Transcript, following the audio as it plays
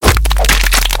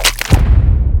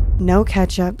No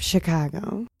Ketchup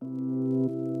Chicago.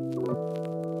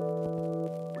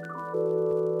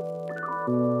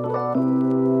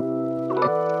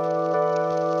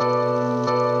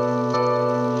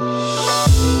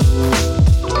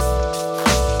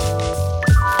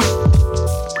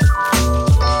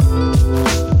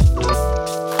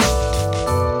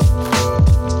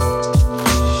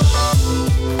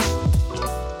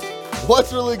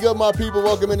 What's really good, my people?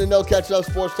 Welcome into No Catch Up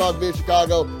Sports Talk via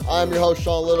Chicago. I am your host,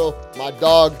 Sean Little. My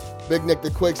dog, Big Nick the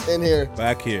Quick's in here.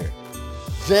 Back here.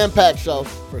 Jam-packed show.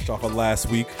 Fresh off of last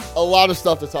week. A lot of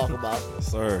stuff to talk about. Yes,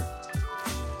 sir.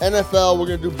 NFL, we're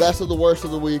going to do best of the worst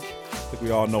of the week. I think we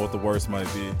all know what the worst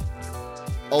might be.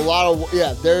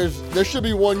 There should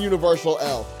be one universal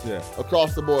L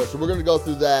across the board. So we're going to go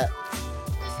through that.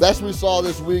 Best we saw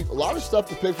this week. A lot of stuff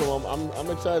to pick from.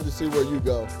 I'm excited to see where you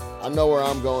go. I know where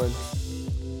I'm going.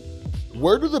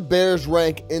 Where do the Bears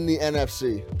rank in the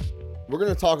NFC? We're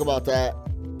going to talk about that.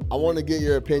 I want to get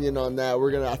your opinion on that.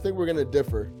 I think we're going to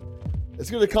differ. It's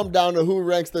going to come down to who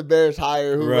ranks the Bears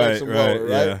higher, who ranks them lower, right?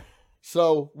 Yeah.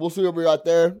 So we'll see where we're at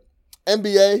there.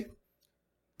 NBA,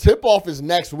 tip-off is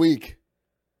next week.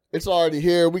 It's already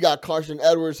here. We got Carson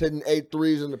Edwards hitting 8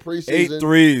 threes in the preseason. 8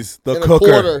 threes. The in cooker. A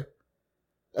quarter.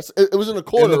 It was in a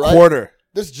quarter, in the right? quarter.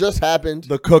 This just happened.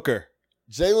 The cooker.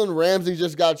 Jalen Ramsey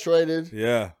just got traded.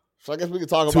 Yeah. So I guess we could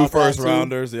talk 2 about first that too.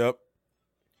 rounders, yep.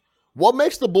 What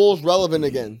makes the Bulls relevant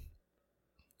again?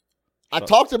 I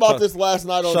talked about this last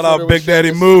night on Shout Twitter. out Big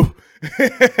Daddy Moo.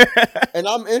 And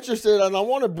I'm interested, and I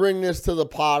want to bring this to the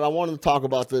pod. I want to talk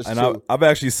about this too. I've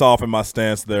actually softened my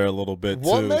stance there a little bit,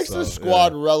 what too. makes the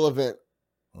squad relevant?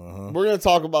 Uh-huh. We're going to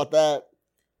talk about that.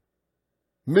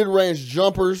 Mid-range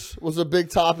jumpers was a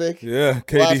big topic. Yeah,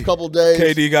 last couple days.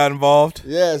 KD got involved.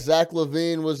 Yeah, Zach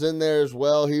LaVine was in there as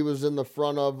well. He was in the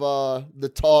front of the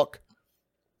talk.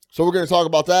 So we're going to talk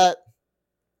about that.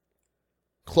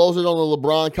 Close it on the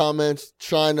LeBron comments.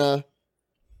 China.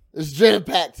 It's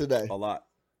jam-packed today. A lot.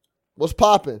 What's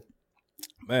popping?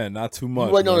 Man, not too much.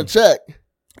 You waiting man. on a check.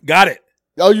 Got it.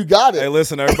 Oh, you got it. Hey,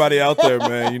 listen, everybody out there,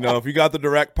 man, if you got the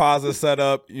direct deposit set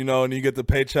up, and you get the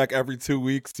paycheck every 2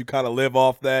 weeks, you kind of live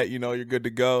off that, you're good to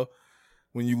go.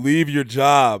 When you leave your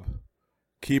job,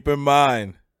 keep in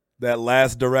mind that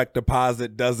last direct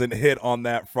deposit doesn't hit on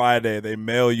that Friday. They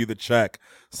mail you the check.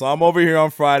 So I'm over here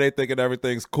on Friday thinking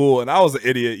everything's cool. And I was an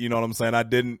idiot, you know what I'm saying? I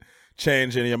didn't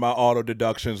change any of my auto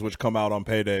deductions, which come out on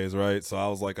paydays, right? So I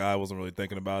was like, I wasn't really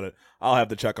thinking about it. I'll have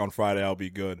the check on Friday. I'll be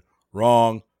good.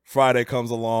 Wrong. Friday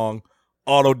comes along,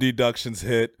 auto deductions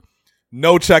hit,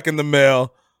 no check in the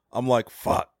mail. I'm like,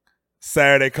 fuck.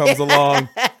 Saturday comes along,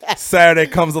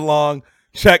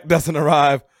 check doesn't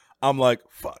arrive. I'm like,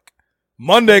 fuck.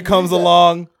 Monday comes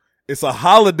along, it's a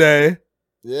holiday.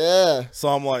 Yeah. So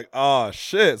I'm like, oh,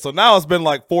 shit. So now it's been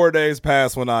like 4 days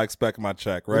past when I expect my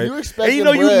check, right? And you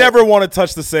never want to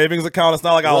touch the savings account. It's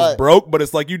not like I was broke, but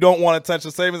it's like you don't want to touch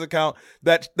the savings account.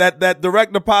 That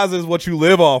direct deposit is what you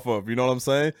live off of. You know what I'm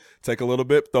saying? Take a little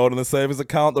bit, throw it in the savings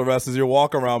account. The rest is your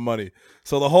walk around money.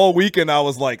 So the whole weekend I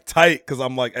was like tight because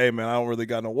I'm like, hey, man, I don't really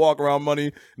got no walk around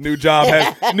money. New job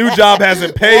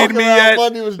hasn't paid me yet.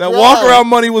 That walk around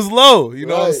money was low. You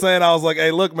know what I'm saying? I was like,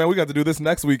 hey, look, man, we got to do this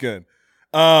next weekend.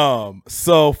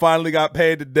 So finally got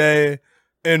paid today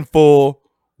in full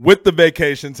with the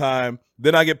vacation time.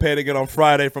 Then I get paid again on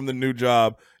Friday from the new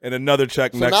job and another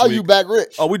check next week. So now you back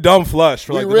rich. Oh, we dumb flush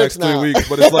for like the next 3 weeks.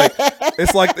 But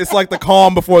it's like the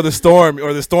calm before the storm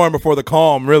or the storm before the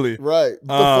calm, really. Right. The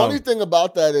funny thing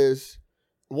about that is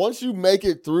once you make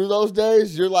it through those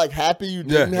days, you're like happy you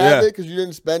didn't have it because you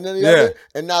didn't spend any of it,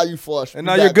 and now you flush. And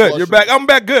now you're good. You're back. I'm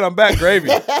back good. I'm back gravy.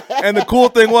 And the cool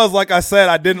thing was, like I said,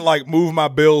 I didn't like move my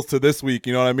bills to this week.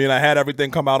 You know what I mean? I had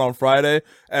everything come out on Friday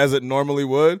as it normally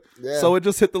would. Yeah. So it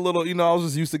just hit the little, I was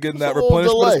just used to getting that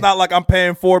replenished. But it's not like I'm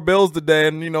paying 4 bills today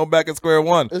and, back at square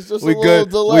one. It's just we a little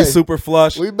delay. We super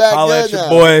flush. We back Holla good at your now.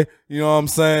 boy. You know what I'm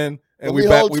saying? And we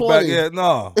back. Yeah,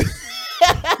 no.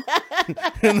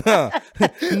 No.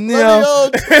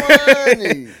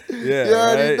 Yeah, you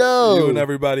already know. You and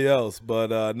everybody else.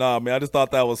 But I just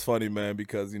thought that was funny, man,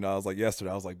 because I was like yesterday,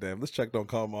 I was like, damn, this check don't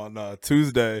come on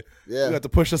Tuesday. Yeah. You got to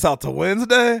push this out to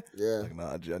Wednesday. Yeah. Like,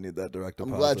 nah, G, I need that direct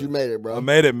deposit. I'm glad you made it, bro. I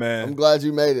made it, man. I'm glad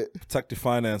you made it. Protect your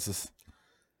finances.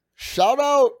 Shout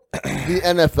out the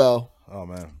NFL. Oh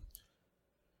man.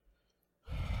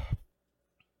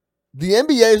 The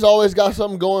NBA's always got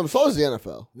something going. So does the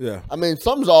NFL. Yeah. I mean,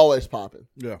 something's always popping.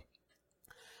 Yeah.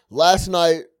 Last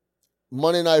night,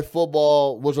 Monday Night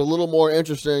Football was a little more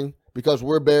interesting because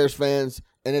we're Bears fans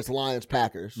and it's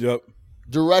Lions-Packers. Yep.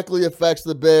 Directly affects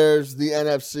the Bears, the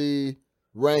NFC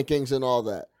rankings, and all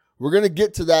that. We're going to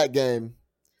get to that game.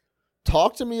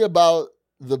 talk to me about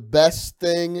the best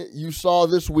thing you saw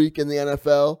this week in the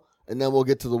NFL, and then we'll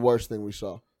get to the worst thing we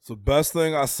saw. So best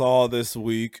thing I saw this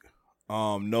week,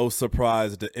 no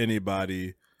surprise to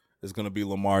anybody, is going to be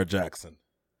Lamar Jackson.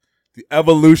 The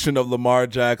evolution of Lamar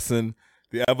Jackson,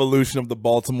 the evolution of the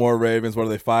Baltimore Ravens. What are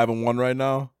they, 5-1 right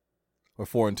now? Or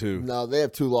 4-2? No, they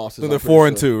have 2 losses. So they're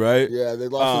 4-2, right? Yeah, they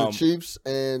lost to the Chiefs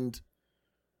and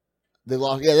they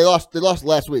lost. Yeah, they lost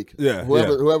last week. Yeah,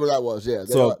 whoever that was. Yeah,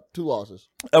 they got 2 losses.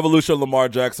 Evolution of Lamar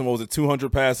Jackson. What was it?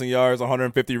 200 passing yards,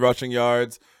 150 rushing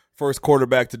yards. First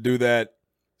quarterback to do that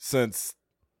since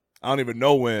I don't even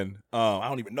know when.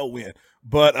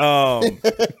 But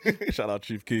shout out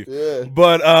Chief Keef. Yeah.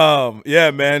 But yeah,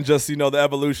 man, just the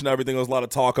evolution, everything. There was a lot of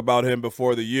talk about him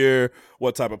before the year.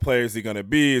 What type of player is he going to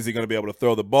be? Is he going to be able to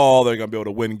throw the ball? They're going to be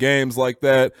able to win games like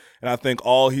that. And I think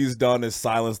all he's done is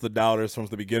silence the doubters from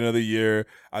the beginning of the year.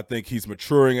 I think he's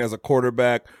maturing as a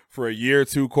quarterback. For a year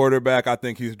 2 quarterback, I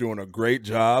think he's doing a great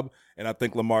job. And I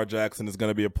think Lamar Jackson is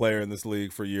going to be a player in this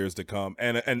league for years to come.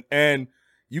 And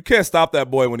you can't stop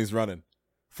that boy when he's running.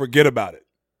 Forget about it.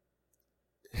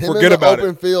 Forget about it.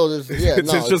 Open field is it's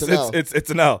an L. It's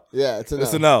an L. Yeah, it's an L.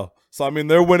 It's an L. So I mean,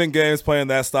 they're winning games playing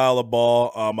that style of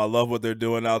ball. I love what they're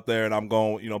doing out there, and I'm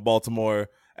going, Baltimore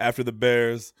after the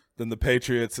Bears, then the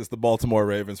Patriots. It's the Baltimore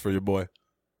Ravens for your boy.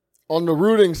 On the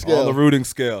rooting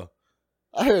scale.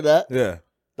 I hear that. Yeah,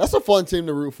 that's a fun team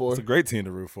to root for. It's a great team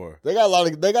to root for. They got a lot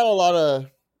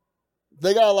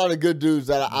of good dudes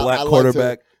that black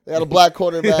quarterback. They got a black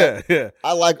quarterback. Yeah.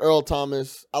 I like Earl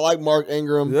Thomas. I like Mark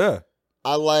Ingram. Yeah.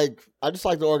 I just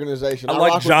like the organization. I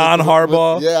like John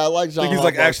Harbaugh. I like John. I think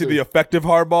he's actually the effective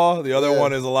Harbaugh. The other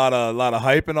one is a lot of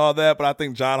hype and all that. But I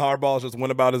think John Harbaugh just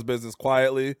went about his business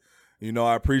quietly.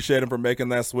 I appreciate him for making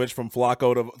that switch from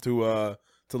Flacco to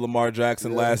Lamar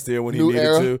Jackson last year when he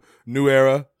needed to. New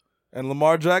era. And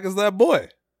Lamar Jack is that boy.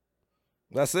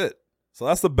 That's it. So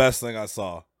that's the best thing I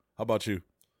saw. How about you?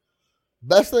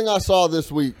 Best thing I saw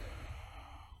this week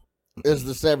is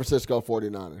the San Francisco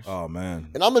 49ers. Oh,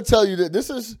 man. And I'm going to tell you that this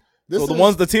is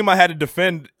the team I had to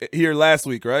defend here last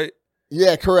week, right?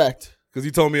 Yeah, correct. Because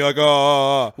you told me, like,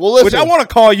 well, listen. Which I want to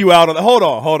call you out on. Hold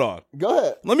on. Go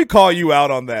ahead. Let me call you out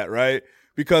on that, right?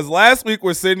 Because last week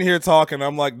we're sitting here talking.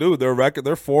 I'm like, dude, they're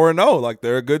 4-0. Like,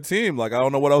 they're a good team. Like, I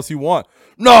don't know what else you want.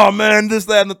 No, man, this,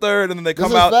 that, and the third. And then they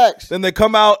come out. Facts. Then they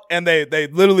come out and they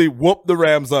literally whoop the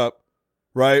Rams up,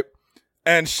 right?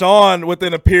 And Sean,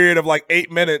 within a period of like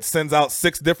 8 minutes, sends out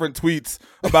 6 different tweets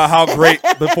about how great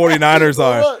the 49ers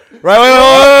are.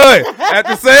 Right? Wait.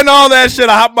 After saying all that shit,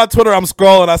 I hop on my Twitter, I'm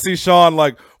scrolling, I see Sean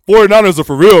like, 49ers are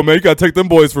for real, man. You got to take them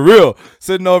boys for real.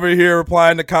 Sitting over here,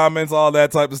 replying to comments, all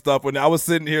that type of stuff. When I was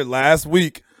sitting here last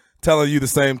week telling you the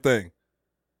same thing.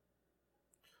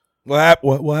 What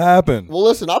happened? Well,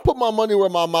 listen, I put my money where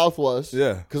my mouth was.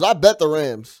 Yeah. Because I bet the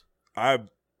Rams. I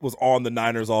was on the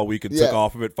Niners all week and took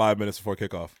off of it 5 minutes before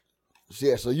kickoff.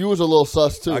 Yeah, so you was a little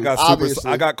sus too. I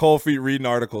got cold feet reading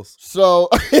articles. So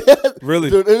really,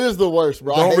 dude, it is the worst,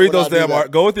 bro. Don't read those damn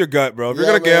articles. Go with your gut, bro. If you're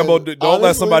gonna gamble, don't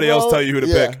let somebody else tell you who to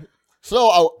pick.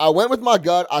 So I went with my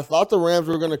gut. I thought the Rams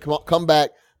were gonna come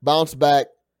back, bounce back.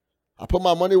 I put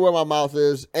my money where my mouth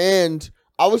is, and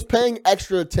I was paying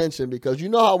extra attention because you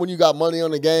know how when you got money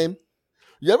on the game,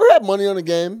 you ever had money on the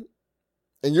game,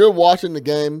 and you're watching the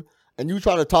game. And you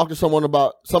trying to talk to someone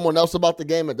else about the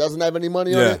game that doesn't have any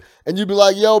money on it, and you be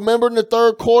like, "Yo, remember in the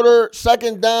third quarter,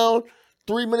 second down,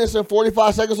 3 minutes and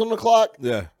 45 seconds on the clock."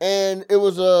 Yeah, and it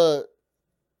was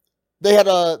they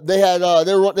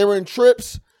were in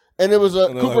trips, and it was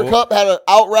Cooper Kupp had an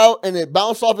out route, and it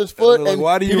bounced off his foot. And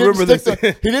why do you remember this?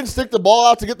 He didn't stick the ball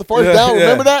out to get the first down.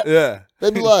 Remember that? Yeah,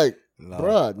 they'd be like. No,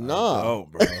 bruh, nah. No,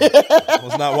 bro. I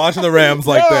was not watching the Rams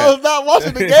like that. I was not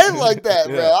watching the game like that,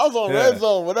 bro. I was on red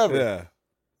zone, whatever. Yeah.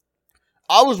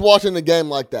 I was watching the game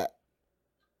like that.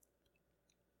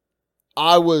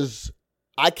 I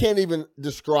can't even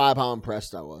describe how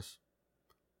impressed I was.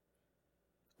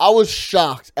 I was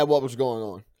shocked at what was going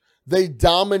on. They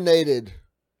dominated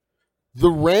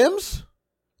the Rams'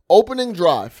 opening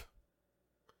drive.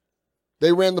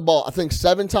 They ran the ball, I think,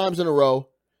 7 times in a row.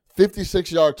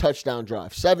 56-yard touchdown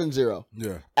drive, 7-0.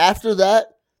 Yeah. After that,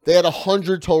 they had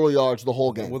 100 total yards the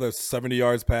whole game. Were there 70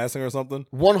 yards passing or something?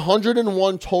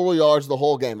 101 total yards the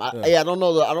whole game. I don't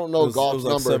know Goff's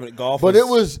number, but it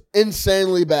was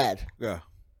insanely bad. Yeah.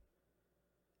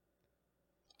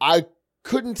 I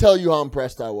couldn't tell you how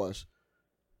impressed I was.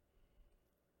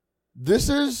 This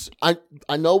is I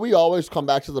know we always come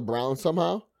back to the Browns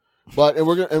somehow, but and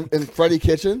we're gonna and Freddie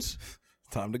Kitchens.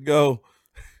 Time to go.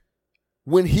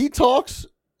 When he talks,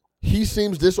 he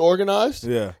seems disorganized.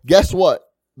 Yeah. Guess what?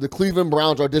 The Cleveland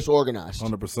Browns are disorganized.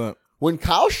 100%. when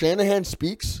Kyle Shanahan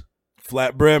speaks,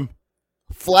 flat brim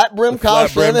Kyle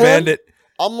Shanahan, bandit.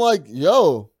 I'm like,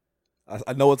 yo,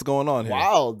 I know what's going on here.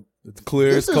 Wow, it's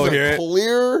clear. This it's coherent. Is a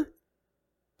clear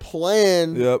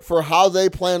plan for how they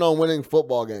plan on winning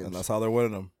football games, and that's how they're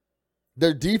winning them.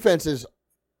 Their defense this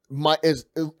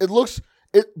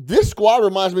squad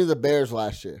reminds me of the Bears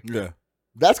last year. Yeah.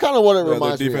 That's kind of what it reminds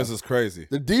me of. The defense is crazy.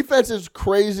 The defense is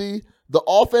crazy. The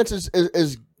offense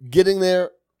is getting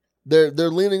there. They're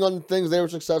leaning on the things they were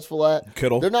successful at.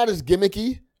 Kittle. They're not as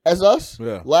gimmicky as us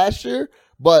last year.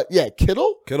 But, yeah,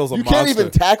 Kittle's a monster. You can't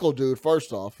even tackle, dude,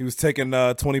 first off. He was taking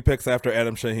 20 picks after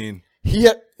Adam Shaheen.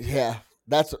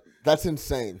 That's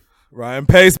insane. Ryan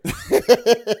Pace.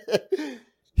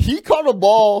 He caught a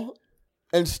ball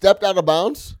and stepped out of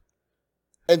bounds.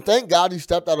 And thank God he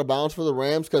stepped out of bounds for the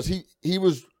Rams because he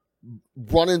was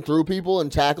running through people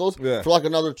and tackles for like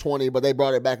another 20, but they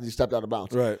brought it back and he stepped out of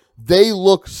bounds. Right. They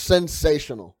look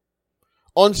sensational.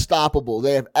 Unstoppable.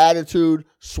 They have attitude,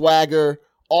 swagger,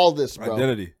 all this, bro.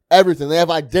 Identity. Everything. They have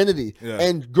identity. Yeah.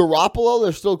 And Garoppolo,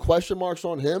 there's still question marks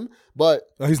on him, but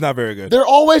he's not very good. They're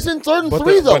always in 3rd and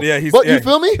 3, though. But you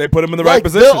feel me? They put him in the right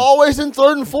position. They're always in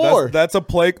 3rd and 4.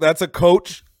 That's a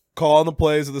coach calling the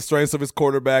plays of the strengths of his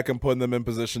quarterback and putting them in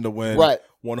position to win. Right.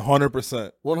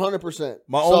 100%. 100%.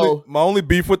 My only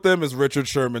beef with them is Richard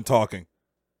Sherman talking.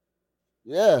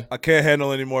 Yeah. I can't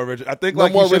handle any more Richard. I think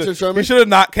he should have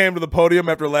not came to the podium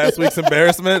after last week's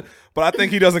embarrassment, but I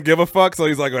think he doesn't give a fuck, so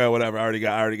he's like, well, whatever. I already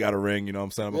got a ring, you know what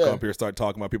I'm saying? I'm going to come up here, start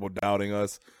talking about people doubting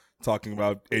us, talking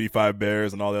about 85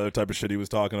 Bears and all the other type of shit he was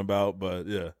talking about, but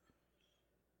yeah.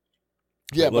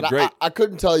 Yeah, but I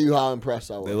couldn't tell you how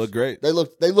impressed I was. They look great. They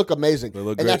look amazing. They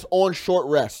look great. And that's on short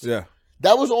rest. Yeah.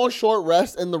 That was on short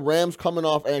rest and the Rams coming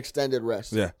off an extended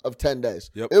rest of 10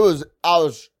 days. Yep. I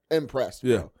was impressed.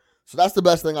 Yeah. Bro. So that's the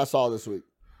best thing I saw this week.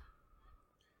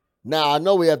 Now, I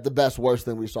know we have the best worst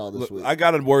thing we saw this week. I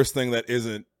got a worst thing that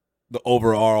isn't the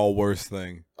overall worst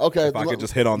thing. Okay. If I could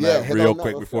just hit on that real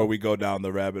quick before we go down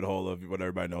the rabbit hole of what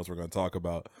everybody knows we're going to talk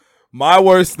about. My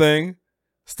worst thing,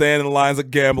 staying in the lines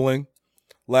of gambling,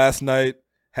 last night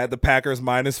had the Packers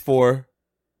 -4,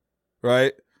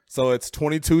 right? So it's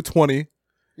 22-20.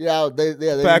 Yeah, they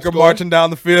Packer marching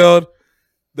down the field.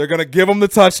 They're going to give them the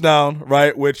touchdown,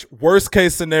 right? Which worst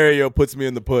case scenario puts me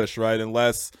in the push, right?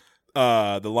 Unless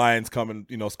the Lions come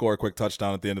and, score a quick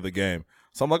touchdown at the end of the game.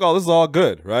 So I'm like, oh, this is all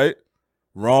good, right?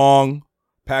 Wrong.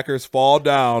 Packers fall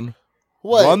down.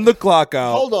 Run the clock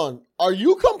out. Hold on. Are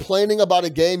you complaining about a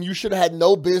game you should have had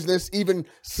no business even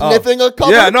sniffing a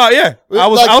cover? Yeah, no, yeah. I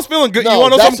was feeling good. You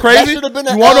want to know something crazy? You want to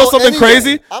know something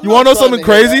crazy? You want to know something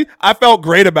crazy? I felt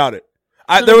great about it.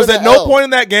 There was at no point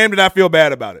in that game did I feel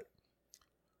bad about it.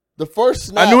 The first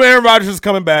snap. I knew Aaron Rodgers was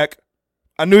coming back.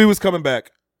 I knew he was coming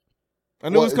back.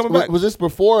 Was this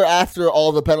before or after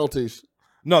all the penalties?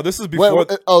 No, this is before.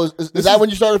 Is that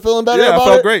when you started feeling better about it? Yeah, I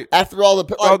felt great. After all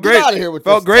the felt great. Get out of here with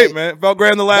felt this. Great, man. Felt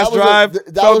great on the last drive.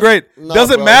 Felt great. No,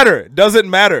 Doesn't matter. Doesn't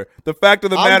matter. The fact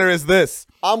of the matter is this.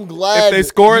 I'm glad if they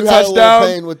score a touchdown,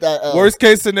 pain with that worst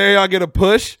case scenario, I get a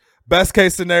push. Best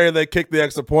case scenario, they kick the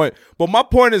extra point. But my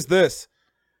point is this.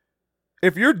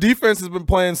 If your defense has been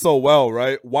playing so well,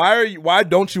 right? Why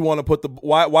don't you want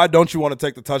to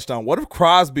take the touchdown? What if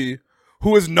Crosby,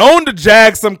 who is known to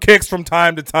jag some kicks from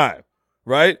time to time,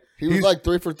 right? He's like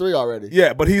 3 for 3 already.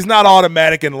 Yeah, but he's not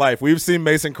automatic in life. We've seen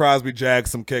Mason Crosby jag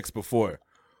some kicks before.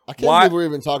 I can't believe we're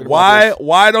even talking about this.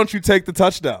 Why don't you take the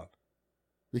touchdown?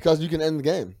 Because you can end the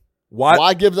game.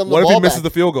 Why give them the ball ball What if he misses back? The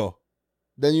field goal?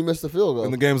 Then you miss the field goal.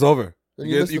 And the game's over. Then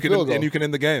you can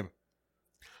end the game.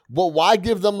 But why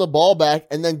give them the ball back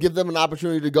and then give them an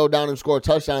opportunity to go down and score a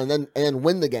touchdown and then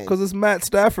win the game? Because it's Matt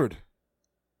Stafford.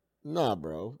 Nah,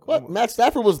 bro. What? Matt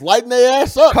Stafford was lighting their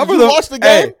ass up. Watch the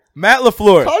game? Hey, Matt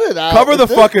LaFleur. Cut it out. Cover the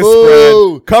fucking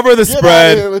spread. Cover the spread. Get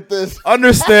out of here with this.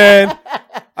 Understand.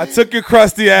 I took your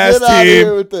crusty ass Get out of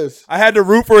here with this. I had to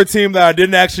root for a team that I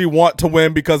didn't actually want to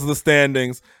win because of the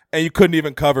standings, and you couldn't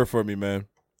even cover for me, man.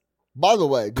 By the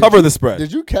way, cover the spread.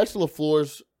 Did you catch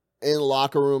LaFleur's in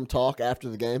locker room talk after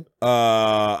the game?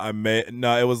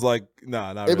 It was like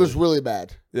not really. It was really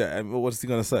bad. Yeah, and what's he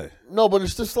gonna say? No, but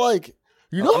it's just like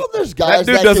how there's guys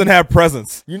that dude doesn't have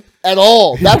presence at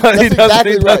all. That's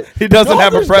exactly right. He doesn't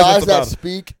have a presence guys about that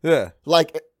speak. Yeah,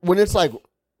 like when it's like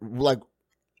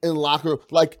in locker room,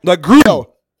 like Gruden.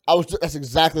 That's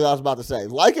exactly what I was about to say.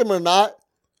 Like him or not,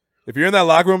 if you're in that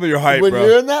locker room, you're hype, when bro.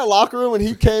 you're in that locker room and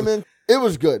he came in, it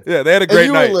was good. Yeah, they had a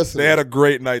great night. They had a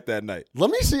great night that night. Let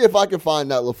me see if I can find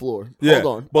that LaFleur. Yeah,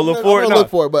 hold on. But LaFleur, look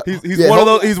for it, but he's one of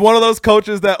those. He's one of those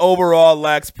coaches that overall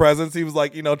lacks presence. He was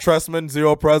like, Trestman,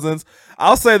 zero presence.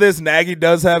 I'll say this: Nagy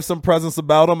does have some presence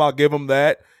about him. I'll give him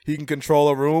that. he can control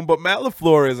a room, but Matt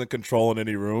LaFleur isn't controlling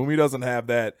any room. He doesn't have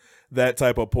that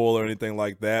type of pull or anything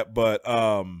like that. But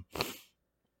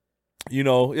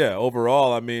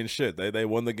overall, I mean, shit, they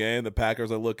won the game. The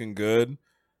Packers are looking good.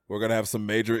 We're going to have some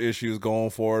major issues going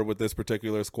forward with this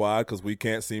particular squad because we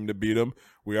can't seem to beat them.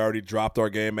 We already dropped our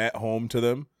game at home to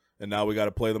them, and now we got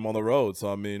to play them on the road.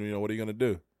 So, I mean, what are you going to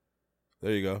do?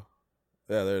 There you go.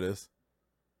 Yeah, there it is.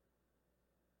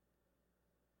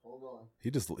 Hold on.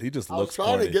 He just looks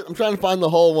corny. I'm trying to find the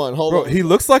whole one. Hold on. He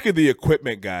looks like the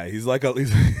equipment guy. He's like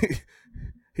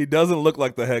he doesn't look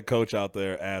like the head coach out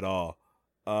there at all.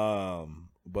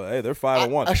 But hey, they're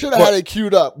 5-1. I should have had it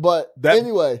queued up, but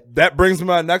anyway. That brings me to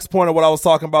my next point of what I was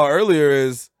talking about earlier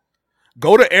is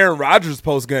go to Aaron Rodgers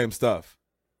post-game stuff.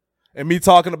 And me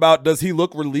talking about, does he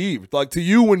look relieved? Like, to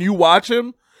you, when you watch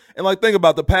him, and like, think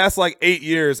about the past 8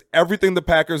 years, everything the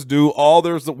Packers do, all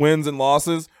their wins and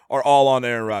losses are all on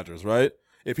Aaron Rodgers, right?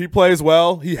 If he plays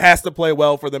well, he has to play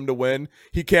well for them to win.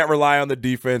 He can't rely on the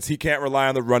defense. He can't rely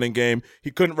on the running game.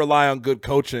 He couldn't rely on good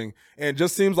coaching. And it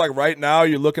just seems like right now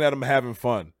you're looking at him having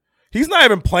fun. He's not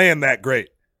even playing that great.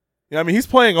 You know what I mean? He's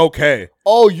playing okay.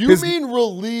 Oh, you mean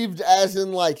relieved as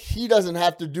in he doesn't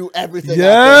have to do everything?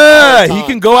 Yeah, he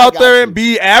can go out there and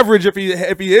be average if he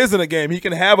is in a game. He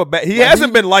can have he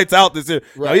hasn't been lights out this year.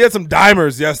 Right. No, he had some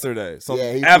dimers yesterday. Some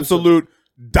absolute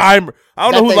dimer. I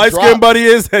don't know who light-skinned buddy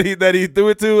is that he threw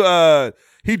it to.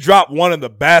 He dropped one in the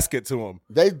basket to him.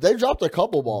 They dropped a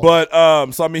couple balls. But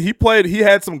so I mean, he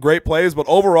had some great plays, but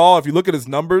overall, if you look at his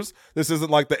numbers, this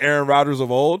isn't like the Aaron Rodgers of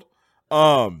old.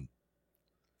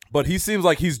 But he seems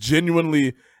like he's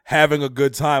genuinely having a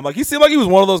good time. Like, he seemed like he was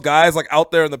one of those guys out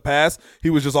there in the past. He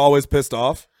was just always pissed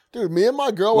off. Dude, me and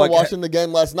my girl were watching the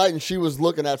game last night, and she was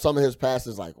looking at some of his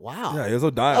passes like, wow. Yeah, he was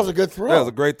a dime. That was a good throw. Yeah, it was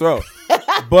a great throw.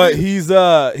 But he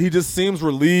just seems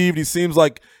relieved. He seems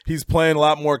like he's playing a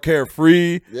lot more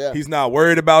carefree. Yeah. He's not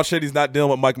worried about shit. He's not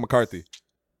dealing with Mike McCarthy.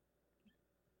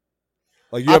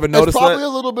 Like, you haven't noticed that? It's probably a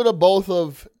little bit of both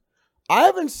of –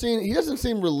 he doesn't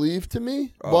seem relieved to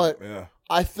me, but yeah.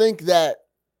 I think that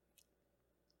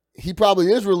he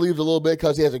probably is relieved a little bit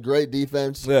because he has a great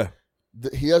defense. Yeah.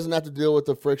 He doesn't have to deal with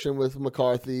the friction with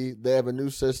McCarthy. They have a new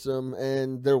system,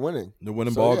 and they're winning. They're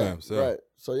winning ball games. Yeah. Right.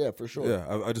 So, yeah, for sure.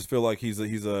 Yeah, I just feel like he's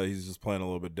just playing a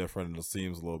little bit different, and it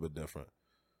seems a little bit different.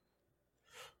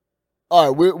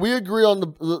 All right, we agree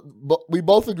on we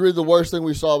both agree the worst thing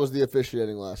we saw was the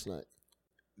officiating last night.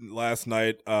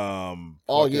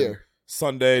 All year.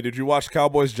 Sunday, did you watch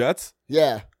Cowboys Jets?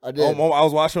 Yeah, I did. I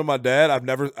was watching with my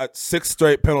dad. 6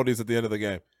 straight penalties at the end of the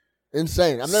game.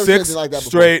 Insane. I've never seen anything like that before. 6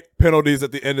 straight penalties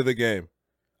at the end of the game.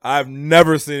 I've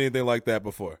never seen anything like that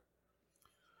before.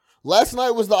 Last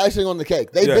night was the icing on the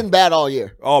cake. They've been bad all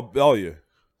year. All year.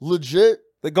 Legit.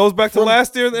 It goes back to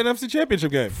last year in the NFC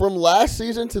Championship game. From last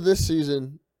season to this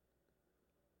season,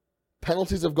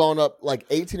 penalties have gone up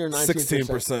 18 or 19%.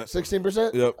 16%.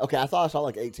 16%? Yep. Okay, I thought I saw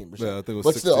 18%. Yeah, I think it was 16%.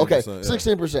 But still, okay,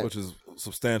 16%. Which is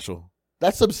substantial.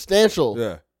 That's substantial.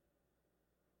 Yeah.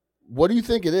 What do you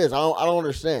think it is? I don't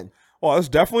understand. Well, it's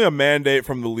definitely a mandate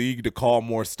from the league to call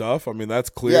more stuff. I mean, that's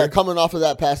clear. Yeah, coming off of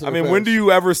that pass interference. I mean, when do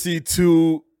you ever see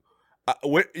two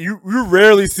you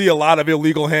rarely see a lot of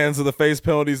illegal hands to the face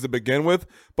penalties to begin with,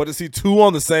 but to see 2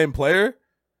 on the same player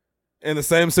in the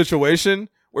same situation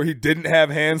where he didn't have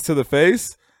hands to the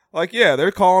face,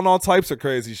 they're calling all types of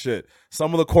crazy shit.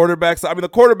 Some of the quarterbacks, the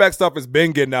quarterback stuff has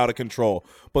been getting out of control,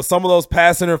 but some of those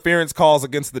pass interference calls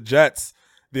against the Jets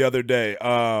the other day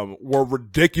were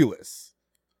ridiculous.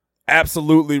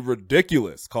 Absolutely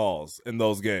ridiculous calls in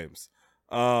those games.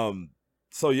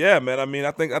 So yeah, man. I mean,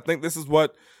 I think this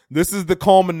is the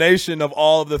culmination of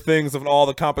all of the things of all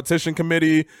the competition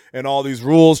committee and all these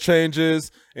rules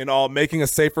changes and all making a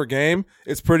safer game.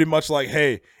 It's pretty much like,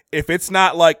 hey, if it's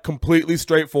not completely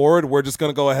straightforward, we're just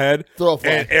gonna go ahead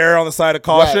and err on the side of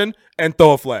caution and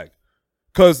throw a flag.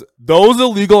 Because those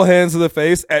illegal hands to the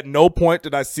face, at no point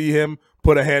did I see him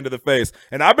put a hand to the face.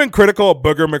 And I've been critical of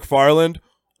Booger McFarland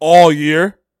all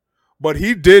year, but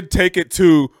he did take it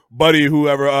to Buddy,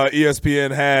 whoever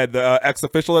ESPN had, the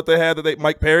ex-official that they had,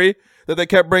 Mike Perry, that they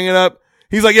kept bringing up.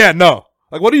 He's like, yeah, no.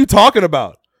 What are you talking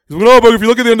about? He's like, no, Booger, if you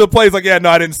look at the end of the play, he's like, yeah, no,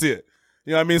 I didn't see it.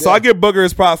 You know what I mean? Yeah. So I give Booger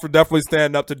his props for definitely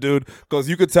standing up to dude, because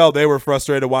you could tell they were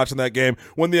frustrated watching that game.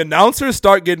 When the announcers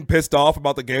start getting pissed off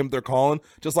about the game they're calling,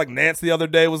 just like Nance the other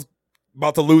day was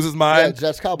about to lose his mind. Yeah,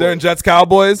 Jets-Cowboys. They're in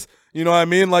Jets-Cowboys. You know what I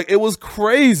mean? It was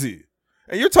crazy.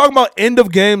 And you're talking about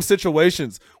end-of-game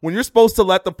situations when you're supposed to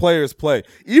let the players play.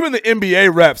 Even the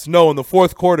NBA refs know in the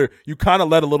fourth quarter, you kind of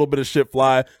let a little bit of shit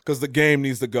fly because the game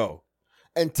needs to go.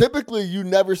 And typically, you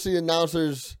never see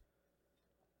announcers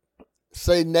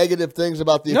say negative things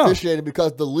about the officiating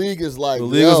because the league is like,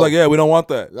 yeah, we don't want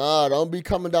that. Nah, don't be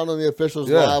coming down on the officials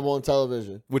live on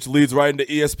television. Which leads right into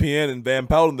ESPN and Van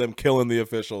Pelt and them killing the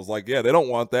officials. Like, yeah, they don't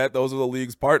want that. Those are the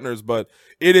league's partners, but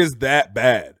it is that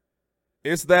bad.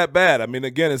 It's that bad. I mean,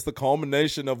 again, it's the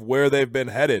culmination of where they've been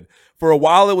headed. For a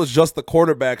while, it was just the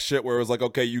quarterback shit where it was like,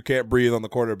 okay, you can't breathe on the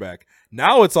quarterback.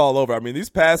 Now it's all over. I mean,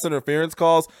 these pass interference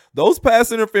calls, those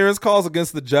pass interference calls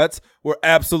against the Jets were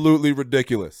absolutely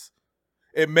ridiculous.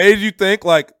 It made you think,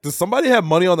 like, does somebody have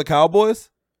money on the Cowboys?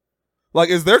 Like,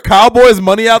 is there Cowboys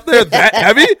money out there that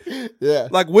heavy? Yeah.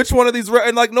 Like, which one of these,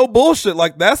 and like, no bullshit.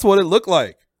 Like, that's what it looked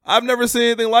like. I've never seen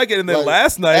anything like it. And then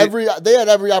last night, they had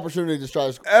every opportunity to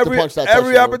try to punch that touchdown.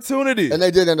 Every opportunity. And they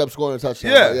did end up scoring a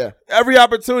touchdown. Yeah. Every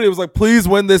opportunity. It was like, please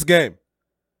win this game.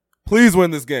 Please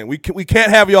win this game. We can't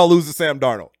have y'all lose to Sam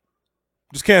Darnold.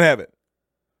 Just can't have it.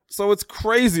 So it's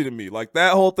crazy to me. Like,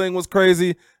 that whole thing was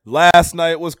crazy. Last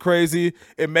night was crazy.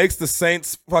 It makes the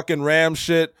Saints fucking Rams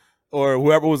shit, or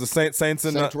whoever was the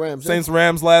Saints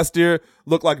Rams last year,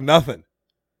 look like nothing.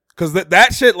 Because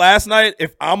that shit last night,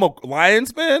 if I'm a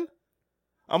Lions fan,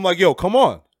 I'm like, yo, come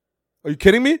on. Are you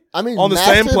kidding me? I mean, on the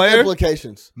same player,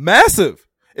 implications. Massive.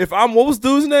 If I'm, what was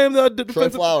dude's name? Trey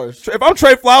Flowers. If I'm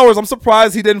Trey Flowers, I'm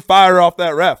surprised he didn't fire off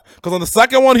that ref. Because on the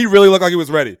second one, he really looked like he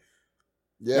was ready.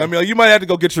 Yeah, you know I mean, like, you might have to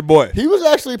go get your boy. He was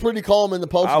actually pretty calm in the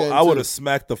post game. I would have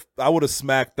smacked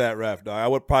that ref,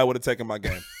 dog. I probably would have taken my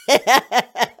game.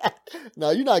 No,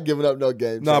 you're not giving up no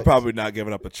game. No, I'm probably not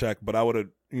giving up a check, but I would have,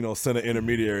 sent an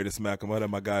intermediary to smack him. I'd have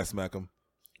my guy smack him.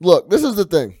 Look, this is the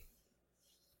thing.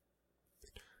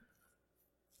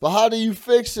 But how do you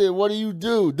fix it? What do you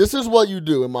do? This is what you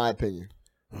do, in my opinion.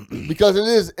 Because it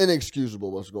is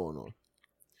inexcusable what's going on.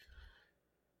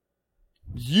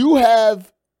 You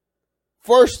have,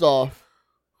 first off,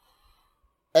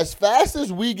 as fast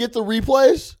as we get the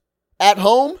replays at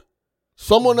home,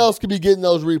 someone else could be getting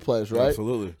those replays, right?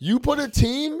 Absolutely. You put a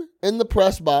team in the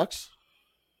press box,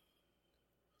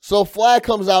 so flag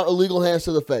comes out, illegal hands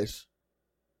to the face.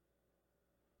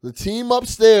 The team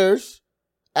upstairs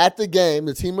at the game,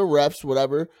 the team of refs,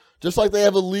 whatever, just like they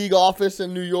have a league office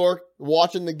in New York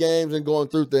watching the games and going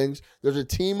through things, there's a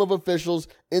team of officials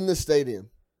in the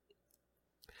stadium.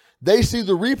 They see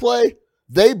the replay,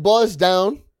 they buzz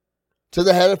down to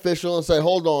the head official and say,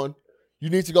 hold on, you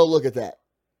need to go look at that.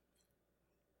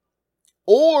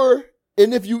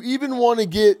 And if you even want to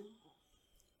get,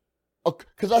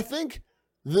 because I think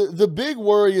the big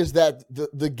worry is that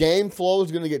the game flow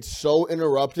is going to get so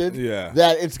interrupted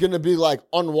that it's going to be like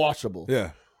unwatchable.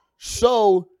 Yeah.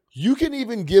 So you can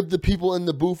even give the people in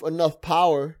the booth enough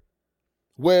power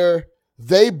where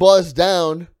they buzz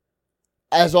down,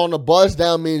 as on a buzz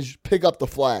down means pick up the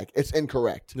flag. It's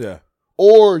incorrect. Yeah.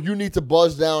 Or you need to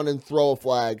buzz down and throw a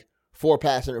flag for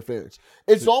pass interference.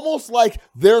 It's almost like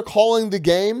they're calling the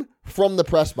game from the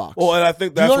press box. Well, and I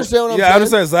think that's you understand what I'm saying? Yeah, I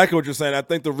understand exactly what you're saying. I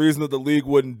think the reason that the league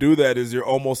wouldn't do that is you're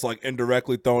almost like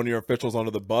indirectly throwing your officials under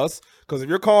the bus. Because if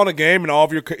you're calling a game and all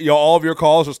of your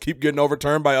calls just keep getting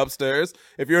overturned by upstairs,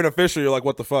 if you're an official, you're like,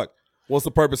 what the fuck? What's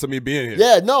the purpose of me being here?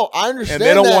 Yeah, no, I understand. And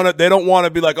they don't want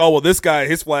to be like, oh, well, this guy,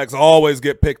 his flags always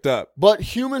get picked up. But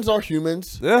humans are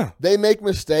humans. Yeah. They make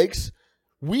mistakes.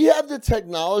 We have the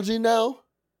technology now.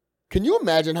 Can you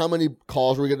imagine how many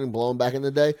calls were getting blown back in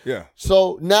the day? Yeah.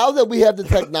 So now that we have the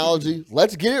technology,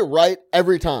 let's get it right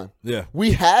every time. Yeah.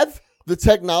 We have the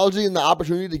technology and the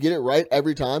opportunity to get it right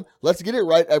every time. Let's get it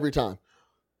right every time.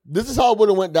 This is how it would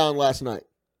have went down last night.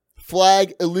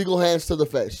 Flag, illegal hands to the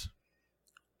face.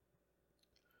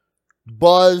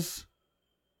 Buzz.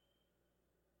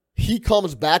 He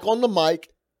comes back on the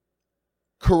mic.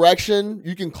 Correction.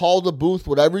 You can call the booth,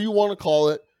 whatever you want to call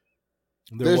it.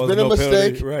 There's been a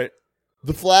mistake. Penalty. Right.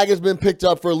 The flag has been picked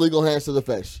up for illegal hands to the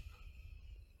face.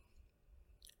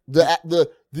 The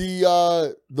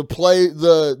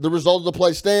result of the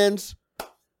play stands.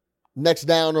 Next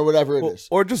down or whatever it is.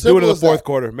 Or just do it in the fourth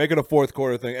quarter. Make it a fourth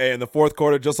quarter thing. Hey, in the fourth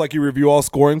quarter, just like you review all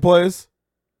scoring plays,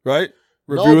 right?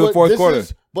 Review the fourth quarter.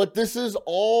 But this is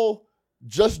all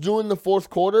just doing the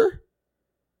fourth quarter.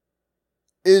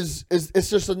 It's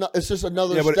just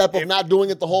another step of not doing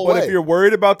it the whole way. But if you're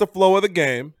worried about the flow of the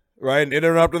game, right, and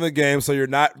interrupting the game, so you're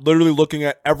not literally looking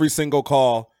at every single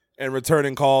call and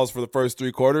returning calls for the first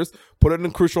three quarters, put it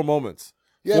in crucial moments.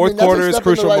 Yeah, fourth quarter is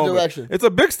crucial moment. Direction. It's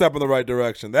a big step in the right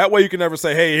direction. That way you can never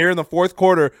say, hey, here in the fourth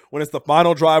quarter, when it's the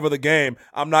final drive of the game,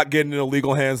 I'm not getting an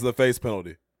illegal hands to the face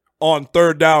penalty on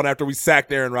third down after we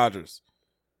sacked Aaron Rodgers.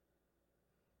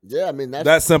 Yeah, I mean,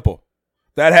 that's simple.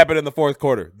 That happened in the fourth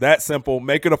quarter. That simple.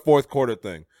 Make it a fourth quarter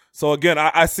thing. So again,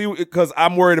 I see, because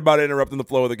I'm worried about interrupting the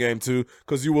flow of the game too,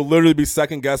 because you will literally be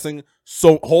second guessing.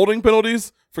 So holding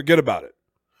penalties, forget about it.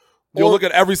 You'll look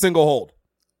at every single hold.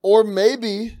 Or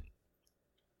maybe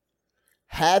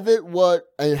have it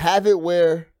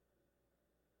where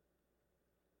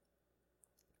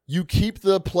you keep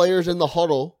the players in the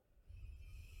huddle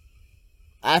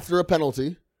after a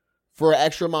penalty for an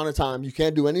extra amount of time. You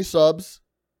can't do any subs.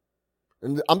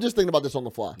 And I'm just thinking about this on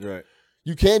the fly. Right.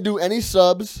 You can't do any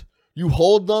subs. You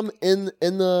hold them in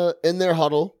their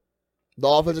huddle, the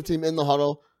offensive team in the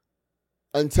huddle,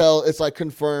 until it's like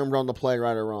confirmed on the play,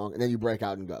 right or wrong, and then you break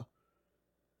out and go.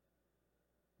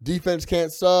 Defense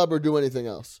can't sub or do anything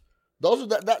else. That's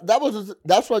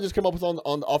what I just came up with on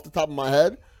off the top of my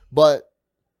head. But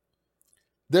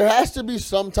there has to be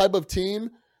some type of team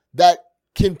that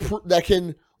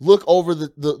can look over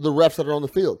the refs that are on the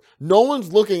field. No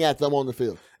one's looking at them on the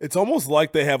field. It's almost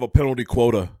like they have a penalty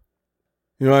quota.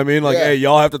 You know what I mean? Like, hey,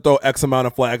 y'all have to throw X amount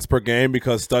of flags per game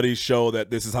because studies show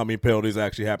that this is how many penalties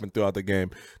actually happen throughout the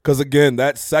game. Because, again,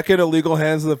 that second illegal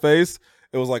hands in the face,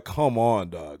 it was like, come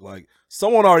on, dog. Like,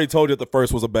 someone already told you that the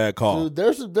first was a bad call. Dude,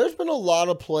 there's been a lot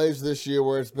of plays this year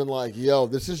where it's been like, yo,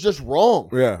 this is just wrong.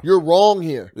 Yeah. You're wrong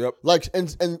here. Yep. Like,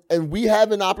 and we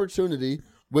have an opportunity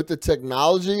with the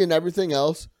technology and everything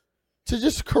else to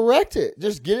just correct it.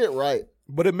 Just get it right.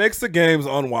 But it makes the games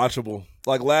unwatchable.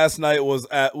 Like last night was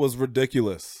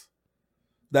ridiculous.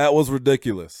 That was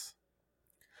ridiculous.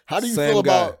 How do you feel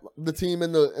about the team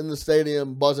in the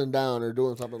stadium buzzing down or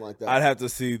doing something like that? I'd have to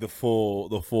see the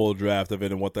full draft of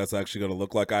it and what that's actually going to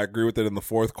look like. I agree with it in the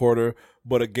fourth quarter,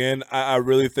 but again, I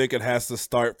really think it has to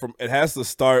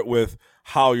start with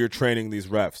how you're training these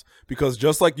refs, because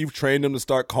just like you've trained them to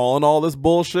start calling all this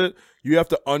bullshit, you have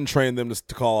to untrain them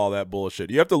to call all that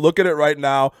bullshit. You have to look at it right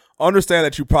now, understand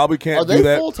that you probably can't do that. Are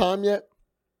they full time yet?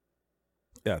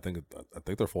 Yeah, I think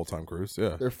they're full time crews.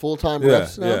 Yeah, they're full time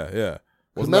refs now. Yeah.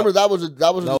 Remember that was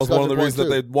one of the reasons that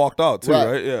they walked out too,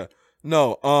 right? Yeah.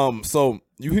 No. So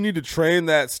you need to train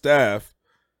that staff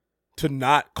to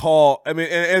not call. I mean,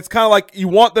 and it's kind of like you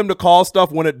want them to call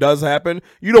stuff when it does happen.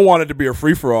 You don't want it to be a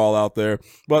free for all out there,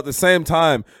 but at the same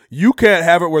time, you can't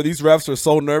have it where these refs are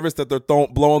so nervous that they're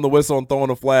blowing the whistle and throwing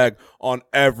a flag on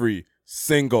every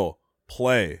single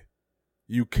play.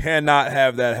 You cannot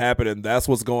have that happen, and that's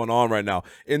what's going on right now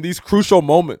in these crucial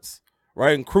moments.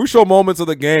 Right? In crucial moments of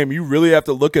the game, you really have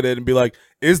to look at it and be like,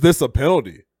 is this a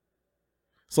penalty?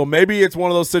 So maybe it's one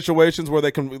of those situations where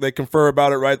they confer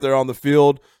about it right there on the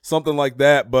field, something like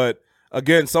that. But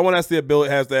again, someone has to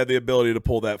have the ability to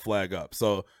pull that flag up.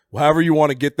 So however you want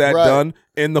to get that done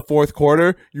in the fourth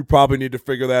quarter, you probably need to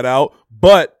figure that out.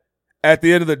 But at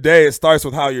the end of the day, it starts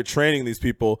with how you're training these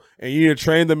people, and you need to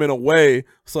train them in a way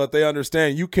so that they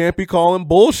understand you can't be calling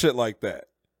bullshit like that.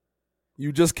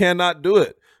 You just cannot do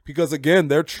it. Because, again,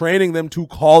 they're training them to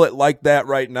call it like that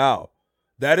right now.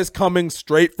 That is coming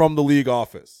straight from the league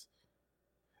office.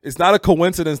 It's not a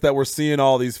coincidence that we're seeing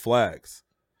all these flags.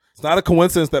 It's not a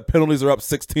coincidence that penalties are up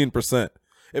 16%.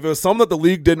 If it was something that the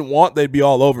league didn't want, they'd be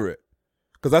all over it.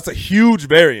 Because that's a huge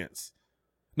variance.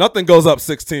 Nothing goes up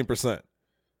 16%.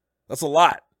 That's a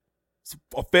lot. It's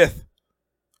a fifth.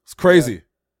 It's crazy. Yeah.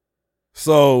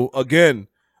 So, again,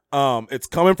 it's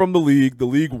coming from the league. The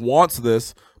league wants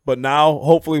this. But now,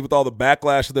 hopefully, with all the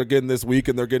backlash that they're getting this week,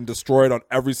 and they're getting destroyed on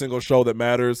every single show that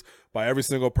matters by every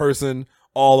single person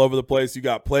all over the place. You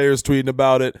got players tweeting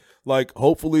about it. Like,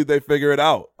 hopefully they figure it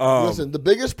out. Listen, the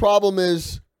biggest problem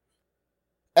is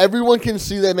everyone can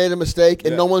see they made a mistake,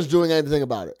 and no one's doing anything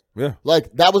about it. Yeah. Like,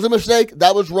 that was a mistake.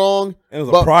 That was wrong. And it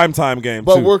was a primetime game,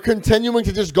 But we're continuing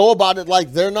to just go about it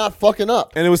like they're not fucking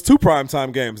up. And it was two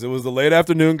primetime games. It was the late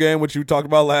afternoon game, which you talked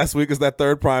about last week, is that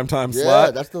third primetime slot.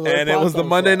 Yeah, that's the third. And it was the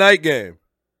Monday night game.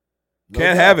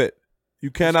 Can't have it.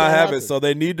 You cannot have it. So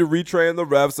they need to retrain the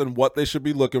refs and what they should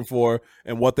be looking for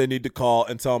and what they need to call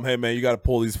and tell them, hey, man, you got to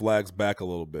pull these flags back a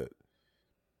little bit.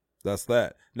 That's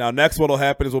that. Now, next what will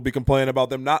happen is we'll be complaining about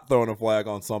them not throwing a flag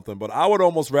on something. But I would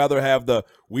almost rather have the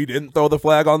we didn't throw the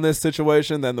flag on this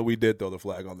situation than the we did throw the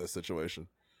flag on this situation.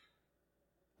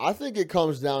 I think it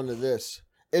comes down to this.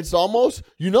 It's almost,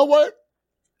 you know what?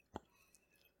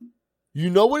 You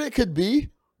know what it could be?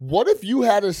 What if you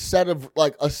had a set of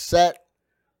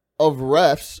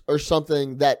refs or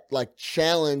something that like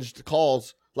challenged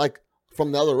calls like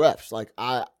from the other refs? Like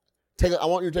I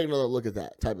want you to take another look at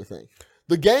that type of thing.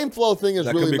 The game flow thing is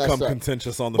really messed up. That can become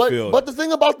contentious on the field. But the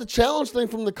thing about the challenge thing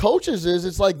from the coaches is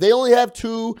it's like they only have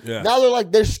two. Yeah. Now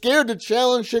they're scared to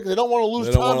challenge shit because they don't want to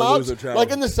lose timeouts.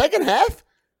 Like in the second half,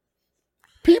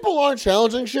 people aren't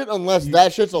challenging shit unless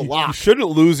that shit's a lock. You shouldn't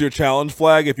lose your challenge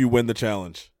flag if you win the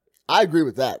challenge. I agree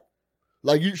with that.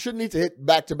 Like, you shouldn't need to hit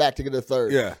back-to-back to get a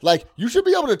third. Yeah. Like, you should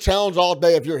be able to challenge all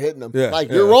day if you're hitting them. Yeah.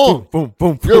 Like, you're wrong. Boom,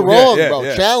 boom, boom. You're wrong, bro.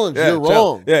 Yeah. Challenge. You're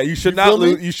wrong. Yeah, you should not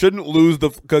lose. You shouldn't lose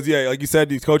because, like you said,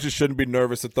 these coaches shouldn't be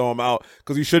nervous to throw them out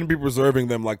because you shouldn't be preserving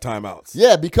them like timeouts.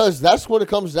 Yeah, because that's what it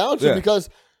comes down to. Yeah. Because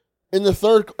in the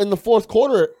fourth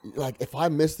quarter, like, if I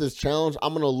miss this challenge,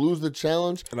 I'm going to lose the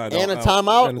challenge and a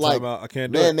timeout. I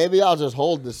can't do it. Man, maybe I'll just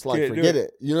hold this. Like, forget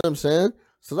it. You know what I'm saying?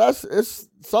 So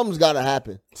something's got to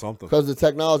happen. Something. Because the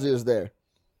technology is there.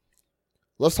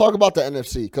 Let's talk about the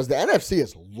NFC, because the NFC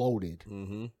is loaded.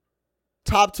 Mm-hmm.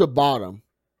 Top to bottom.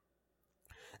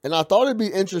 And I thought it'd be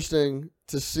interesting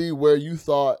to see where you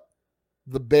thought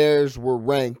the Bears were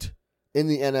ranked in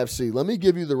the NFC. Let me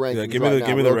give you the rankings. Yeah, give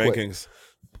me the rankings.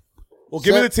 Well,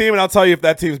 give me the team, and I'll tell you if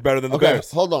that team's better than the Bears.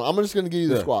 Hold on. I'm just going to give you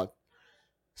the squad.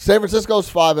 San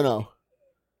Francisco's 5-0.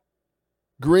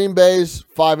 Green Bay's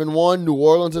 5-1. New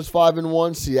Orleans is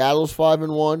 5-1. Seattle's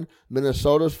 5-1.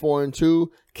 Minnesota's 4-2.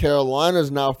 Carolina's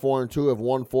now 4-2. Have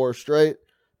won 4 straight.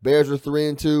 Bears are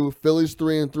 3-2. Philly's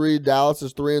 3-3. Dallas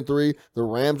is 3-3. The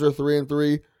Rams are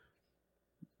 3-3.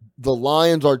 The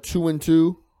Lions are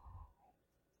 2-2.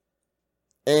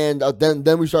 And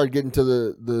then we started getting to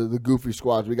the goofy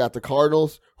squads. We got the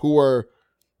Cardinals, who are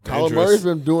Kyler Murray's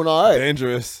been doing all right.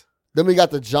 Dangerous. Then we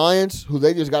got the Giants, who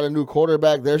they just got a new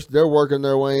quarterback. They're working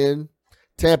their way in.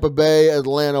 Tampa Bay,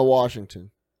 Atlanta,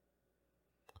 Washington.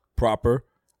 Proper.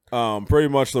 Pretty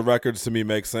much the records to me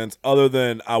make sense, other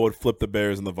than I would flip the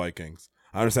Bears and the Vikings.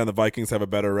 I understand the Vikings have a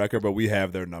better record, but we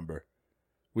have their number.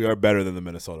 We are better than the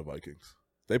Minnesota Vikings.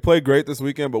 They played great this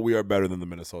weekend, but we are better than the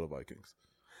Minnesota Vikings.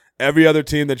 Every other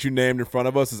team that you named in front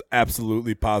of us is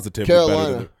absolutely positively Carolina.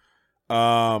 better than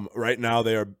right now,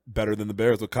 they are better than the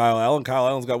Bears with Kyle Allen. Kyle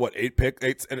Allen's got, what,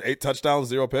 8 touchdowns,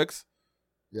 0 picks?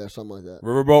 Yeah, something like that.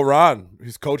 Riverboat Ron.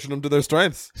 He's coaching them to their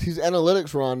strengths. He's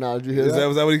analytics Ron now. Did you hear that?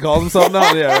 Was that what he calls himself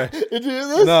now? Yeah, right. Did you hear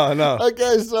this? No.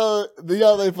 Okay, so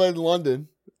they played in London.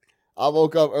 I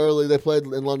woke up early. They played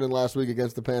in London last week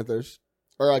against the Panthers,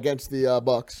 or against the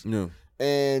Bucks. Yeah.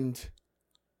 And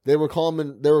they were calling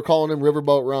him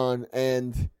Riverboat Ron,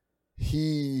 and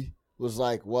he was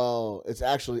like, well, it's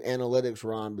actually analytics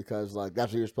Ron, because like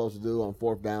that's what you're supposed to do on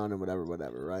 4th down and whatever,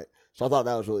 right? So I thought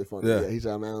that was really funny. Yeah, he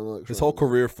said I'm analytics. His whole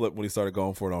career flipped when he started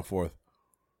going for it on 4th.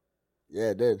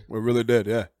 Yeah, it did. It really did,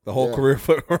 yeah. The whole career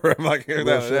flip. I'm like,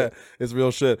 it's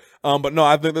real shit. But no,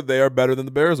 I think that they are better than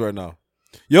the Bears right now.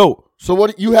 Yo. So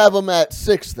what you have them at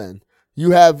 6 then?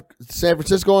 You have San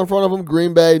Francisco in front of them,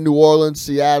 Green Bay, New Orleans,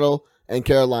 Seattle, and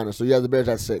Carolina. So you have the Bears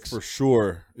at 6. For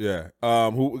sure, yeah.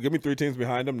 Give me 3 teams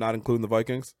behind them, not including the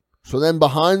Vikings. So then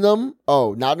behind them,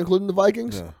 not including the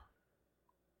Vikings? Yeah.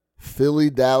 Philly,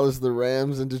 Dallas, the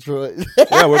Rams, and Detroit.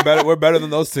 Yeah, we're better than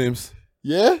those teams.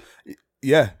 Yeah?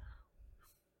 Yeah.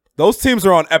 Those teams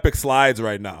are on epic slides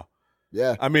right now.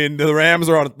 Yeah. I mean, the Rams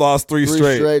are on lost 3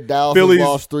 straight. Dallas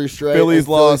lost 3 straight. Philly's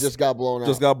lost. Just got blown out.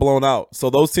 Just got blown out. So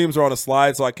those teams are on a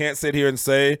slide. So I can't sit here and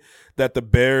say that the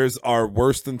Bears are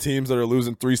worse than teams that are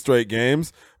losing 3 straight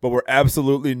games, but we're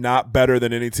absolutely not better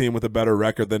than any team with a better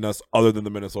record than us other than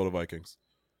the Minnesota Vikings.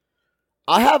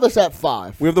 I have us at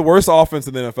 5. We have the worst offense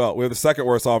in the NFL. We have the second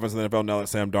worst offense in the NFL now that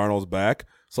Sam Darnold's back.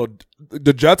 So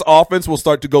the Jets' offense will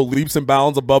start to go leaps and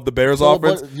bounds above the Bears'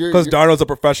 offense because Darnold's a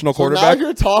professional quarterback. Now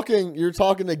you're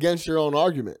talking against your own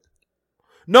argument.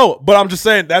 No, but I'm just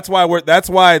saying that's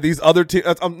why these other teams.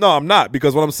 No, I'm not,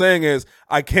 because what I'm saying is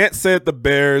I can't say that the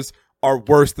Bears are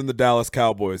worse than the Dallas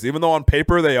Cowboys, even though on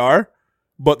paper they are.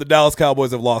 But the Dallas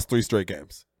Cowboys have lost 3 straight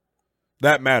games.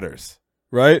 That matters.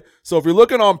 Right? So if you're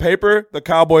looking on paper, the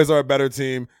Cowboys are a better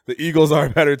team. The Eagles are a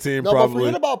better team, probably. But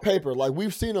forget about paper. Like,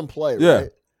 we've seen them play, yeah. Right?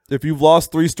 If you've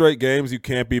lost 3 straight games, you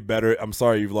can't be better. I'm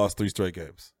sorry, you've lost 3 straight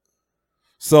games.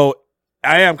 So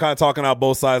I am kind of talking out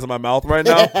both sides of my mouth right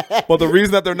now. But the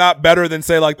reason that they're not better than,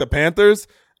 say, like the Panthers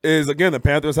is, again, the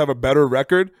Panthers have a better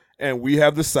record, and we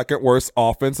have the second worst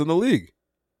offense in the league.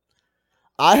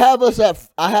 I have us as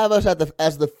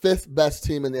the 5th best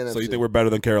team in the NFC. So you think we're better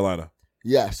than Carolina?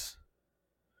 Yes.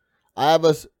 I have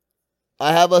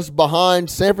us behind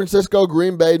San Francisco,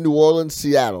 Green Bay, New Orleans,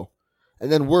 Seattle. And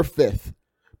then we're 5th.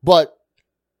 But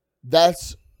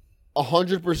that's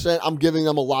 100%. I'm giving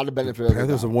them a lot of benefit of the doubt.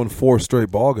 Panthers have won 4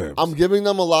 straight ball games. I'm giving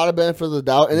them a lot of benefit of the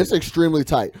doubt, and it's extremely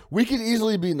tight. We could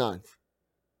easily be 9th.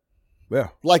 Yeah.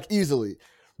 Like, easily.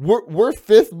 We're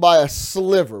 5th by a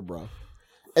sliver, bro.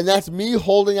 And that's me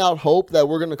holding out hope that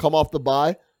we're going to come off the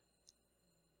bye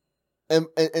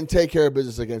and take care of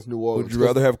business against New Orleans. Would you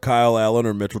rather have Kyle Allen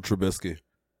or Mitchell Trubisky?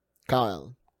 Kyle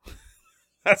Allen.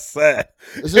 That's sad.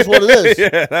 It's just what it is.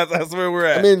 Yeah, that's where we're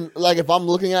at. I mean, like, if I'm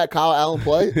looking at Kyle Allen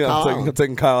play, I'm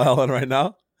taking Kyle Allen right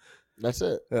now. That's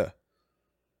it. Yeah.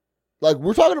 Like,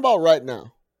 we're talking about right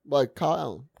now. Like,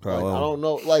 Kyle Allen. I don't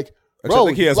know. Like, bro, I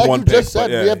think he has like one you pick, just said,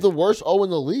 we have the worst O in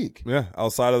the league. Yeah,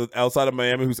 outside of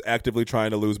Miami, who's actively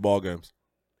trying to lose ball games.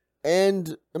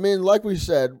 And, I mean, like we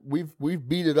said, we've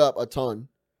beat it up a ton.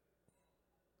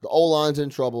 The O-line's in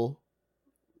trouble.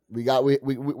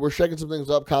 We're shaking some things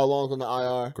up. Kyle Long's on the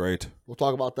IR. Great. We'll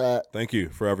talk about that. Thank you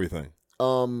for everything.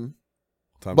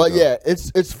 But yeah,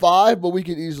 it's 5, but we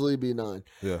could easily be 9.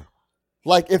 Yeah.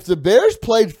 Like, if the Bears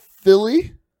played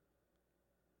Philly,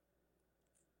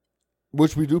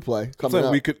 which we do play coming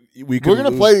up, we're going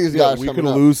to play these guys. We can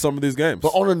lose some of these games. But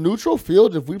on a neutral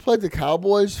field, if we played the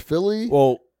Cowboys, Philly,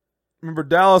 well, remember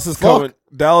Dallas is coming.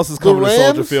 Dallas is coming to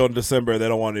Soldier Field in December. They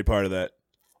don't want any part of that.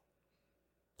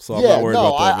 So I'm not worried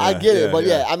about that. I get it, but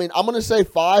I mean, I'm going to say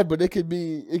 5, but it could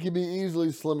be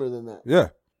easily slimmer than that. Yeah.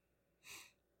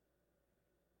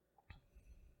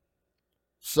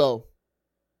 So,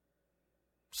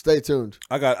 stay tuned.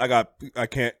 I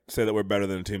can't say that we're better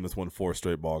than a team that's won 4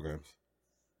 straight ball games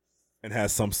and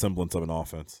has some semblance of an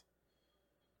offense.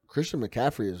 Christian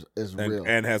McCaffrey is real.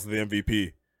 And has the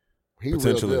MVP.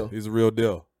 Potentially. Real deal. He's a real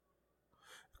deal.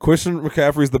 Christian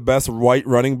McCaffrey is the best white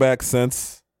running back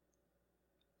since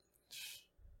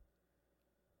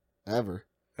ever.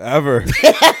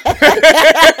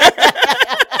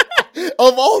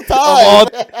 Of all time.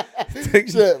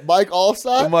 Shit, Mike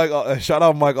Allstott? Shout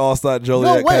out Mike Allstott,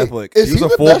 Joliet Catholic. Is he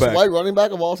the best white running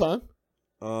back of all time?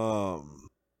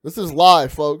 This is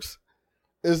live, folks.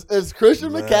 Is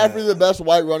Christian McCaffrey the best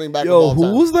white running back of all time?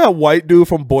 Who was that white dude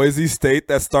from Boise State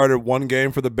that started one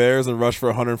game for the Bears and rushed for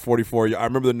 144 yards? I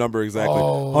remember the number exactly.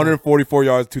 144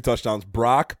 yards, 2 touchdowns.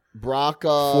 Brock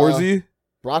Forsey?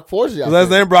 Brock Forsey. Was that his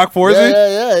name, Brock Forsey?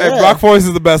 Yeah. Hey, Brock Forsey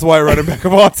is the best white running back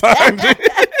of all time.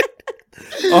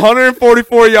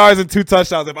 144 yards and 2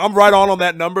 touchdowns. If I'm right on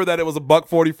that number that it was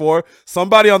 $144,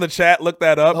 somebody on the chat look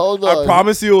that up. Hold on. I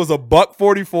promise you it was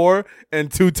 $144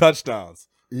 and 2 touchdowns.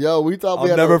 Yo, we thought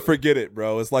I'll never forget it,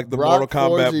 bro. It's like the Mortal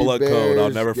Kombat blood code.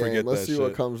 I'll never forget that shit. Let's see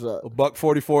what comes up.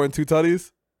 $144 and 2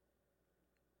 tutties?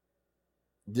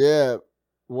 Yeah.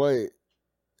 Wait.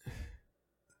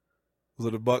 Was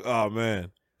it $1? Oh,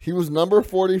 man. He was number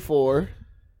 44.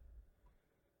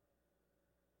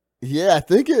 Yeah, I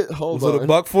think it. Hold on. Was it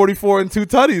 $144 and 2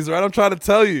 tutties, right? I'm trying to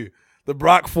tell you. The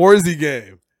Brock Forsey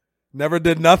game. Never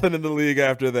did nothing in the league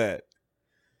after that.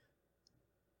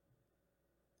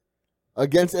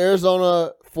 Against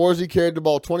Arizona, Forsey carried the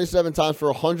ball 27 times for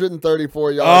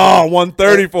 134 yards. Oh,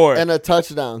 134. And a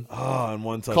touchdown. Oh, and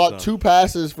 1 touchdown. Caught 2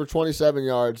 passes for 27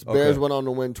 yards. Okay. Bears went on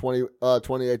to win 28-3.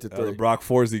 The Brock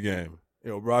Forsey game.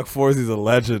 Brock Forsey's a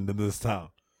legend in this town.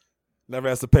 Never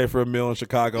has to pay for a meal in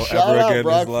Chicago ever again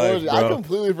in his life, bro. I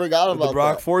completely forgot about the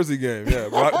Brock Forsey game. Yeah,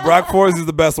 Brock Forsey's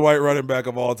the best white running back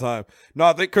of all time. No,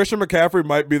 I think Christian McCaffrey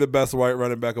might be the best white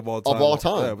running back of all time. Of all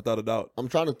time. Yeah, without a doubt. I'm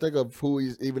trying to think of who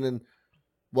he's even in.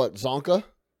 What, Zonka?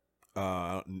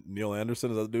 Neil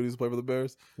Anderson, is that the dude who's played for the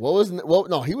Bears?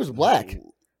 No, he was black.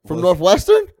 From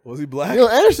Northwestern? Was he black? Neil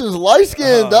Anderson's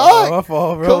light-skinned, dog. My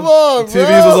fault, bro. Come on, bro.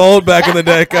 TVs was old back in the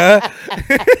day, huh?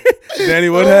 Danny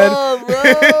Woodhead. Come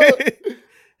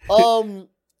on,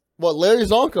 bro. Larry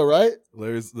Zonka, right?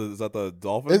 Is that the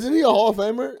Dolphins? Isn't he a Hall of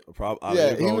Famer?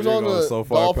 Yeah, he was on the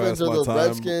Dolphins or the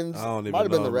Redskins. I don't even know. Might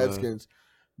have been the Redskins. Man.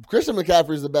 Christian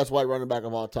McCaffrey is the best white running back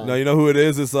of all time. No, you know who it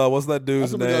is? It's what's that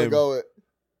dude's name?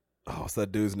 What's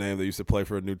that dude's name that used to play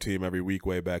for a new team every week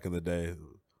way back in the day?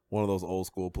 One of those old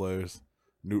school players.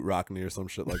 Newt Rockney or some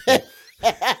shit like that.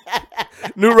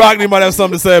 Newt Rockney might have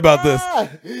something to say about this.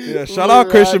 Yeah, shout out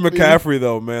Christian McCaffrey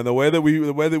though, man. The way that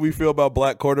we feel about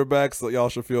black quarterbacks, y'all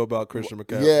should feel about Christian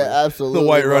McCaffrey. Yeah, absolutely. The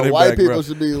white running white back. People bro.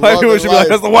 should be. White people should be like,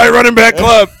 that's the white running back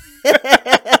club.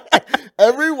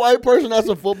 Every white person that's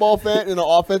a football fan and an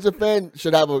offensive fan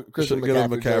should have a Christian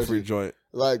McCaffrey joint.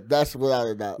 Like, that's without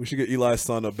a doubt. We should get Eli's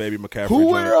son a baby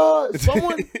McCaffrey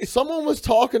joint. Someone was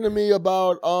talking to me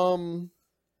about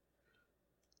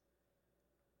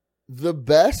the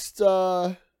best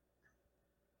it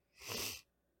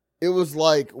was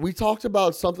like we talked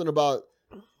about something about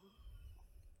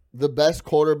the best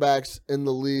quarterbacks in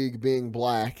the league being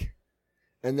black.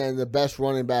 And then the best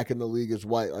running back in the league is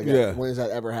white. Like, when has that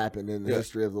ever happened in the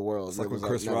history of the world? It's like when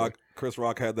Chris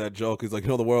Rock had that joke. He's like,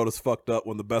 the world is fucked up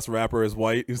when the best rapper is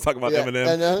white. He was talking about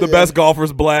Eminem. The best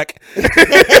golfer's black.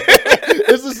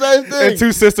 It's the same thing. And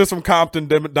 2 sisters from Compton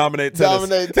dominate tennis.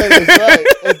 Right.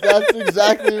 That's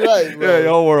exactly right, bro. Yeah, your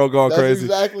whole world going crazy.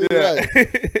 That's exactly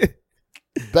right.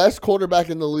 Best quarterback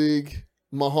in the league,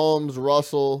 Mahomes,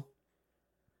 Russell,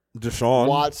 Deshaun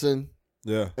Watson.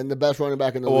 Yeah. And the best running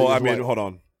back in the league. Well, I mean, hold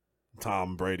on.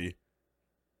 Tom Brady.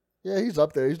 Yeah, he's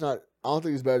up there. He's not. I don't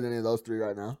think he's better than any of those 3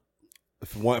 right now.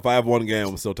 If I have one game,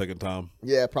 I'm still taking Tom.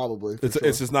 Yeah, probably.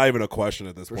 It's just not even a question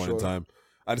at this point in time.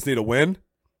 I just need a win.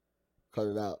 Cut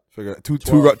it out. Figure it.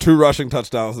 Two rushing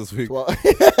touchdowns this week.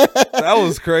 That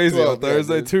was crazy on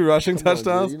Thursday. Yeah, 2 rushing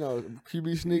touchdowns.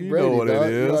 QB sneak Brady. You know what it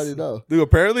is. You already know. Dude,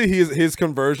 apparently his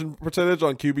conversion percentage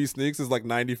on QB sneaks is like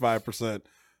 95% on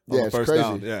the first crazy.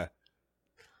 down. Yeah.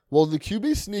 Well, the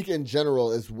QB sneak in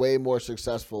general is way more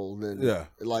successful than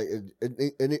like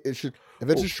it should. If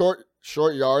it's a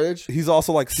short yardage, he's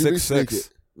also like 6'6".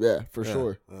 Yeah, for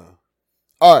sure. Yeah.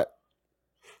 All right.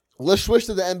 Let's switch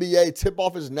to the NBA.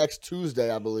 Tip-off is next Tuesday,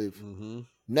 I believe. Mm-hmm.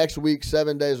 Next week,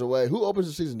 7 days away. Who opens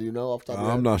the season? Do you know off the top of your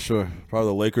head? I'm not sure. Probably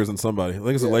the Lakers and somebody. I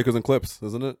think it's the Lakers and Clips,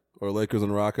 isn't it? Or Lakers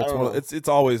and Rockets. It's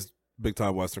always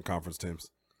big-time Western Conference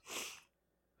teams.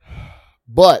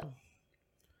 But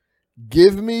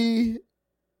give me,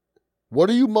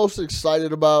 what are you most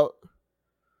excited about,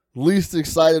 least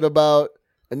excited about,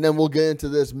 and then we'll get into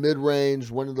this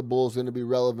mid-range. When are the Bulls going to be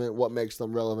relevant? What makes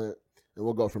them relevant? And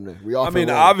we'll go from there.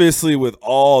 Obviously, with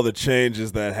all the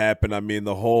changes that happened,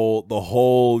 the whole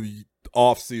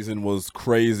offseason was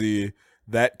crazy.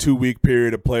 That 2-week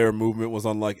period of player movement was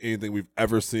unlike anything we've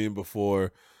ever seen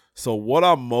before. So what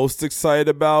I'm most excited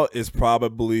about is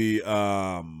probably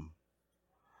I'm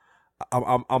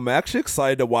actually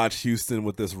excited to watch Houston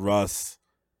with this Russ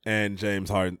and James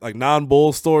Harden, like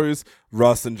non-Bulls stories,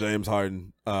 Russ and James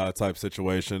Harden type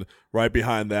situation. Right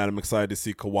behind that, I'm excited to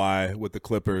see Kawhi with the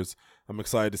Clippers. I'm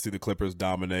excited to see the Clippers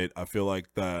dominate. I feel like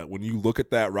when you look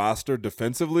at that roster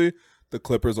defensively, the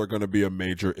Clippers are going to be a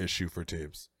major issue for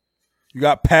teams. You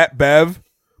got Pat Bev,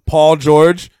 Paul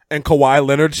George, and Kawhi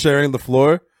Leonard sharing the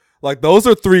floor. Like, those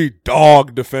are 3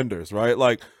 dog defenders, right?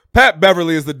 Like, Pat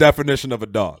Beverly is the definition of a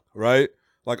dog, right?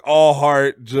 Like, all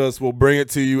heart, just will bring it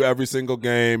to you every single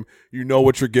game. You know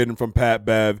what you're getting from Pat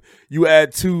Bev. You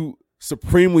add 2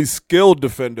 supremely skilled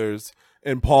defenders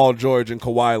in Paul George and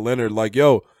Kawhi Leonard. Like,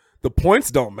 yo, the points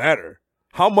don't matter.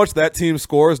 How much that team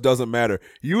scores doesn't matter.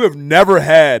 You have never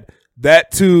had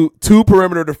that two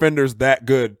perimeter defenders that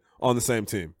good on the same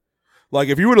team. Like,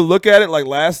 if you were to look at it like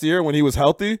last year when he was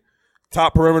healthy,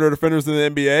 top perimeter defenders in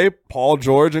the NBA, Paul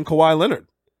George and Kawhi Leonard.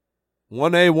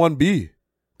 1A, 1B.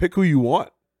 Pick who you want.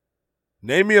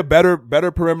 Name me a better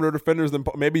perimeter defenders than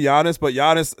maybe Giannis, but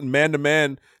Giannis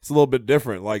man-to-man, it's a little bit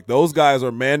different. Like, those guys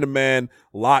are man-to-man,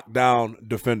 lockdown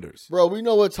defenders. Bro, we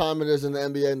know what time it is in the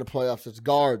NBA in the playoffs. It's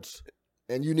guards,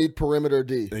 and you need perimeter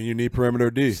D.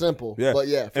 Simple. Yeah. But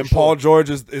yeah, and sure. Paul George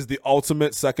is the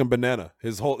ultimate second banana.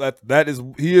 His whole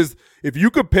he is if you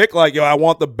could pick, like, yo, I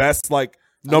want the best, like,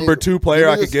 number 2 player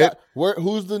I could get.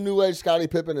 Who's the new age Scottie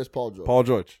Pippen? Is Paul George. Paul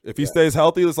George. If he stays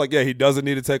healthy, it's like, he doesn't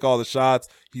need to take all the shots.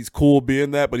 He's cool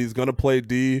being that, but he's going to play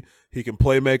D. He can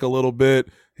play make a little bit.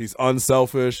 He's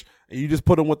unselfish. And you just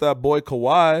put him with that boy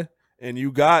Kawhi, and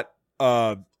you got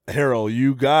Harold.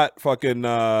 You got fucking you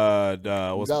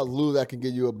got Lou that can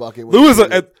get you a bucket. Lou is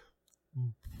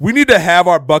we need to have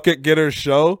our bucket getters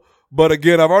show. But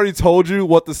again, I've already told you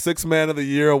what the 6th Man of the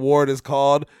Year award is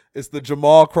called. It's the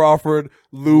Jamal Crawford,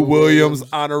 Lou Williams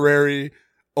honorary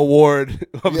award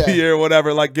of the year,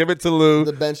 whatever. Like, give it to Lou.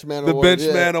 The Benchman Award. The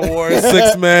Benchman Award,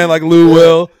 6th man, like Lou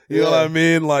will. You know what I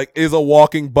mean? Like, is a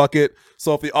walking bucket.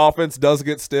 So if the offense does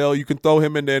get stale, you can throw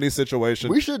him into any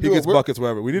situation. He gets buckets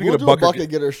wherever. We need to get a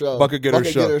bucket getter show. Bucket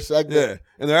getter segment. Yeah.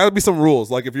 And there has to be some rules.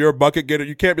 Like, if you're a bucket getter,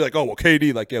 you can't be like, oh, well,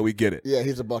 KD. Like, we get it. Yeah,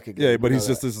 he's a bucket getter. Yeah, but he's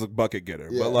just a bucket getter.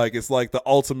 Yeah. But, like, it's like the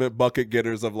ultimate bucket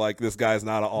getters of, like, this guy's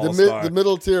not an all-star. The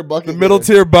middle tier bucket The middle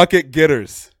tier bucket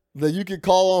getters. That you could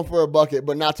call on for a bucket,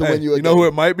 but not to win you a game. You know who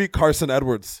it might be? Carson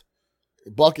Edwards.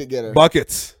 Bucket getter.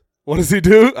 Buckets. What does he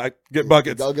do? I get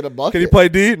buckets. I'll get a bucket. Can he play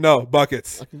D? No,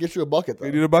 buckets. I can get you a bucket, though.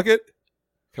 You need a bucket?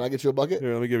 Can I get you a bucket?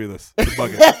 Here, let me give you this. A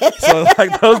bucket. So,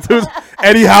 like, those dudes,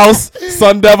 Eddie House,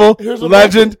 Sun Devil,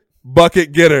 legend,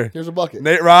 bucket getter. Here's a bucket.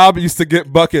 Nate Robb used to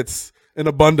get buckets in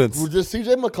abundance. Does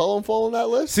CJ McCollum fall on that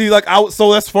list? See, like,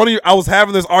 so that's funny. I was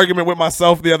having this argument with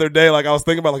myself the other day. Like, I was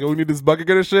thinking about, like, we need this bucket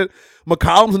getter shit.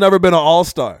 McCollum's never been an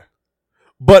all-star.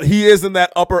 But he is in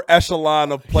that upper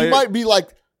echelon of players. He might be, like,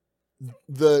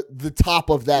 the top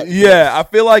of that. Yeah, I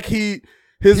feel like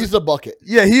he's a bucket.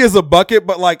 Yeah, he is a bucket,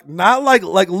 but like not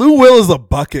like Lou Will is a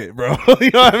bucket, bro.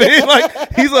 You know what I mean?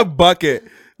 Like, he's a bucket.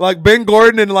 Like, Ben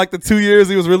Gordon in like the 2 years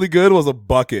he was really good was a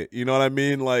bucket. You know what I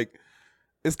mean? Like,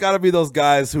 it's got to be those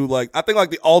guys who, like, I think like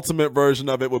the ultimate version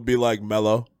of it would be like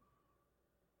Melo.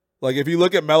 Like, if you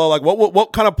look at Melo, like,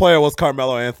 what kind of player was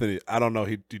Carmelo Anthony? I don't know.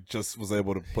 He just was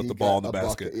able to put the ball in the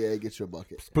basket. Bucket. Yeah, he gets you a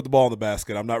bucket. Put the ball in the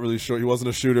basket. I'm not really sure. He wasn't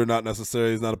a shooter, not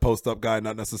necessarily. He's not a post-up guy,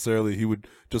 not necessarily. He would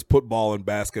just put ball in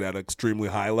basket at an extremely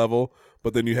high level.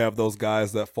 But then you have those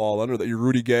guys that fall under that. You're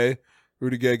Rudy Gay,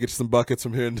 Rudy Gay gets some buckets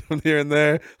from here and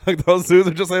there. Like those dudes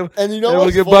are just able, and you know able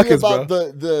what's to get funny buckets, about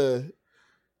bro.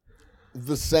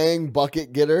 the saying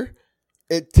bucket getter?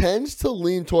 It tends to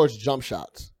lean towards jump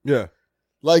shots. Yeah.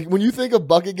 Like when you think of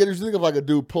bucket getters, you think of like a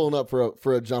dude pulling up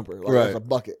for a jumper, like right. as a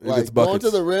bucket. He like going to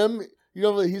the rim,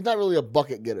 he's not really a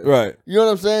bucket getter. Right. You know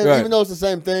what I'm saying? Right. Even though it's the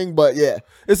same thing, but yeah.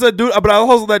 It's a dude, but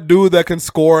also that dude that can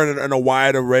score in a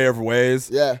wide array of ways.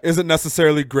 Yeah. Isn't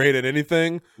necessarily great at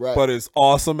anything, right. but is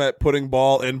awesome at putting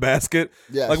ball in basket.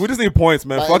 Yes. Like we just need points,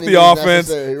 man. By Fuck the offense.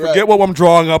 Right. Forget what I'm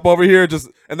drawing up over here.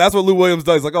 And that's what Lou Williams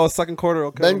does. He's like, oh, second quarter,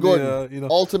 okay. Ben Gordon,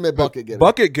 ultimate bucket getter.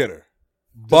 Bucket getter.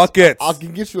 Buckets. I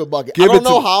can get you a bucket. I don't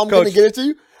know how I'm going to get it to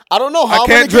you. I don't know how I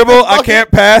can't dribble. I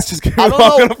can't pass. Just give me the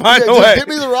rock. I'm gonna find a way. Give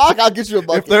me the rock. I'll get you a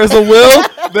bucket. If there's a will,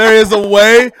 there is a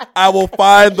way. I will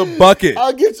find the bucket.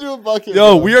 I'll get you a bucket.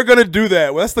 Yo, we are gonna do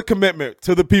that. That's the commitment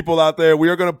to the people out there. We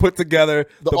are gonna put together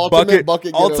the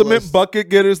ultimate bucket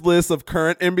getters list of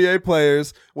current NBA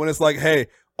players. When it's like, hey,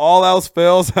 all else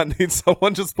fails, I need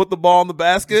someone just put the ball in the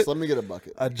basket. Just let me get a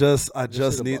bucket. I just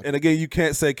need. And again, you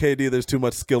can't say KD. There's too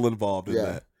much skill involved in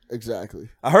that. Exactly.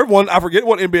 I heard I forget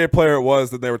what NBA player it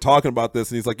was that they were talking about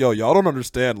this, and he's like, yo, y'all don't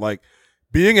understand. Like,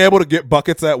 being able to get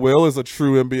buckets at will is a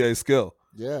true NBA skill.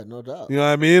 Yeah, no doubt. You know what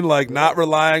I mean? Like, not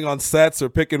relying on sets or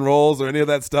pick and rolls or any of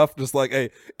that stuff. Just like, hey,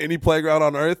 any playground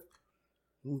on earth,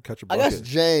 catch a bucket. I guess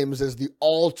James is the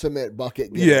ultimate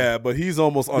bucket getter. Yeah, but he's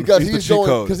almost on because he's the cheat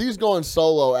code. Because he's going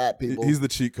solo at people. He's the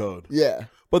cheat code. Yeah.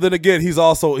 But then again, he's an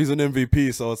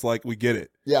MVP, so it's like we get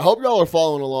it. Yeah, I hope y'all are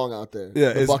following along out there. Yeah,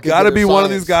 it's got to be one of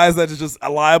these guys that is just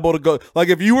liable to go. Like,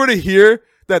 if you were to hear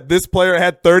that this player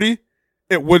had 30,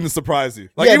 it wouldn't surprise you.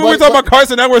 Like, even when we talk about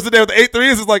Carson Edwards today with the 8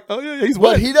 threes, it's like, oh, yeah, he's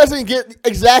wet. But he doesn't get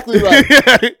exactly right.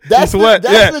 That's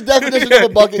the definition of a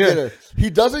bucket getter. He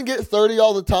doesn't get 30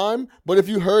 all the time, but if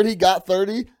you heard he got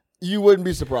 30, you wouldn't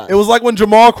be surprised. It was like when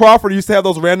Jamal Crawford used to have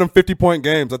those random 50-point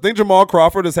games. I think Jamal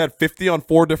Crawford has had 50 on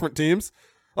 4 different teams.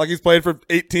 Like, he's played for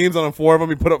 8 teams, and on 4 of them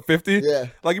he put up 50. Yeah.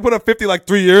 Like, he put up 50 like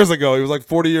 3 years ago. He was like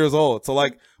 40 years old. So,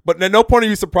 like, but at no point are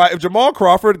you surprised. If Jamal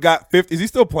Crawford got 50, is he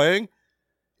still playing?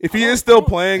 If he is still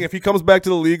playing, if he comes back to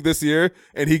the league this year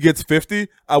and he gets 50,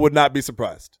 I would not be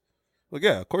surprised. Like,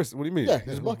 yeah, of course. What do you mean? Yeah,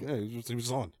 he's a bucket. Yeah, he was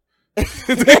just on. He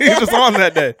was just on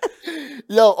that day.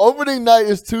 Yo, opening night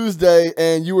is Tuesday,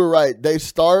 and you were right. They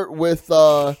start with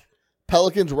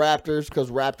Pelicans Raptors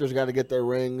because Raptors got to get their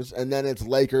rings, and then it's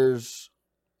Lakers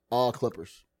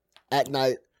Clippers at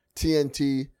night.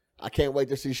 TNT. I can't wait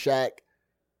to see Shaq.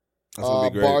 That's gonna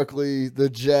be great. Barkley, the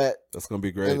Jet. That's gonna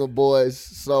be great. And the boys.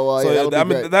 So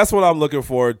yeah, that's what I'm looking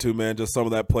forward to, man. Just some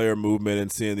of that player movement and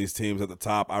seeing these teams at the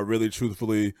top.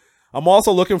 I'm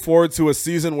also looking forward to a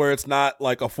season where it's not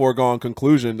like a foregone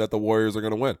conclusion that the Warriors are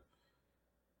gonna win.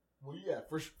 Well, yeah,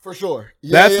 for sure.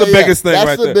 Yeah, that's the biggest thing.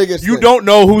 That's the biggest thing. You don't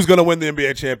know who's gonna win the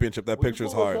NBA championship. That picture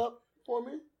is hard. For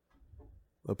me?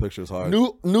 That picture is hard.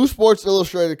 New Sports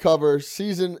Illustrated cover,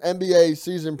 NBA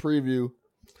season preview.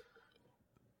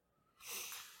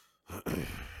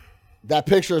 That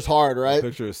picture is hard, right? That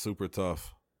picture is super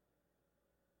tough.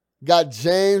 Got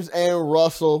James and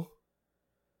Russell,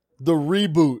 the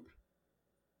reboot.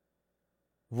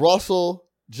 Russell,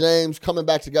 James coming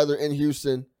back together in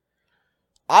Houston.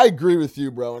 I agree with you,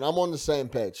 bro, and I'm on the same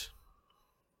page.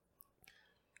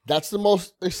 That's the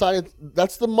most exciting.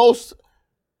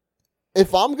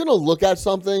 If I'm going to look at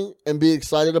something and be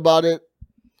excited about it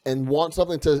and want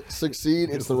something to succeed,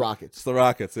 it's the Rockets. It's the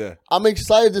Rockets, yeah. I'm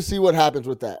excited to see what happens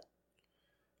with that.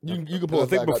 You can pull it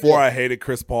back. I think before I hated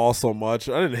Chris Paul so much.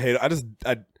 I didn't hate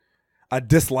it. I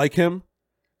dislike him.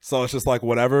 So it's just like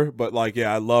whatever. But like,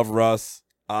 yeah, I love Russ.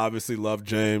 I obviously love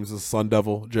James, the Sun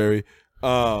Devil, Jerry.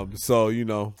 So, you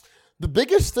know. The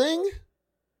biggest thing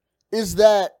is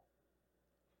that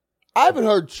I haven't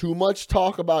heard too much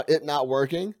talk about it not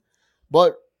working,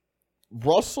 but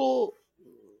Russell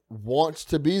wants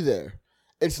to be there.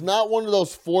 It's not one of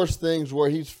those forced things where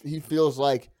he feels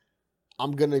like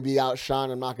I'm going to be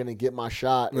outshined. I'm not going to get my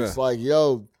shot. Yeah. It's like,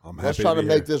 yo, let's try to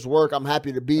make this work. I'm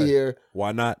happy to be here.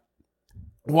 Why not?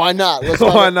 Why not?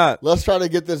 Let's try to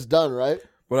get this done, right?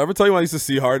 Would I ever tell you when I used to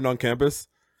see Harden on campus?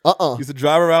 Used to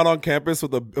drive around on campus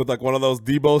with like one of those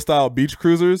Debo-style beach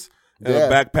cruisers and a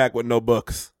backpack with no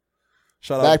books.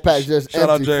 Backpack just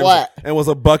empty, flat. And was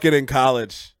a bucket in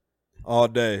college all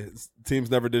day. Teams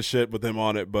never did shit with him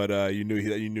on it, but you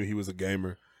knew he was a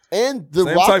gamer. And the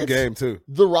Same Rockets, type game too.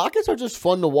 The Rockets are just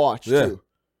fun to watch too.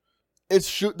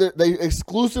 They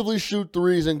exclusively shoot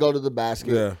threes and go to the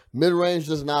basket. Yeah. Mid-range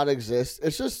does not exist.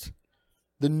 It's just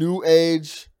the new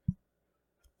age.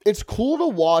 It's cool to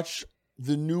watch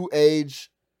the new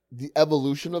age, the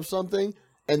evolution of something,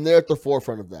 and they're at the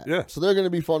forefront of that. Yeah. So they're going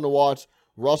to be fun to watch.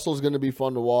 Russell's going to be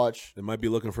fun to watch. They might be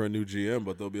looking for a new GM,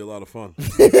 but they'll be a lot of fun.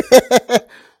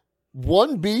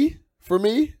 1B for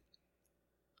me,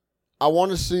 I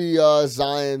want to see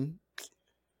Zion,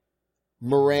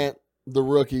 Morant, the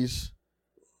rookies.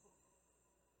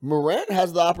 Morant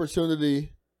has the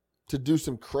opportunity to do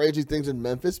some crazy things in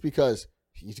Memphis because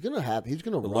he's gonna run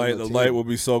the light will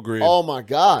be so green. Oh my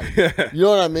God. You know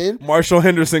what I mean? Marshall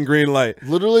Henderson green light.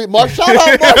 Literally, shout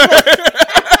out Marshall.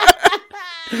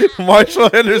 Marshall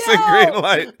Henderson green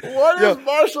light. What is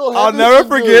Marshall Henderson I'll never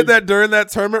forget doing? that during that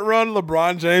tournament run,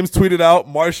 LeBron James tweeted out,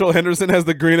 Marshall Henderson has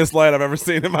the greenest light I've ever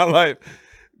seen in my life.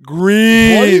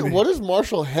 Green. What is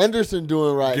Marshall Henderson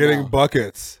doing right now? Getting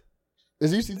buckets.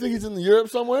 You think he's in Europe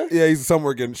somewhere? Yeah, he's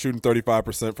somewhere shooting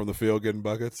 35% from the field, getting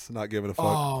buckets, not giving a fuck.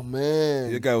 Oh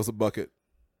man, the guy was a bucket.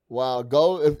 Wow,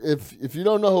 go if you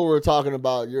don't know who we're talking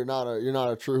about, you're not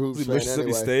a true hoops fan. Mississippi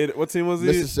anyway. State. What team was he?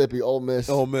 Mississippi, Ole Miss.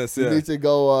 Ole Miss. Yeah. You need to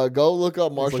go look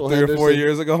up Marshall like 3 Henderson. or 4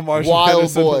 years ago. Marshall wild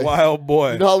Henderson, boy. wild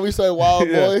boy. You know how we say wild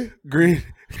boy? Green.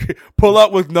 Pull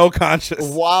up with no conscience.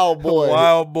 Wild boy.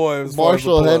 Wild boy.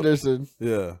 Marshall Henderson.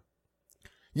 Yeah.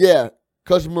 Yeah.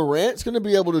 Because Morant's going to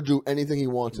be able to do anything he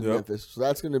wants in Memphis. So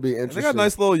that's going to be interesting. They got a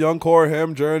nice little young core.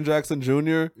 Him, Jaren Jackson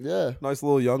Jr. Yeah. Nice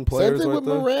little young players. Same thing right with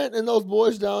Morant and those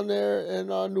boys down there in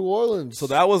New Orleans. So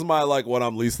that was my what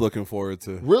I'm least looking forward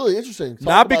to. Really interesting.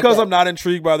 Not because I'm not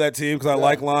intrigued by that team, because I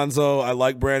like Lonzo. I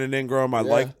like Brandon Ingram. I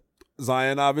like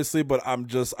Zion, obviously. But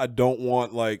I don't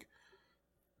want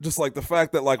just the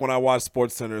fact that when I watch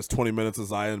SportsCenter, it's 20 minutes of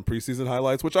Zion preseason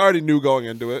highlights, which I already knew going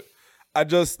into it.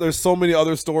 There's so many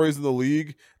other stories in the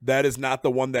league that is not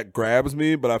the one that grabs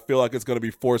me, but I feel like it's going to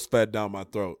be force-fed down my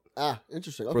throat.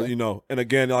 Interesting. Okay. And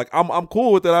again, I'm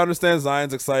cool with it. I understand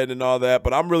Zion's excited and all that,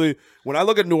 but I'm really, when I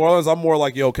look at New Orleans, I'm more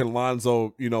like, can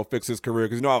Lonzo, fix his career?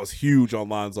 Because, I was huge on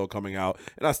Lonzo coming out,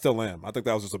 and I still am. I think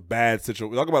that was just a bad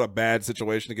situation. Talk about a bad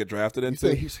situation to get drafted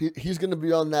into. He's going to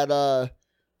be on that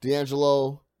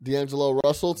D'Angelo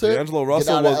Russell tip. D'Angelo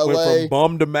Russell went from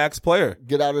bum to max player.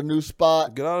 Get out a new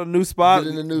spot. Get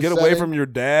away from your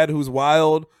dad who's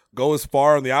wild. Go as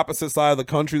far on the opposite side of the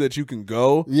country that you can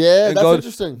go. Yeah, that's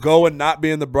interesting. Go and not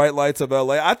be in the bright lights of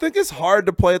LA. I think it's hard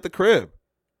to play at the crib.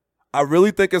 I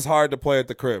really think it's hard to play at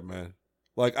the crib, man.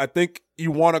 I think you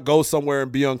want to go somewhere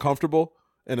and be uncomfortable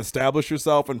and establish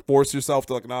yourself and force yourself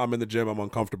to I'm in the gym, I'm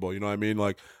uncomfortable. You know what I mean?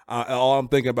 All I'm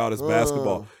thinking about is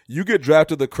basketball. You get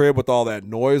drafted to the crib with all that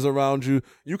noise around you.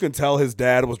 You can tell his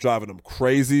dad was driving him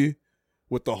crazy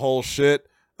with the whole shit.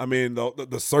 I mean,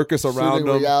 the circus around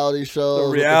him. Reality show.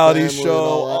 The reality show,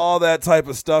 all that type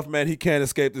of stuff, man. He can't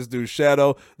escape this dude's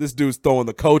shadow. This dude's throwing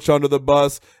the coach under the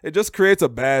bus. It just creates a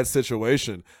bad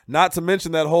situation. Not to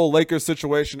mention that whole Lakers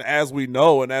situation, as we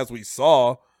know and as we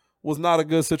saw, was not a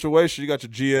good situation. You got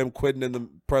your GM quitting in the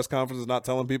press conferences, not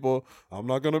telling people, I'm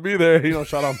not going to be there.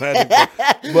 Shout out Magic.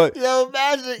 But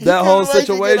Magic. That whole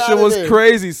situation was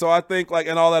crazy. So I think,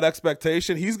 and all that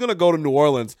expectation, he's going to go to New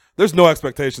Orleans. There's no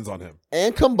expectations on him.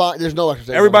 And combined, there's no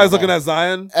expectations. Everybody's looking at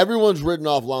Zion. Everyone's written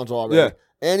off Lonzo already. Yeah.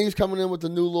 And he's coming in with the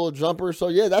new little jumper. So,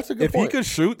 yeah, that's a good point. If he could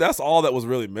shoot, that's all that was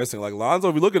really missing. Lonzo,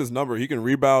 if you look at his number, he can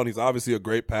rebound. He's obviously a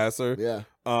great passer. Yeah.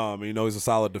 He's a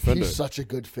solid defender. He's such a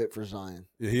good fit for Zion.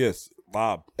 Yeah, he is.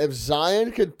 Bob. If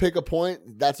Zion could pick a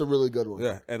point, that's a really good one.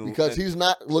 Yeah. Because he's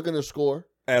not looking to score.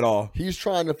 At all. He's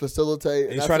trying to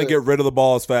facilitate. He's trying to get rid of the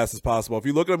ball as fast as possible. If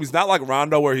you look at him, he's not like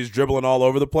Rondo where he's dribbling all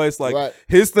over the place.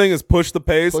 His thing is push the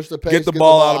pace, get the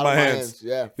ball out of my hands.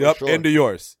 Yeah, sure. Into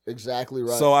yours. Exactly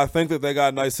right. So I think that they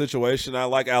got a nice situation. I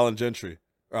like Alvin Gentry.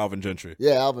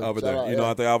 Yeah, Alvin. Over there. I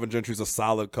think Alvin Gentry's a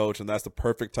solid coach, and that's the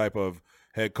perfect type of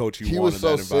head coach you want in that environment. He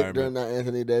was so sick during that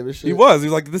Anthony Davis shit. He was.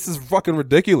 He's like, this is fucking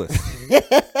ridiculous.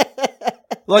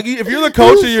 If you're the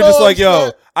coach and you're just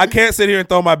yo, I can't sit here and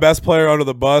throw my best player under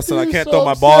the bus, and I can't throw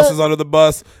my bosses under the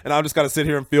bus, and I'm just got to sit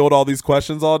here and field all these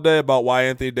questions all day about why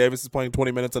Anthony Davis is playing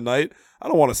 20 minutes a night. I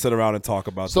don't want to sit around and talk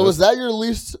about this. So is that your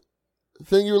least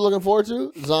thing you were looking forward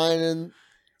to? Zion and...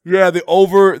 Yeah,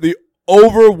 the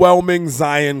overwhelming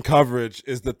Zion coverage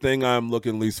is the thing I'm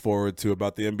looking least forward to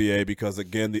about the NBA because,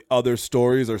 again, the other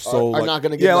stories are not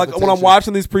going to get when I'm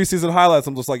watching these preseason highlights,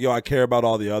 I'm just I care about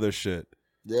all the other shit.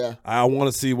 Yeah. I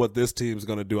want to see what this team's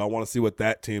going to do. I want to see what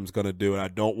that team's going to do, and I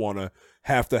don't want to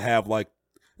have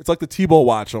it's like the Tebow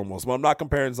watch almost. Well, I'm not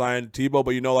comparing Zion to Tebow,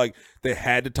 but they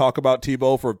had to talk about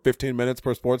Tebow for 15 minutes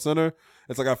per SportsCenter.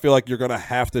 It's I feel like you're going to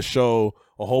have to show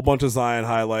a whole bunch of Zion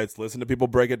highlights, listen to people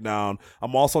break it down.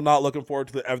 I'm also not looking forward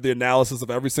to the analysis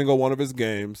of every single one of his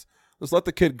games. Just let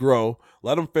the kid grow.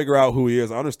 Let him figure out who he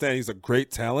is. I understand he's a great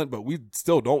talent, but we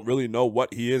still don't really know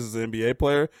what he is as an NBA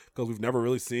player because we've never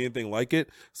really seen anything like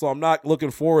it. So I'm not looking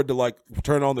forward to like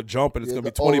turn on the jump and it's going to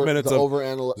be 20 minutes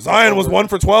of Zion was 1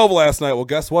 for 12 last night. Well,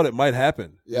 guess what? It might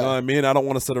happen. Yeah. You know what I mean? I don't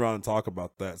want to sit around and talk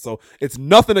about that. So it's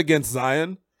nothing against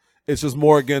Zion. It's just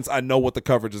more against I know what the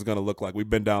coverage is going to look like. We've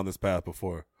been down this path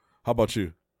before. How about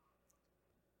you?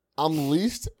 I'm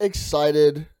least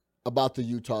excited about the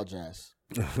Utah Jazz.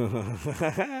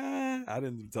 I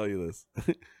didn't tell you this.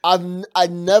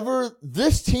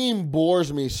 This team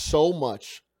bores me so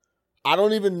much. I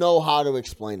don't even know how to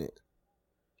explain it.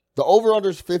 The over-under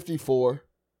is 54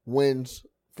 wins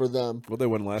for them. What they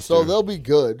win last year? So they'll be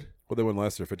good. What they win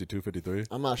last year, 52, 53?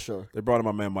 I'm not sure. They brought in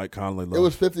my man Mike Conley. It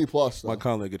was 50 plus. Though. Mike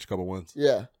Conley get you a couple wins.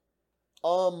 Yeah.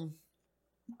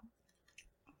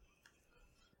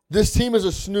 This team is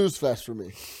a snooze fest for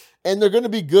me. And they're going to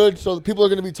be good, so people are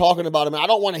going to be talking about them. And I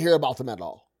don't want to hear about them at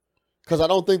all because I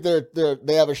don't think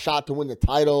they have a shot to win the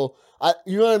title.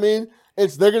 You know what I mean?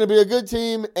 They're going to be a good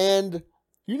team, and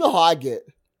you know how I get.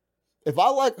 If I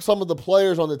like some of the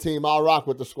players on the team, I'll rock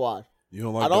with the squad. You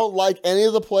don't like? I don't like any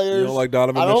of the players. You don't like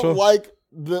Donovan Mitchell? I don't like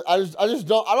I just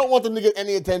don't. I don't want them to get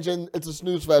any attention. It's a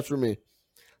snooze fest for me.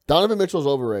 Donovan Mitchell's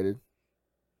overrated.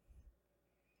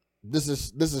 This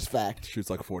is fact.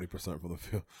 Shoots like 40% from the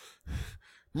field.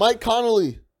 Mike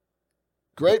Conley,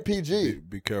 great PG.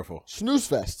 Be careful. Snooze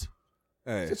fest.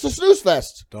 Hey, it's a snooze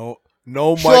fest. No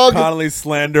Mike Conley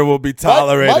slander will be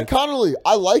tolerated. Mike Conley,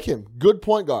 I like him. Good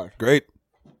point guard. Great.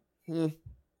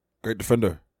 Great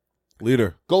defender.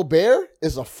 Leader. Gobert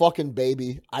is a fucking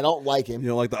baby. I don't like him. You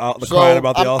don't like the crying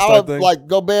about the All-Star thing? Like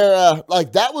Gobert,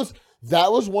 like that was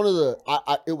one of the.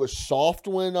 It was soft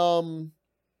when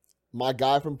my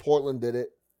guy from Portland did it.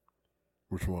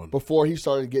 Which one? Before he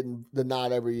started getting the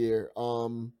nod every year.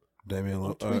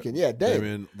 Damian tweaking. Yeah,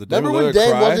 Dame. Remember when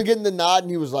Dame wasn't getting the nod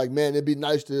and he was like, man, it'd be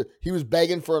nice to. He was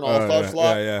begging for an All-Star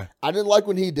slot. Yeah. I didn't like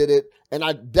when he did it, and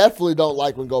I definitely don't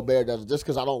like when Gobert does it, just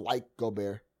because I don't like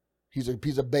Gobert. He's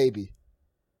a baby.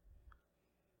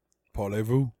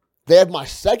 Parlez-vous? They have my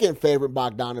second favorite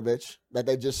Bogdanovich that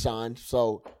they just signed.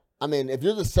 So, I mean, if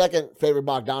you're the second favorite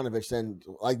Bogdanovich, then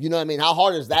you know what I mean? How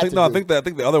hard is that? I think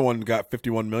the other one got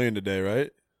 $51 million today, right?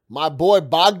 My boy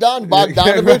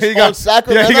Bogdanovich on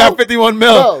Sacramento. Yeah, he got $51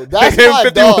 million. Bro, that's my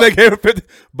dog. They gave him 50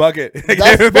 bucket. They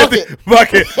gave him 50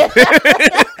 bucket.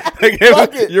 They gave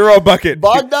him Euro bucket.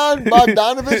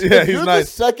 Bogdanovich. Yeah, if you're the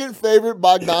second favorite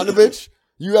Bogdanovich,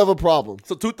 you have a problem.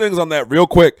 So 2 things on that real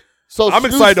quick. So I'm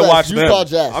excited to watch Utah them.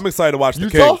 Jazz. I'm excited to watch the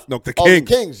Utah? Kings. No, the Kings.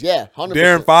 The Kings, yeah, 100%.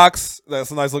 Darren Fox,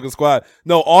 that's a nice looking squad.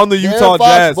 No, on the Darren Utah Fox,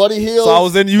 Jazz. Buddy Hield, so I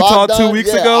was in Utah Bogdan, 2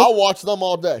 weeks ago. I'll watch them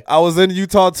all day. I was in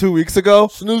Utah 2 weeks ago.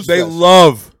 Snooze they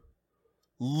fest.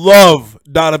 love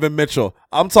Donovan Mitchell.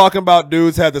 I'm talking about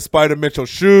dudes had the Spider Mitchell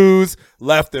shoes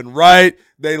left and right.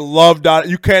 They love Donovan.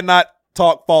 You cannot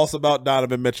talk false about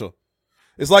Donovan Mitchell.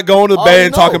 It's like going to the Bay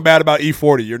and talking bad about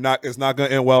E40. It's not going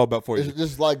to end well for you. It's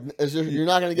just like you're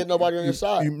not going to get nobody on your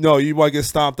side. You might get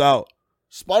stomped out.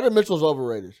 Spider Mitchell's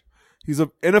overrated. He's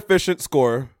an inefficient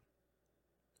scorer.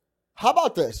 How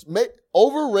about this?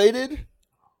 Overrated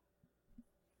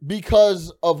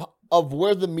because of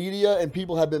where the media and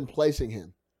people have been placing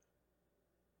him.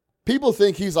 People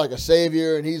think he's like a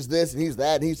savior and he's this and he's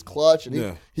that and he's clutch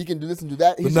and he can do this and do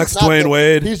that. He's the next Dwayne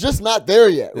Wade. He's just not there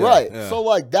yet. Yeah, right. Yeah.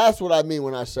 So, that's what I mean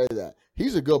when I say that.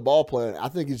 He's a good ball player. I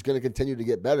think he's going to continue to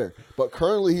get better. But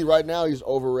currently, right now, he's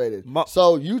overrated.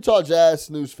 So, Utah Jazz,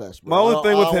 snooze fest. Bro. My only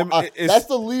thing with him is... That's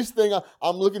the least thing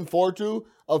I'm looking forward to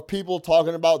of people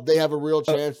talking about they have a real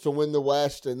chance to win the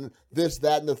West and this,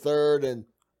 that, and the third. And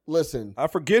listen. I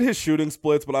forget his shooting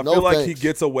splits, but I feel like he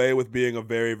gets away with being a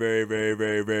very, very, very,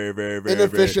 very, very, very, very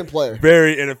inefficient player.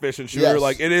 Very inefficient shooter. Yes.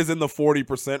 Like, it is in the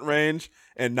 40% range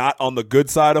and not on the good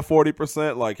side of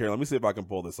 40%. Like, here, let me see if I can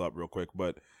pull this up real quick.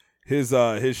 But his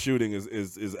shooting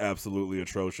is absolutely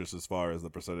atrocious as far as the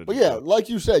percentage. But yeah, like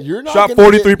you said, you're not shot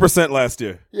 43% last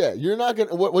year. Yeah, you're not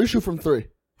gonna. What do you shoot from 3?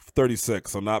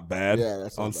 36, so not bad. Yeah,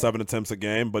 that's not on bad. 7 attempts a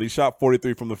game, but he shot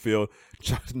 43 from the field,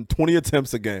 shot 20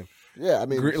 attempts a game. Yeah, I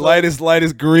mean, light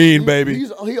is green, baby.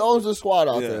 He owns the squad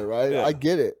out there, right? Yeah. I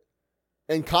get it.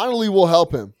 And Conley will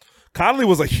help him. Conley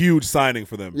was a huge signing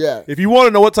for them. Yeah. If you want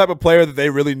to know what type of player that they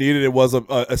really needed, it was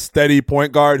a steady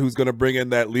point guard who's going to bring in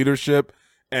that leadership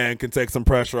and can take some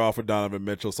pressure off of Donovan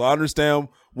Mitchell. So I understand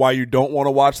why you don't want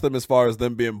to watch them as far as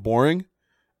them being boring.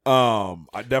 I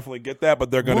definitely get that,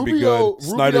 but they're going to be good.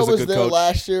 Snyder's a good coach.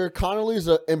 Last year. Conley's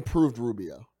an improved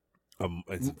Rubio.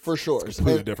 For sure. It's a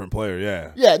completely different player,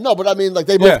 yeah. Yeah, no, but I mean, like,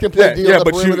 they both can play D on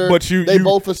the perimeter. They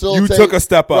both facilitate. You took a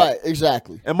step up. Right,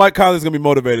 exactly. And Mike Conley's going to be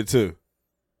motivated, too.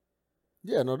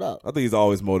 Yeah, no doubt. I think he's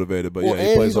always motivated, but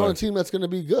he's on a team that's going to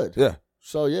be good. Yeah.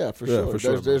 So yeah, for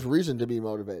sure. There's reason to be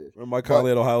motivated. Remember Mike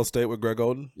Conley at Ohio State with Greg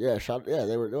Oden? Yeah,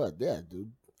 they were doing. Yeah,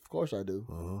 dude. Of course I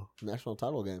do. National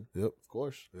title game. Yep. Of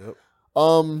course. Yep.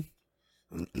 So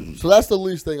that's the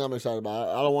least thing I'm excited about.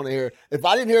 I don't want to hear. If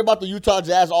I didn't hear about the Utah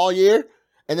Jazz all year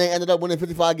and they ended up winning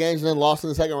 55 games and then lost in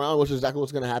the second round, which is exactly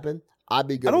what's going to happen, I'd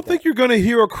be good. I don't think you're going to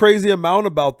hear a crazy amount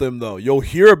about them, though. You'll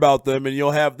hear about them, and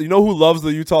you'll have. You know who loves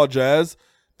the Utah Jazz?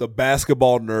 The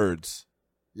basketball nerds.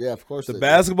 Yeah, of course. The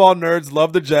basketball nerds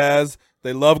love the Jazz.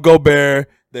 They love Gobert.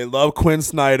 They love Quinn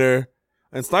Snyder.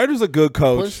 And Snyder's a good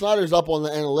coach. Quinn Snyder's up on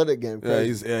the analytic game.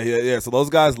 Yeah. So those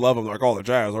guys love him. Like, the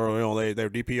Jazz, or their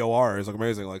DPOR is like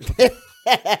amazing. Like,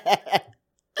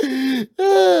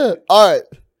 all right.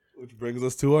 Which brings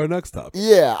us to our next topic.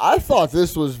 Yeah, I thought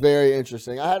this was very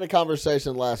interesting. I had a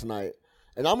conversation last night,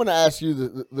 and I'm going to ask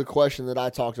you the question that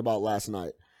I talked about last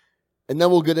night. And then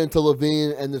we'll get into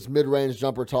LaVine and this mid-range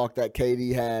jumper talk that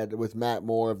KD had with Matt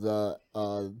Moore of the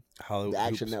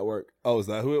Action Hoops. Network. Oh, is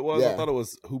that who it was? Yeah. I thought it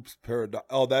was Hoops Paradox.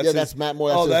 Oh, that's that's Matt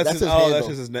Moore. That's his handle. That's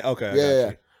just his name. Okay.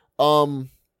 Yeah.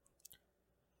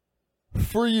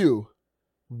 For you,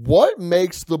 what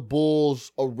makes the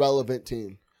Bulls a relevant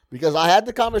team? Because I had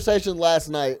the conversation last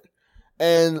night,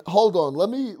 and hold on, let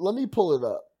me pull it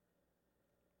up.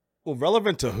 Well,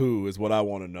 relevant to who is what I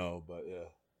want to know, but yeah.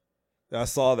 I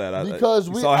saw that. Because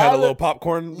I had a little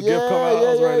popcorn gift come out.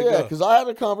 I was ready to go. Because I had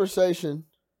a conversation.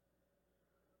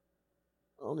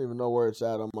 I don't even know where it's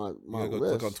at on my go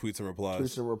list. Click on tweets and replies.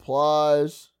 Tweets and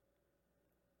replies.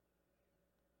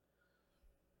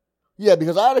 Yeah,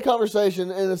 because I had a conversation,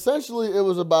 and essentially it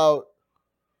was about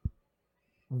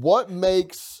what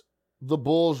makes the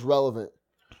Bulls relevant.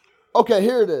 Okay,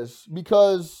 here it is.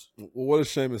 Because what does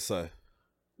Seamus say?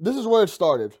 This is where it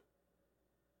started.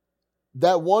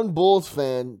 That one Bulls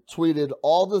fan tweeted,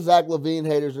 all the Zach LaVine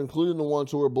haters, including the ones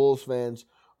who are Bulls fans,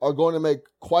 are going to make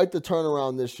quite the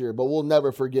turnaround this year, but we'll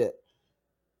never forget.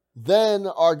 Then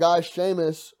our guy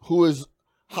Seamus, who is,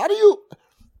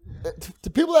 to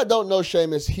people that don't know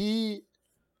Seamus, he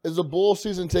is a Bulls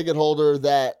season ticket holder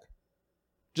that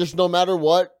just no matter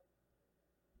what,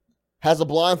 has a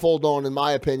blindfold on, in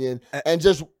my opinion, and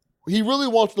just, he really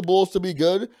wants the Bulls to be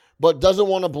good, but doesn't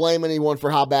want to blame anyone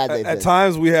for how bad they've been. At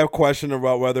times, we have question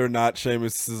about whether or not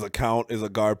Seamus' account is a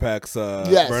Garpax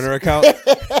burner account.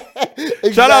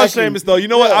 Exactly. Shout out Seamus, though. You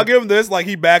know what? I'll give him this. Like,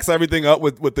 he backs everything up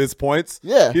with his points.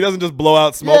 Yeah. He doesn't just blow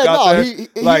out smoke out there.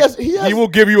 He will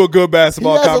give you a good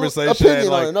basketball conversation.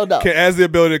 And, no doubt. Has the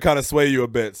ability to kind of sway you a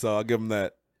bit, so I'll give him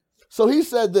that. So he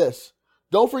said this.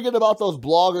 Don't forget about those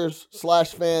bloggers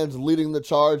 / fans leading the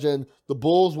charge, and the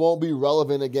Bulls won't be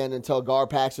relevant again until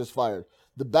Garpax is fired.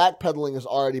 The backpedaling has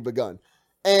already begun.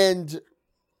 And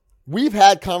we've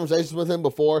had conversations with him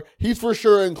before. He's for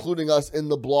sure including us in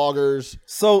the bloggers.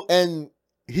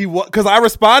 Because I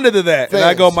responded to that. Fans. And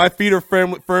I go, my feet are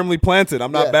firmly planted.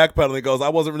 I'm not backpedaling. He goes, I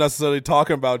wasn't necessarily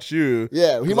talking about you.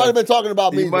 Yeah, he might have been talking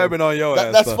about me. He might have been on your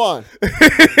ass. That's fine.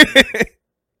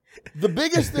 The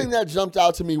biggest thing that jumped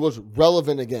out to me was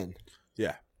relevant again.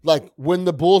 Yeah. Like when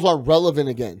the Bulls are relevant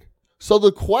again. So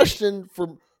the question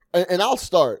and I'll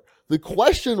start. The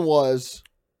question was,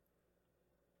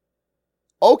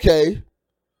 okay,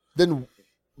 then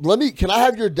can I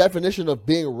have your definition of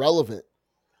being relevant?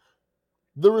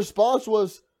 The response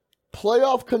was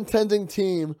playoff contending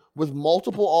team with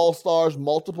multiple all-stars,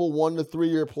 multiple 1 to 3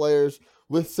 year players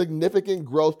with significant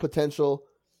growth potential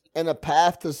and a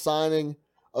path to signing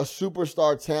a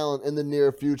superstar talent in the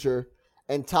near future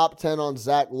and top 10 on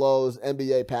Zach Lowe's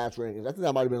NBA patch rankings. I think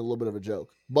that might have been a little bit of a joke,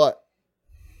 but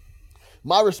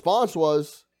my response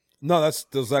was, no,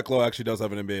 Zach Lowe actually does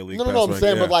have an NBA league. No, I'm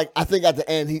saying, but I think at the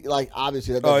end he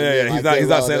obviously that doesn't mean, he's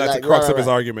not saying that's the crux of his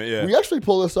argument. Yeah, we actually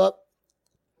pull this up.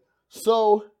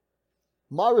 So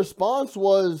my response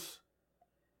was,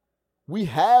 we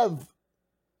have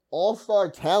all-star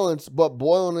talents, but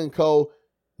Boylen and Co.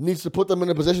 needs to put them in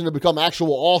a position to become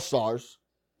actual all-stars.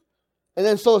 And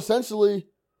then so essentially, if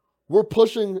we're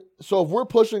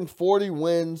pushing 40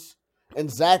 wins and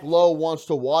Zach Lowe wants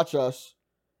to watch us,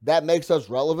 that makes us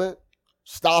relevant.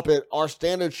 Stop it. Our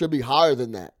standards should be higher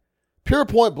than that. Pure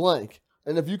point blank.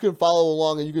 And if you can follow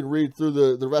along and you can read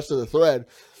through the rest of the thread.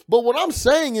 But what I'm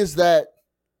saying is that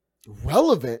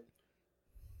relevant,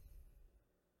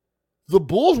 the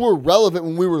Bulls were relevant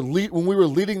when we were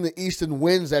leading the East in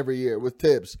wins every year with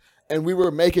Tibbs. And we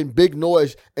were making big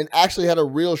noise and actually had a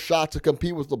real shot to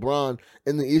compete with LeBron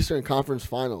in the Eastern Conference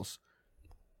Finals.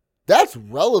 That's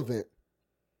relevant.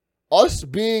 Us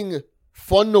being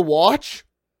fun to watch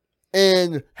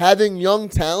and having young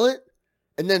talent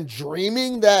and then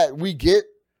dreaming that we get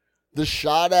the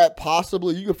shot at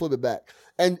possibly, you can flip it back,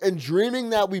 and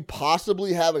dreaming that we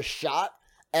possibly have a shot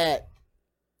at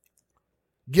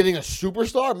getting a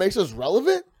superstar makes us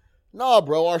relevant? Nah,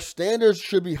 bro, our standards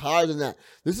should be higher than that.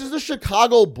 This is the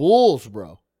Chicago Bulls,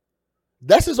 bro.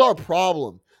 This is our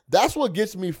problem. That's what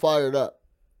gets me fired up.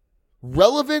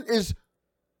 Relevant is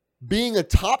being a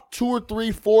top 2 or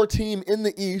 3, 4 team in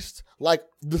the East, like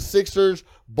the Sixers,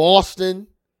 Boston,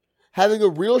 having a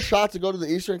real shot to go to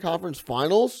the Eastern Conference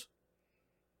Finals.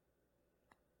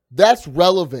 That's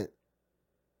relevant.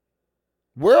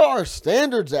 Where are our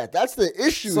standards at? That's the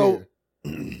issue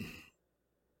here.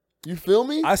 You feel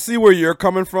me? I see where you're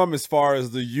coming from as far as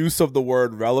the use of the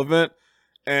word relevant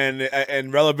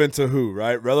and relevant to who,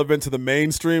 right? Relevant to the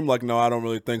mainstream? Like, no, I don't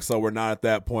really think so. We're not at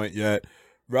that point yet.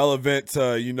 Relevant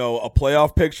to, a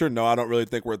playoff picture? No, I don't really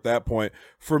think we're at that point.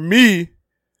 For me,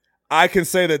 I can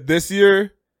say that this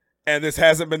year, and this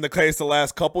hasn't been the case the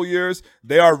last couple years,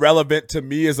 they are relevant to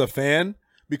me as a fan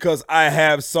because I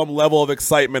have some level of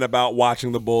excitement about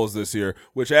watching the Bulls this year,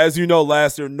 which, as you know,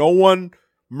 last year, no one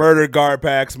murdered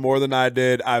Garpax more than I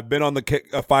did. I've been on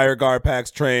the fire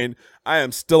Garpax train. I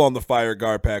am still on the fire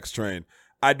Garpax train.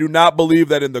 I do not believe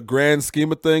that in the grand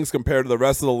scheme of things, compared to the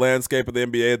rest of the landscape of the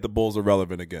NBA, the Bulls are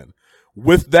relevant again.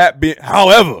 With that being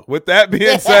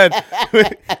said,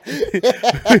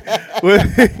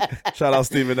 shout out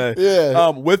Stephen A. Yeah.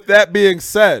 With that being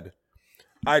said,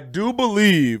 I do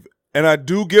believe, and I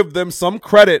do give them some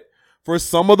credit for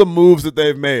some of the moves that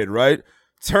they've made, right?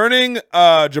 Turning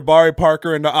Jabari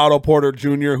Parker into Otto Porter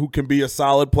Jr., who can be a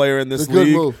solid player in this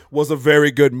league, was a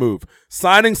very good move.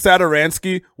 Signing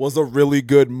Satoransky was a really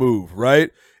good move,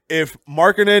 right? If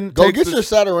Markkanen go get your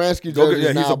Satoransky jersey,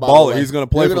 he's a baller. He's going to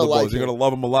play for the Bulls. You're going to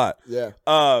love him a lot. Yeah.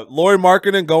 Lauri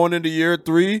Markkanen going into year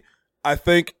 3, I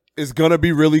think is going to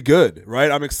be really good, right?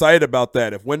 I'm excited about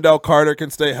that. If Wendell Carter can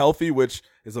stay healthy, which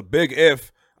is a big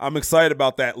if, I'm excited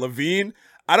about that. LaVine,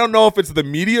 I don't know if it's the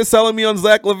media selling me on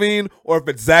Zach LaVine or if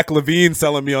it's Zach LaVine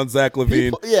selling me on Zach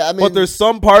LaVine. But there's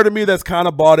some part of me that's kind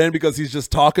of bought in because he's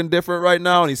just talking different right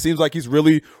now, and he seems like he's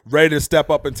really ready to step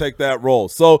up and take that role.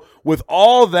 So with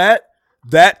all that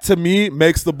to me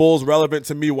makes the Bulls relevant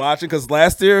to me watching, because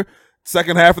last year,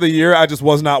 second half of the year, I just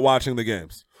was not watching the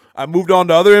games. I moved on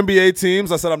to other NBA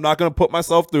teams. I said, I'm not going to put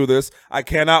myself through this. I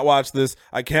cannot watch this.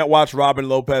 I can't watch Robin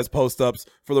Lopez post-ups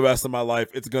for the rest of my life.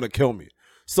 It's going to kill me.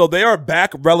 So they are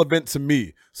back relevant to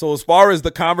me. So as far as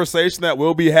the conversation that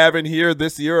we'll be having here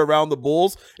this year around the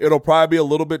Bulls, it'll probably be a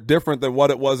little bit different than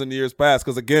what it was in years past.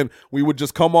 Because again, we would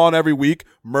just come on every week,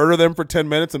 murder them for 10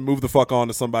 minutes, and move the fuck on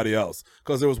to somebody else.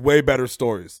 Because there was way better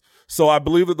stories. So I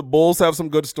believe that the Bulls have some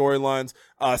good storylines.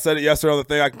 I said it yesterday on the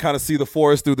thing. I can kind of see the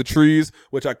forest through the trees,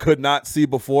 which I could not see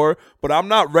before. But I'm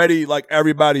not ready, like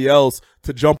everybody else,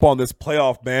 to jump on this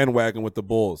playoff bandwagon with the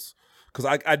Bulls. Because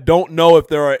I don't know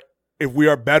if we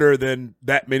are better than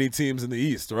that many teams in the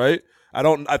East, right?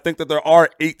 I think that there are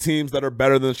 8 teams that are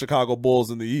better than the Chicago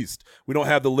Bulls in the East. We don't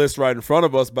have the list right in front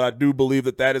of us, but I do believe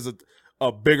that is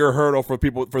a bigger hurdle for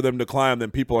them to climb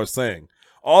than people are saying.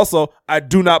 Also, I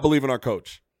do not believe in our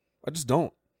coach. I just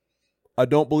don't. I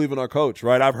don't believe in our coach,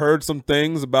 right? I've heard some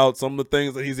things about some of the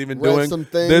things that he's even doing. Heard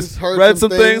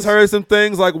some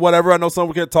things, like whatever. I know some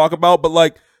we can't talk about, but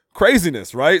like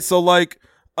craziness, right? So like,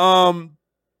 I'm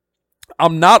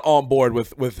not on board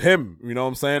with him, you know what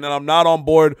I'm saying? And I'm not on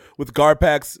board with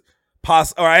Garpax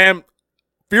or I am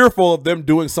fearful of them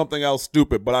doing something else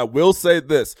stupid. But I will say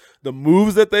this. The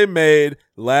moves that they made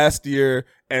last year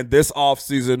and this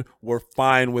offseason were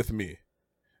fine with me.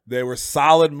 They were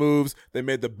solid moves. They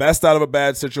made the best out of a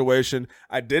bad situation.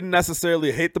 I didn't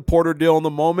necessarily hate the Porter deal in the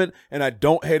moment, and I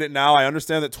don't hate it now. I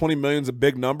understand that $20 million is a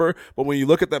big number, but when you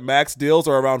look at the max deals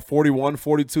are around $41,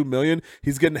 $42 million,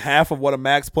 he's getting half of what a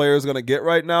max player is going to get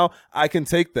right now. I can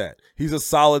take that. He's a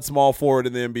solid small forward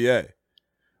in the NBA.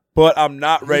 But I'm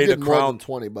not ready to crown more than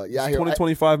 20, but yeah,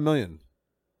 25 million.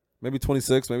 Maybe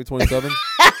 26, maybe 27.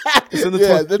 He's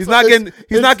not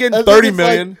getting 30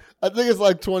 million. I think it's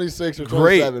like 26 or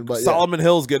 27. But Solomon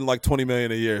Hill's getting like $20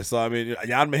 million a year. So I mean,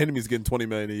 Jan Mahinmi's getting $20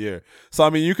 million a year. So I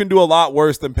mean, you can do a lot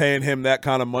worse than paying him that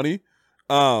kind of money.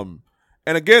 And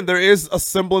again, there is a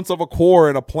semblance of a core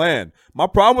and a plan. My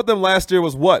problem with them last year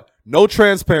was what? No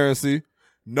transparency,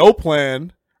 no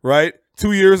plan, right?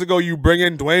 2 years ago, you bring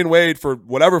in Dwayne Wade for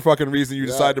whatever fucking reason you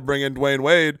decide to bring in Dwayne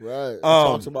Wade. Right.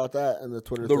 Talks about that in the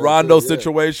Twitter. The Rondo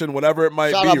situation, whatever it might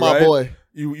Shout be, out my right? boy.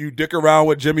 You dick around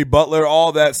with Jimmy Butler,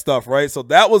 all that stuff, right? So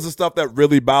that was the stuff that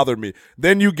really bothered me.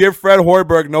 Then you give Fred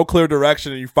Hoiberg no clear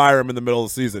direction and you fire him in the middle of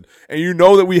the season. And you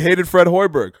know that we hated Fred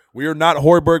Hoiberg. We are not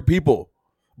Hoiberg people.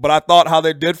 But I thought how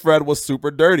they did Fred was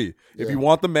super dirty. If you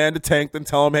want the man to tank, then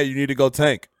tell him, hey, you need to go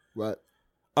tank. Right.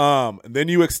 And then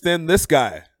you extend this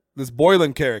guy, this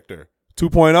Boylan character,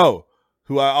 2.0,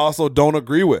 who I also don't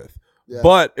agree with. Yeah.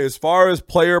 But as far as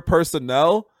player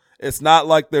personnel, it's not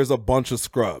like there's a bunch of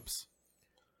scrubs.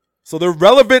 So they're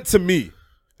relevant to me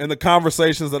in the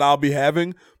conversations that I'll be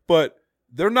having, but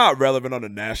they're not relevant on the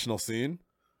national scene.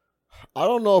 I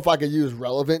don't know if I could use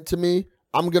relevant to me.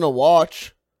 I'm going to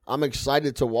watch. I'm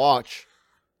excited to watch.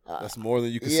 That's more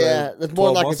than you can say. Yeah, that's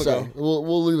more than I can say.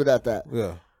 We'll leave it at that.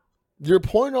 Yeah. Your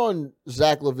point on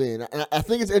Zach LaVine, and I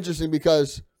think it's interesting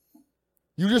because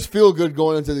you just feel good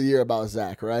going into the year about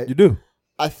Zach, right? You do.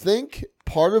 I think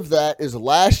part of that is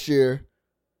last year,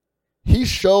 he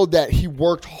showed that he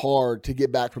worked hard to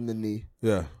get back from the knee.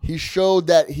 Yeah. He showed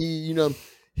that he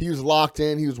was locked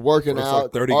in. He was working out.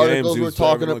 Like 30 games. He was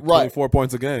talking like 24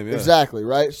 points a game. Yeah. Exactly,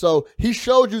 right? So he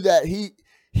showed you that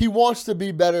he wants to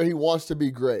be better. He wants to be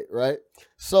great, right?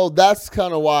 So that's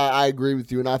kind of why I agree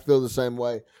with you, and I feel the same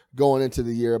way going into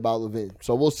the year about LaVine.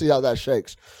 So we'll see how that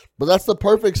shakes. But that's the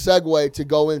perfect segue to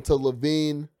go into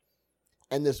LaVine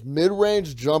and this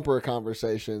mid-range jumper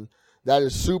conversation that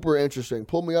is super interesting.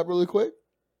 Pull me up really quick.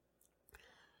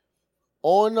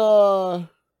 On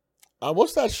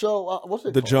what's that show? What's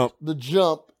it The called? Jump. The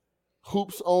Jump.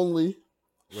 Hoops Only.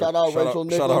 Shout out Rachel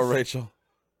Nichols. Shout out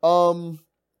Rachel.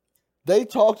 They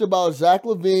talked about Zach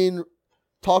LaVine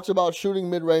talks about shooting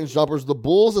mid-range jumpers. The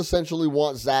Bulls essentially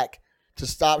want Zach to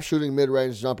stop shooting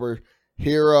mid-range jumper.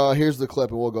 Here's the clip,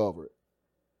 and we'll go over it.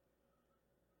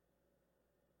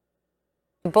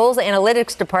 The Bulls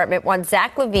analytics department wants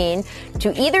Zach LaVine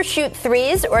to either shoot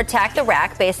threes or attack the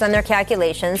rack based on their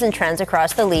calculations and trends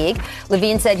across the league.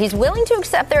 LaVine said he's willing to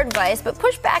accept their advice, but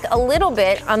push back a little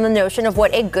bit on the notion of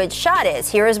what a good shot is.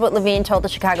 Here is what LaVine told the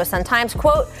Chicago Sun-Times,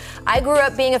 quote, I grew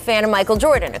up being a fan of Michael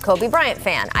Jordan, a Kobe Bryant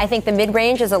fan. I think the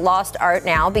mid-range is a lost art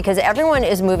now because everyone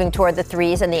is moving toward the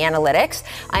threes and the analytics.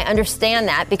 I understand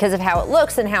that because of how it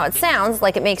looks and how it sounds,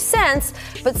 like it makes sense,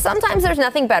 but sometimes there's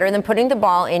nothing better than putting the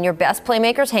ball in your best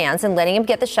playmaker hands and letting him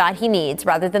get the shot he needs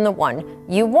rather than the one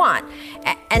you want.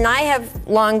 And I have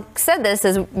long said this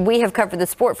as we have covered the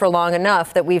sport for long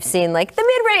enough that we've seen like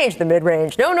the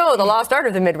mid-range. No, the lost art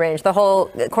of the mid-range, the whole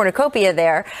cornucopia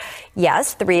there.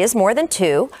 Yes, 3 is more than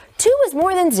 2. 2 is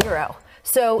more than 0.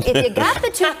 So if you got the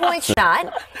 2-point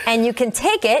shot and you can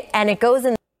take it and it goes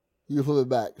in. You flip it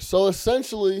back. So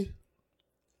essentially,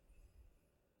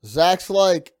 Zach's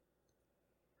like,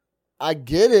 I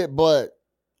get it, but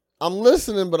I'm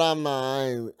listening, but I'm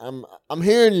not. I'm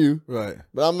hearing you, right?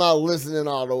 But I'm not listening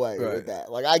all the way with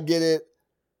that. Like I get it.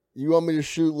 You want me to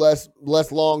shoot less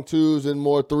long 2s and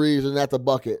more 3s, and that's a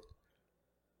bucket.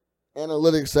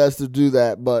 Analytics says to do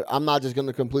that, but I'm not just going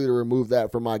to completely remove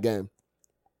that from my game.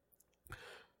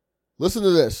 Listen to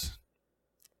this.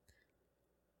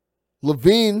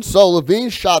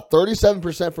 LaVine shot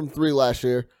 37% from 3 last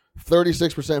year,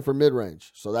 36% from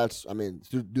mid-range. So that's,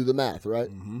 do the math, right?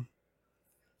 Mm-hmm.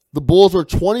 The Bulls are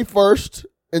 21st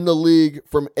in the league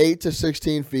from 8 to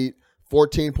 16 feet,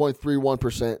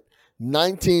 14.31%.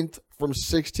 19th from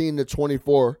 16 to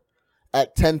 24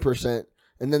 at 10%.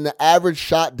 And then the average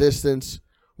shot distance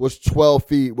was 12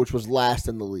 feet, which was last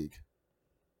in the league.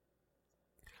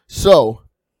 So,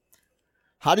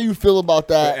 how do you feel about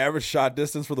that? The average shot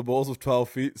distance for the Bulls was 12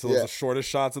 feet. So those are the shortest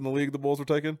shots in the league the Bulls were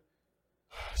taking?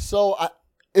 So,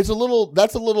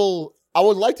 I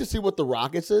would like to see what the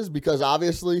Rockets is because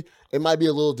obviously it might be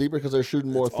a little deeper because they're shooting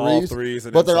more threes.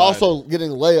 But they're also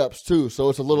getting layups too, so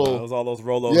it's a little. It was all those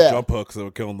Rolo jump hooks that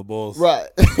were killing the Bulls, right?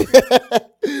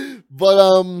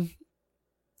 But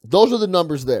those are the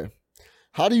numbers there.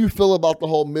 How do you feel about the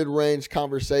whole mid-range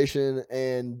conversation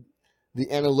and the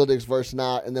analytics versus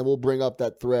not? And then we'll bring up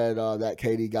that thread that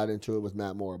KD got into it with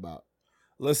Matt Moore about.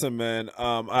 Listen, man,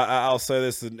 I'll say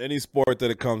this in any sport that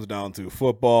it comes down to,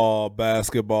 football,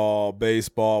 basketball,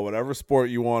 baseball, whatever sport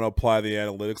you want to apply the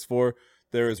analytics for,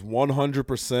 there is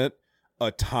 100%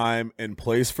 a time and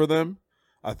place for them.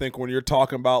 I think when you're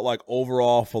talking about like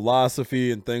overall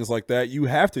philosophy and things like that, you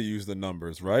have to use the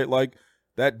numbers, right? Like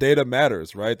that data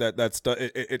matters, right?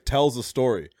 It tells a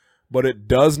story, but it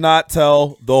does not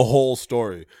tell the whole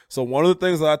story. So one of the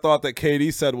things that I thought that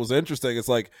KD said was interesting, it's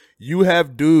like you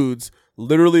have dudes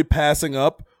literally passing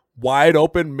up wide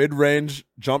open mid-range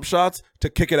jump shots to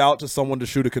kick it out to someone to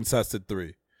shoot a contested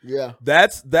 3. Yeah.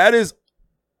 That is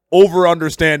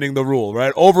over-understanding the rule,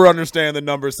 right? Over-understanding the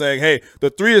numbers saying, hey, the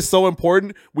 3 is so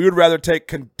important, we would rather take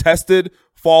contested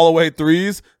fall-away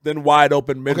 3s than wide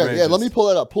open mid-range. Okay, yeah, let me pull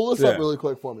that up. Pull this up really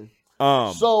quick for me.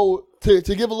 So to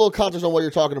give a little context on what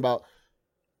you're talking about,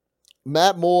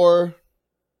 Matt Moore,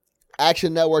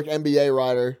 Action Network NBA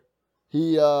writer,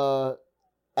 he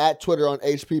at Twitter on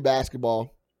HP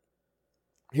Basketball.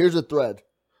 Here's a thread.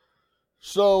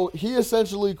 So he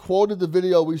essentially quoted the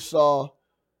video we saw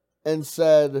and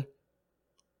said,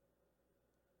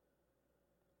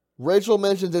 Rachel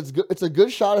mentions it's a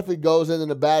good shot if it goes in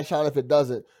and a bad shot if it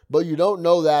doesn't. But you don't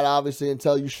know that, obviously,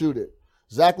 until you shoot it.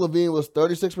 Zach LaVine was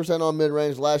 36% on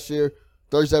mid-range last year,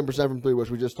 37% from three, which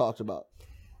we just talked about.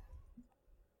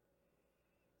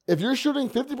 If you're shooting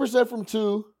 50% from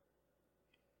two,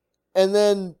 and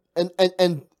then and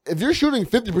if you're shooting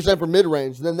 50% from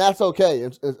mid-range, then that's okay,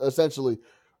 essentially,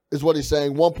 is what he's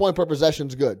saying. 1 point per possession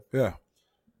is good. Yeah.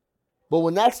 But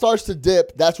when that starts to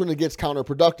dip, that's when it gets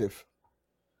counterproductive.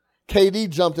 KD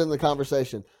jumped in the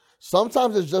conversation.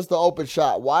 Sometimes it's just the open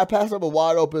shot. Why pass up a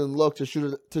wide open look to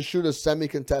shoot a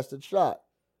semi-contested shot?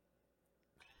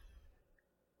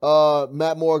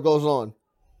 Matt Moore goes on.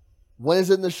 When is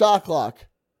it in the shot clock?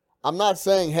 I'm not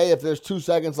saying, hey, if there's 2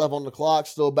 seconds left on the clock,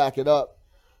 still back it up.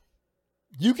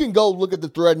 You can go look at the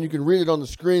thread and you can read it on the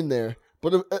screen there.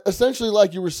 But essentially,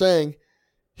 like you were saying,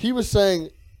 he was saying,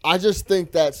 I just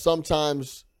think that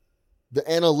sometimes the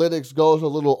analytics goes a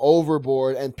little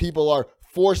overboard and people are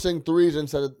forcing threes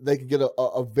instead of they can get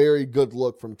a very good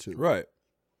look from two. Right.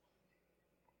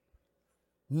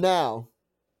 Now,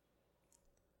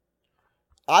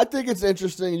 I think it's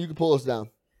interesting, and you can pull us down.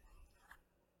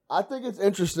 I think it's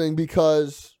interesting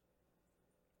because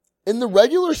in the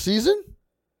regular season,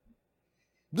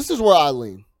 this is where I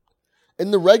lean.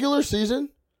 In the regular season,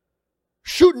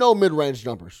 shoot no mid-range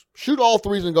jumpers. Shoot all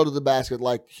threes and go to the basket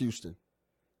like Houston.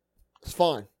 It's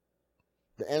fine.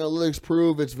 The analytics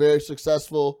prove it's very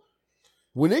successful.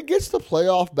 When it gets to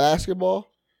playoff basketball,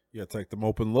 you gotta take them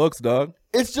open looks, dog.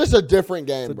 It's just a different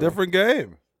game. It's a different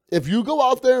game. If you go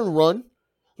out there and run,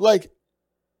 like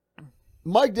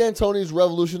Mike D'Antoni's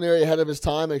revolutionary ahead of his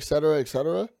time, et cetera, et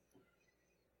cetera.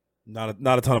 Not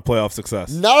a ton of playoff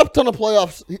success. Not a ton of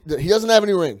playoffs. He doesn't have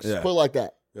any rings. Yeah. Put it like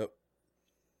that. Yep.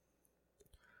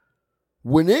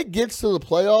 When it gets to the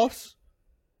playoffs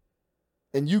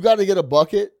and you got to get a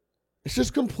bucket, it's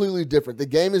just completely different. The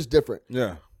game is different.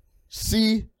 Yeah.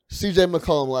 See CJ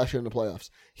McCollum last year in the playoffs.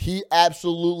 He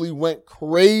absolutely went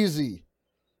crazy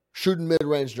shooting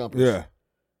mid-range jumpers. Yeah.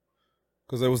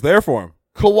 Because it was there for him.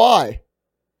 Kawhi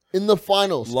in the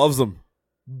finals. Loves them.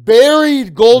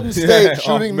 Buried Golden State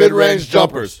shooting mid-range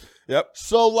jumpers. Yep.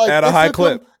 So, like, at a high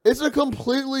clip. It's a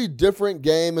completely different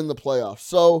game in the playoffs.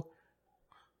 So,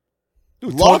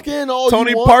 dude, lock in all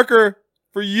Tony you want. Parker,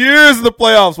 for years in the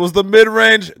playoffs, was the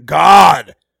mid-range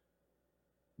god.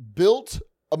 Built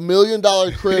 $1 million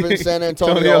crib in San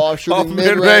Antonio off shooting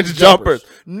mid-range jumpers.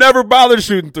 Never bothered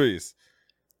shooting threes.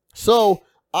 So,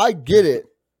 I get it.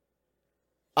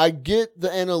 I get the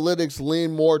analytics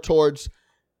lean more towards.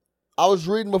 I was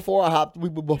reading before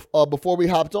we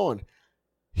hopped on.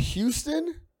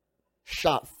 Houston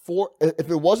shot 4.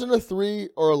 If it wasn't a 3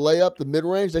 or a layup, the mid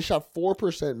range, they shot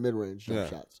 4% mid range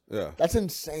shots. Yeah, that's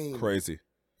insane. Crazy.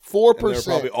 4%. They're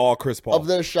probably all Chris Paul of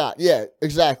their shot. Yeah,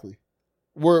 exactly.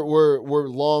 We're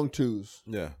long twos.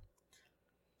 Yeah.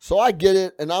 So I get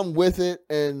it, and I'm with it,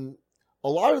 and a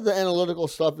lot of the analytical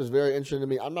stuff is very interesting to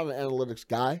me. I'm not an analytics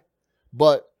guy,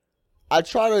 but I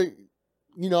try to.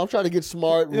 I'm trying to get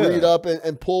smart, read up,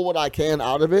 and pull what I can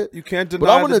out of it. You can't deny. But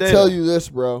I'm going to tell you this,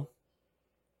 bro.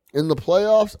 In the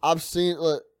playoffs, I've seen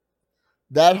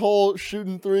that whole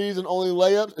shooting threes and only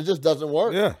layups. It just doesn't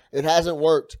work. Yeah, it hasn't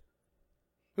worked.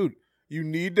 Dude, you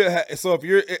need to. So if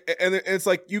you're, and it's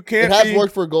like you can't. It has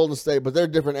worked for Golden State, but they're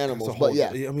different animals. But yeah,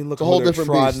 I mean, look, it's a whole different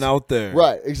beast out there.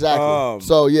 Right? Exactly.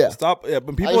 So yeah, stop. Yeah,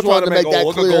 when people try to make that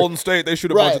look at Golden State, they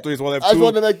shoot a bunch of threes. Well, they have I just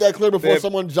wanted to make that clear before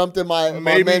someone jumped in my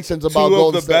mentions about Golden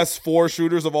State. Two of the best 4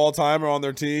 shooters of all time are on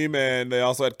their team, and they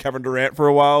also had Kevin Durant for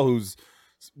a while, who's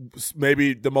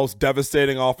maybe the most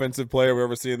devastating offensive player we've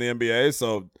ever seen in the NBA.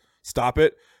 So stop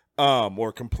it,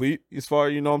 or complete as far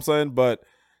you know what I'm saying, but.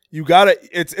 You gotta.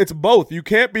 It's both. You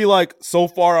can't be like so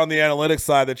far on the analytics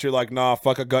side that you're like, nah,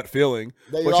 fuck a gut feeling.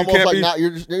 But you can't like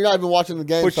you're not even watching the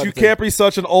game. But you can't be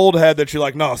such an old head that you're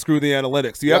like, nah, screw the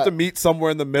analytics. You have to meet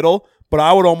somewhere in the middle. But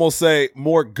I would almost say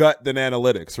more gut than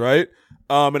analytics, right?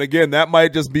 And again, that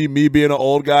might just be me being an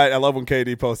old guy. I love when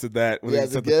KD posted that. When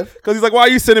the GIF. Because he's like, why are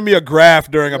you sending me a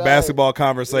graph during a basketball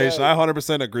conversation? I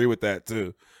 100% agree with that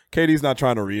too. KD's not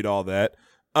trying to read all that.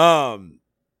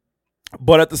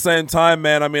 But at the same time,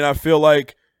 man, I mean, I feel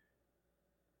like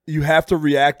you have to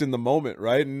react in the moment,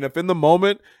 right? And if in the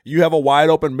moment you have a wide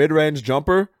open mid-range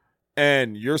jumper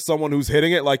and you're someone who's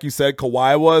hitting it, like you said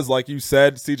Kawhi was, like you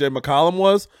said CJ McCollum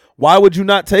was, why would you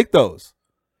not take those?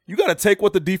 You got to take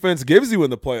what the defense gives you in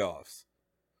the playoffs.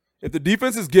 If the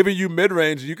defense is giving you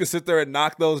mid-range and you can sit there and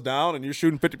knock those down and you're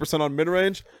shooting 50% on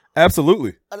mid-range,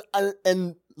 absolutely.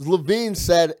 And LaVine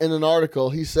said in an article,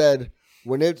 he said,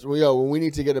 when we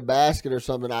need to get a basket or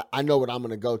something, I know what I'm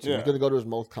going to go to. He's going to go to his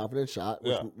most confident shot,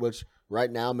 which right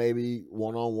now maybe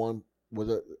one-on-one with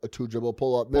a two-dribble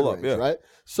pull-up mid-range, right?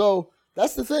 So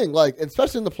that's the thing. Like,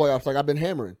 especially in the playoffs, like I've been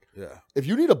hammering. Yeah. If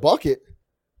you need a bucket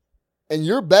and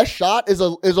your best shot is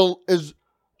a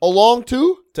long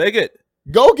two, take it.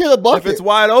 Go get a bucket. If it's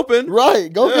wide open.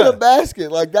 Right. Go get a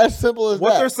basket. Like, that's simple as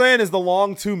what that. They're saying is the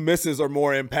long two misses are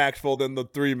more impactful than the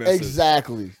three misses.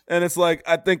 Exactly. And it's like,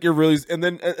 I think you're really – and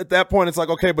then at that point, it's like,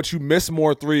 okay, but you miss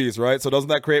more threes, right? So doesn't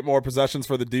that create more possessions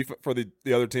for the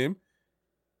the other team?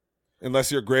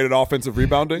 Unless you're great at offensive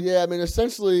rebounding? Yeah, I mean,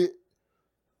 essentially –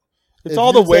 it's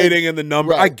all the weighting and the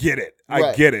number. Right. I get it.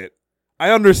 I get it. I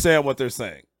understand what they're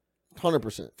saying.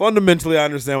 100%. Fundamentally, I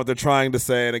understand what they're trying to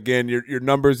say. And again, your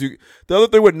numbers. The other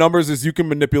thing with numbers is you can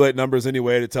manipulate numbers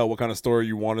anyway to tell what kind of story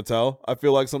you want to tell. I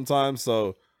feel like sometimes.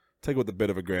 So take it with a bit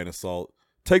of a grain of salt.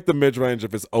 Take the mid-range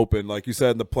if it's open. Like you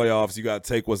said in the playoffs, you got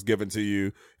to take what's given to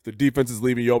you. If the defense is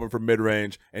leaving you open for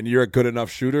mid-range and you're a good enough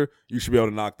shooter, you should be able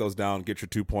to knock those down, get your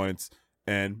 2 points,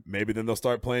 and maybe then they'll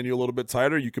start playing you a little bit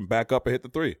tighter. You can back up and hit the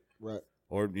three. Right.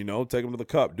 Or, take them to the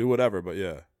cup. Do whatever, but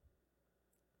yeah.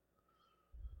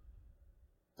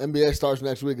 NBA starts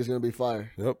next week. It's going to be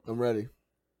fire. Yep. I'm ready.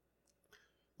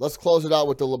 Let's close it out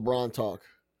with the LeBron talk.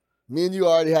 Me and you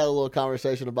already had a little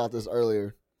conversation about this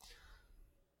earlier.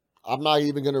 I'm not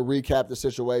even going to recap the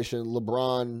situation.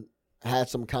 LeBron had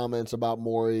some comments about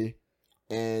Morey,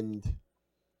 and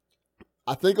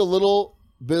I think a little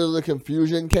bit of the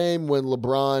confusion came when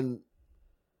LeBron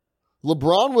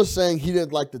was saying he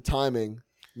didn't like the timing.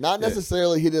 Not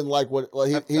necessarily he didn't like what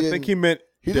he I think he meant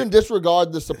he didn't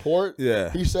disregard the support.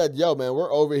 Yeah. He said, "Yo, man,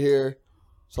 we're over here.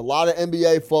 It's a lot of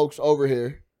NBA folks over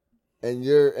here, and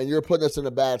you're putting us in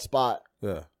a bad spot."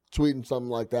 Yeah. Tweeting something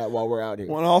like that while we're out here.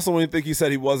 Well, and also when you think he said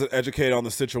he wasn't educated on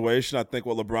the situation, I think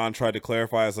what LeBron tried to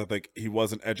clarify is I think he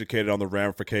wasn't educated on the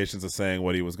ramifications of saying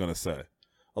what he was going to say.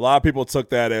 A lot of people took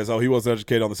that as, he wasn't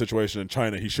educated on the situation in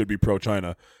China. He should be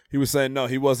pro-China. He was saying, no,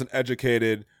 he wasn't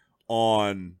educated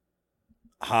on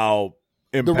how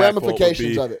impactful the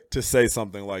ramifications of it to say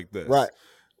something like this. Right.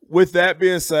 With that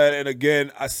being said, and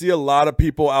again, I see a lot of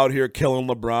people out here killing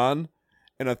LeBron.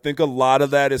 And I think a lot of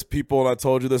that is people, and I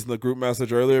told you this in the group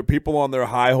message earlier, people on their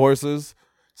high horses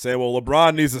saying, well,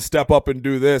 LeBron needs to step up and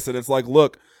do this. And it's like,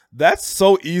 look, that's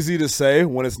so easy to say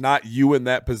when it's not you in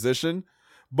that position.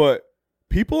 But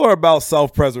people are about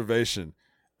self-preservation.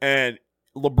 And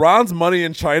LeBron's money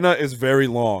in China is very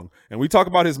long. And we talk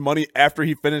about his money after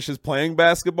he finishes playing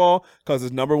basketball because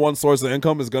his number one source of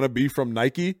income is going to be from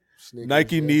Nike.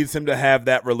 Nike needs him to have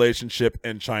that relationship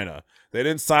in China. They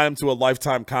didn't sign him to a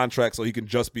lifetime contract so he can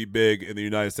just be big in the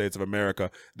United States of America.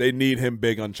 They need him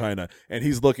big on China, and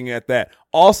he's looking at that.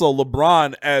 Also,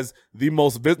 LeBron as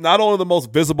not only the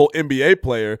most visible NBA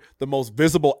player, the most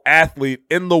visible athlete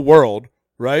in the world,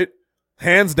 right?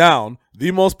 Hands down,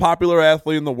 the most popular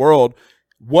athlete in the world.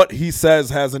 What he says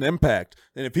has an impact.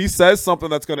 And if he says something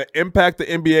that's going to impact the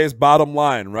NBA's bottom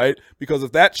line, right? Because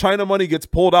if that China money gets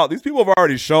pulled out, these people have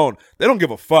already shown they don't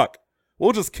give a fuck.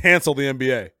 We'll just cancel the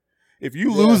NBA. If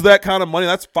you lose that kind of money,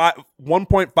 that's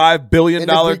 $1.5 billion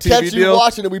TV deal. Catch you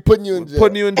watching it, we putting you in jail.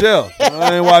 Putting you in jail.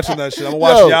 I ain't watching that shit. I'm gonna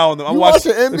watch y'all. I'm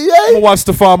watching NBA. I'm gonna watch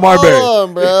Stephon Marbury.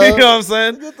 Bro. You know what I'm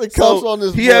saying? Get the cuffs on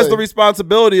this. He has the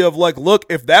responsibility of like, look,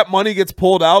 if that money gets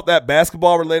pulled out, that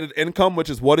basketball related income, which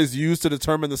is what is used to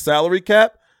determine the salary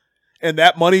cap, and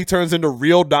that money turns into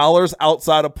real dollars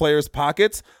outside of players'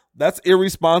 pockets. That's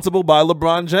irresponsible by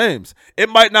LeBron James. It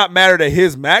might not matter to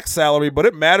his max salary, but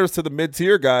it matters to the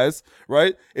mid-tier guys,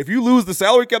 right? If you lose the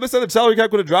salary cap, they said the salary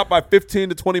cap could have dropped by 15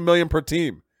 to 20 million per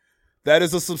team. That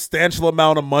is a substantial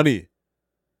amount of money.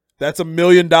 That's $1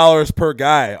 million per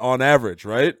guy on average,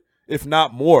 right? If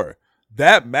not more.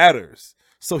 That matters.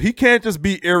 So he can't just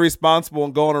be irresponsible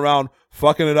and going around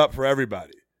fucking it up for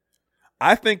everybody.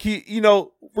 I think he,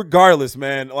 regardless,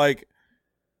 man, like,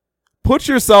 put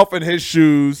yourself in his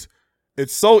shoes.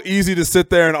 It's so easy to sit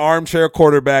there and armchair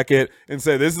quarterback it and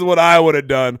say, this is what I would have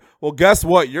done. Well, guess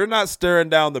what? You're not staring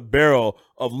down the barrel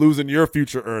of losing your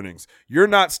future earnings. You're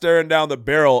not staring down the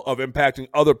barrel of impacting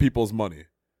other people's money,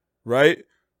 right?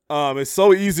 It's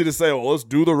so easy to say, well, let's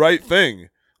do the right thing.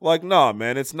 Like, no,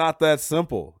 man, it's not that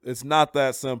simple. It's not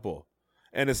that simple.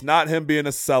 And it's not him being a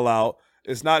sellout.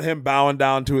 It's not him bowing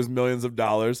down to his millions of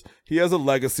dollars. He has a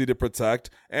legacy to protect,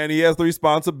 and he has the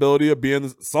responsibility of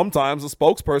being sometimes a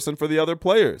spokesperson for the other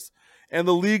players. And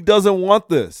the league doesn't want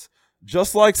this.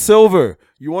 Just like Silver.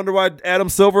 You wonder why Adam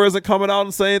Silver isn't coming out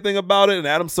and saying anything about it? And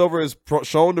Adam Silver is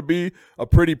shown to be a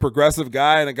pretty progressive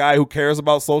guy and a guy who cares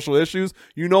about social issues.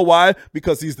 You know why?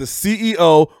 Because he's the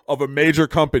CEO of a major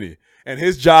company. And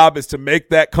his job is to make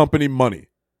that company money.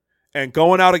 And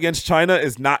going out against China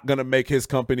is not going to make his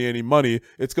company any money.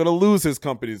 It's going to lose his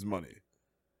company's money.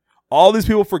 All these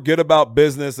people forget about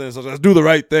business and so let's do the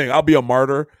right thing. I'll be a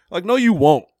martyr. Like, no, you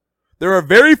won't. There are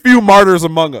very few martyrs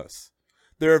among us.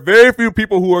 There are very few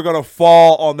people who are going to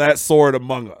fall on that sword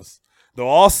among us. They'll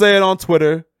all say it on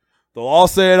Twitter. They'll all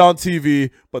say it on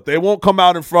TV, but they won't come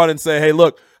out in front and say, hey,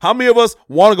 look, how many of us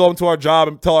want to go into our job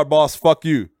and tell our boss, fuck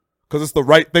you, because it's the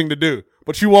right thing to do.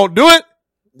 But you won't do it?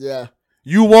 Yeah.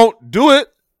 You won't do it.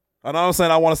 I know I'm saying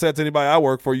I want to say it to anybody I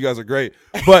work for. You guys are great.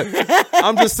 But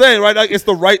I'm just saying, right, like it's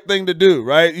the right thing to do,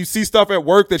 right? You see stuff at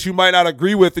work that you might not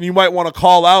agree with and you might want to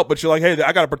call out, but you're like, hey,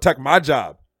 I got to protect my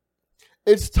job.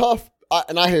 It's tough,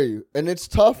 and I hear you. And it's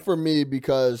tough for me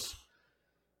because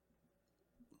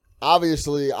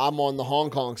obviously I'm on the Hong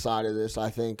Kong side of this.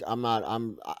 I think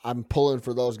I'm pulling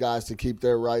for those guys to keep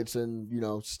their rights and, you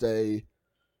know, stay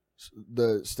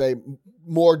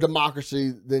more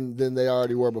democracy than they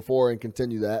already were before and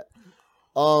continue that.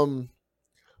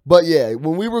 But yeah,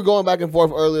 when we were going back and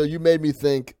forth earlier, you made me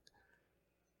think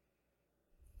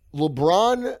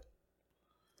LeBron,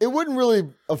 it wouldn't really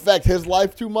affect his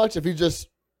life too much if he just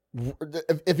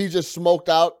smoked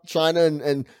out China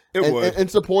and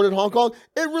supported Hong Kong.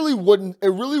 It really wouldn't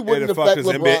affect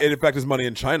LeBron. It affect his money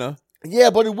in China.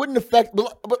 Yeah, but it wouldn't affect.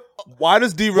 But why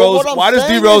does D Rose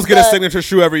get a signature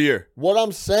shoe every year? What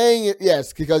I'm saying,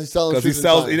 yes, because he's selling.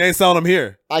 Because he ain't selling them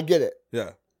here. I get it.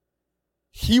 Yeah,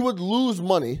 he would lose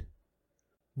money,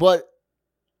 but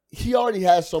he already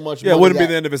has so much. Yeah, it wouldn't be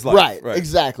the end of his life. Right.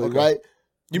 Exactly. Okay. Right.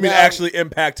 You mean actually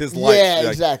impact his life? Yeah,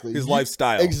 exactly. His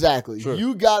lifestyle. Exactly. Sure.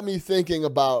 You got me thinking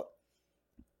about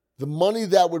the money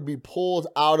that would be pulled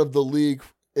out of the league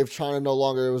if China no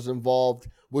longer was involved,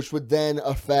 which would then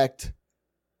affect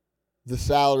the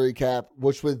salary cap,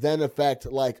 which would then affect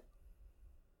like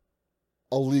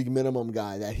a league minimum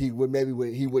guy that he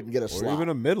wouldn't get a slot. Or even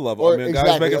a mid-level. Or, I mean, a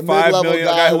guy who's making $5 million,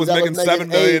 a guy who was making $7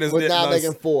 million is now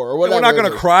making $4 or whatever. We're not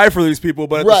going to cry for these people,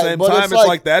 but at the same time, it's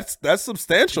like that's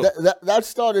substantial. That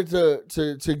started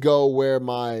to go where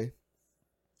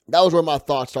that was where my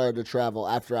thoughts started to travel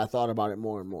after I thought about it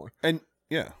more and more. And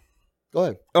yeah. Go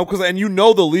ahead. Oh, and you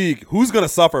know the league, who's going to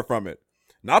suffer from it?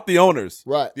 Not the owners.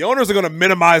 Right. The owners are going to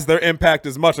minimize their impact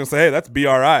as much and say, hey, that's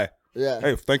BRI. Yeah.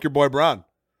 Hey, thank your boy Bron.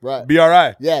 Right.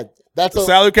 BRI. Yeah. The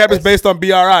salary cap is based on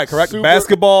BRI, correct?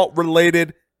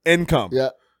 Basketball-related income. Yeah.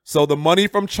 So the money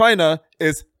from China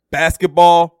is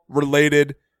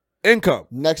basketball-related income.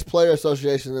 Next player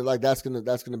association, like that's gonna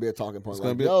be a talking point.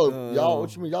 Like, y'all,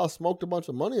 what you mean? Y'all smoked a bunch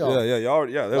of money off.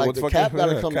 Yeah. Like the cap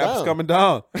gotta come cap's down. coming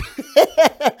down.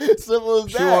 Simple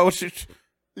as that.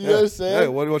 You know what I'm saying? Hey,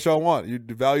 what y'all want? You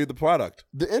value the product.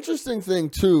 The interesting thing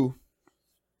too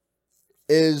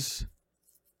is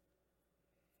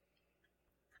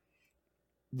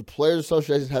the Players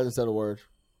Association hasn't said a word.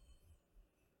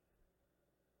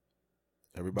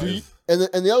 Everybody. And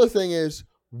the other thing is,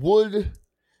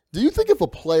 do you think if a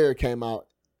player came out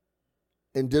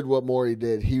and did what Morey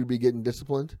did, he would be getting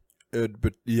disciplined?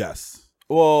 But yes.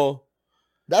 Well,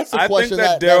 that's the question. I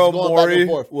think that Daryl Morey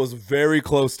was very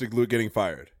close to getting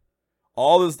fired.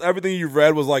 Everything you've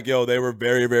read was like, yo, they were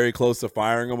very, very close to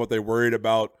firing him, but they worried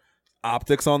about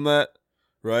optics on that,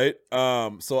 right?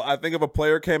 So I think if a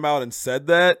player came out and said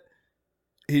that,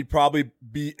 he'd probably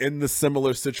be in the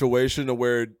similar situation to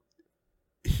where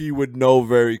he would know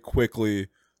very quickly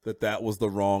that was the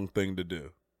wrong thing to do.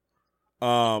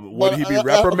 Would he be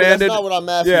reprimanded? That's not what I'm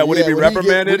asking. Yeah, would he be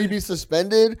reprimanded? Would he be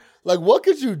suspended? Like, what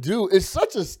could you do? It's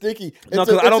such a sticky. It's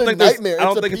I don't a think nightmare. I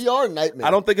don't it's think a PR nightmare.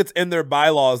 I don't think it's in their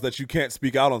bylaws that you can't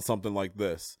speak out on something like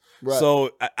this. Right.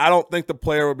 So I don't think the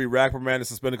player would be reprimanded,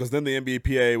 suspended, because then the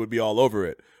NBPA would be all over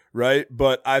it, right?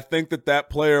 But I think that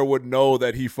player would know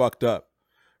that he fucked up,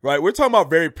 right? We're talking about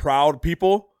very proud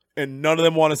people, and none of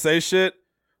them want to say shit.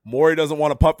 Morey doesn't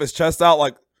want to puff his chest out.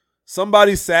 Like,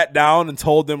 somebody sat down and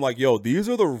told them, like, yo, these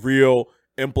are the real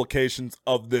implications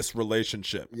of this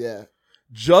relationship. Yeah.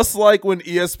 Just like when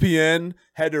ESPN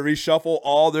had to reshuffle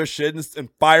all their shit and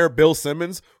fire Bill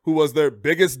Simmons, who was their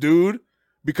biggest dude,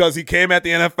 because he came at the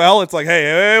NFL. It's like,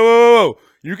 hey, whoa.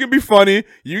 You can be funny.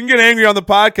 You can get angry on the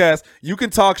podcast. You can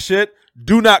talk shit.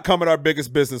 Do not come at our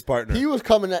biggest business partner. He would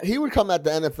come at the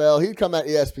NFL. He'd come at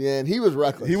ESPN. He was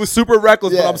reckless. He was super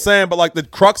reckless, Yeah. but I'm saying, like the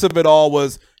crux of it all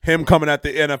was him coming at the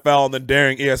NFL and then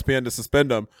daring ESPN to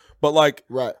suspend him. But like,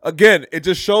 right. Again, it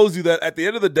just shows you that at the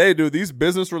end of the day, dude, these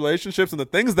business relationships and the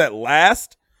things that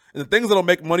last and the things that'll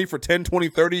make money for 10, 20,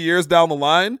 30 years down the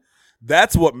line,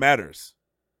 that's what matters.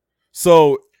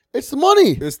 So it's the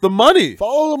money. It's the money.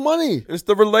 Follow the money. It's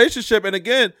the relationship. And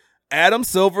again, Adam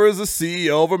Silver is the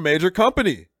CEO of a major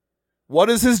company, What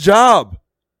is his job?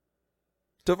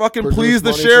 To fucking please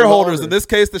the shareholders. In this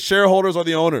case, the shareholders are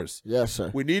the owners. Yes,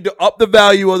 sir. We need to up the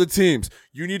value of the teams.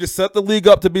 You need to set the league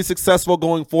up to be successful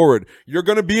going forward. You're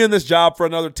going to be in this job for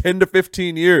another 10 to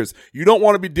 15 years. You don't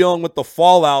want to be dealing with the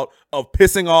fallout of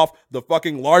pissing off the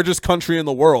fucking largest country in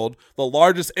the world, the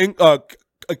largest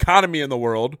economy in the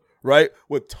world, right?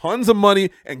 With tons of money.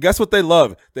 And guess what they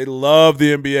love? They love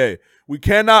the NBA. We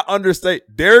cannot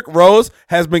understate. Derrick Rose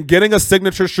has been getting a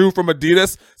signature shoe from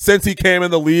Adidas since he came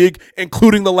in the league,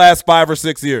 including the last 5 or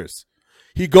 6 years.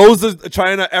 He goes to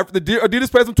China. Adidas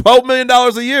pays him $12 million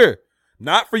a year.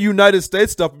 Not for United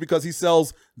States stuff, because he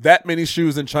sells that many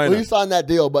shoes in China. Well, he signed that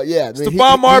deal, but yeah.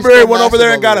 Stephon Marbury went over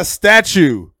there and got a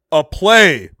statue, a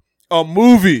play, a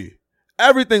movie,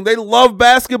 everything. They love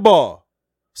basketball.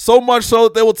 So much so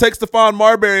that they will take Stephon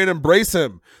Marbury and embrace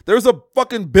him. There's a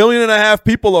fucking 1.5 billion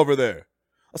people over there.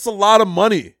 That's a lot of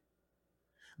money.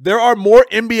 There are more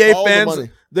NBA fans.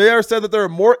 They are said that there are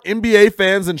more NBA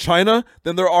fans in China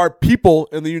than there are people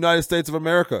in the United States of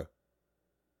America.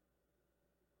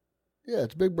 Yeah,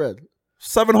 it's big bread.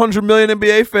 700 million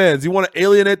NBA fans. You want to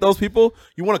alienate those people?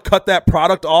 You want to cut that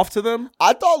product off to them?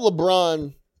 I thought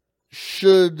LeBron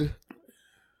should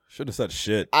have said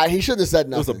shit. He shouldn't have said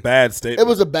nothing. It was a bad statement. It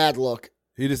was a bad look.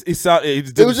 It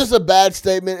was just a bad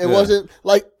statement. It wasn't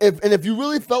like if you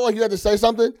really felt like you had to say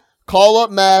something, call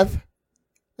up Mav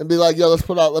and be like, "Yo,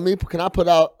 can I put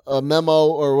out a memo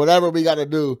or whatever we got to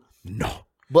do?" No.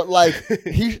 But like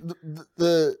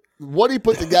what he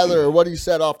put together or what he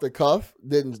said off the cuff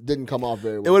didn't come off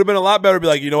very well. It would have been a lot better to be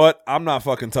like, you know what? I'm not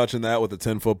fucking touching that with a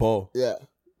 10-foot pole. Yeah.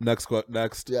 Next.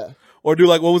 Yeah. Or do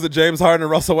like, what was it, James Harden and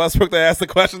Russell Westbrook? They asked the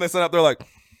question, they sent out, they're like,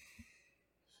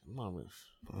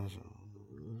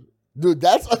 dude,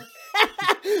 that's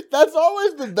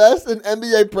always the best in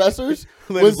NBA pressers.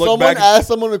 When someone asks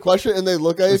someone a question and they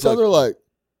look at each other like,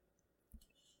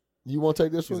 you want to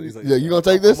take this one? Like, yeah, you going to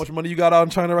take this? How much money you got out in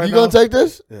China right now? You going to take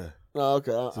this? Yeah. No,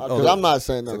 okay. Because I'm not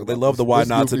saying nothing. They love the why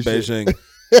nots in Beijing.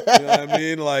 You know what I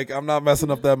mean? Like, I'm not messing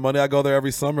up that money. I go there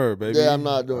every summer, baby. Yeah, I'm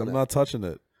not doing I'm not touching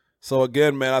it. So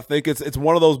again, man, I think it's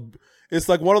one of those. It's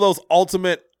like one of those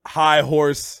ultimate high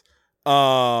horse.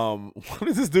 What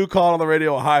is this dude called on the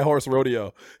radio? A high horse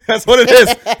rodeo. That's what it is.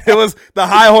 It was the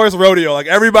high horse rodeo. Like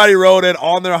everybody rode in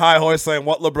on their high horse, saying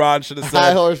what LeBron should have said.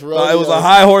 High horse rodeo. It was a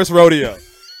high horse rodeo.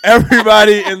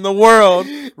 Everybody in the world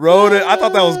rode it. I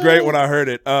thought that was great when I heard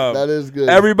it. That is good.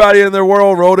 Everybody in their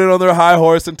world rode in on their high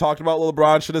horse and talked about what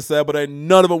LeBron should have said, but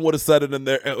none of them would have said it in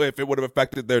there if it would have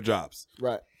affected their jobs.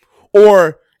 Right.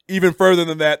 Or even further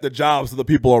than that, the jobs of the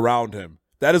people around him.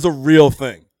 That is a real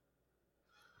thing.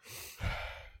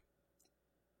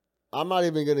 I'm not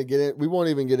even going to get in. We won't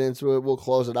even get into it. We'll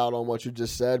close it out on what you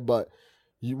just said. But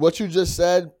what you just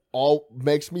said all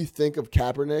makes me think of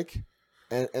Kaepernick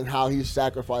and how he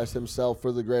sacrificed himself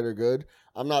for the greater good.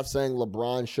 I'm not saying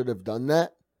LeBron should have done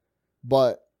that,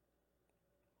 but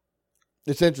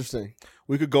it's interesting.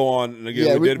 We could go on, and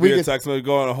again, we did via text, we could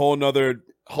go on a whole nother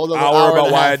hour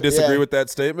about why I disagree with that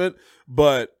statement.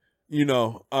 But, you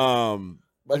know.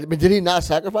 But did he not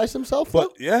sacrifice himself?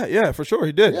 But yeah, for sure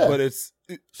he did. Yeah. But his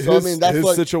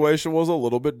situation was a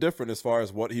little bit different as far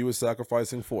as what he was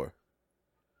sacrificing for.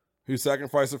 He was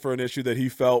sacrificing for an issue that he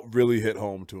felt really hit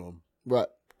home to him. Right.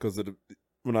 Because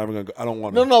we're not even going to I don't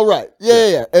want to. No, right.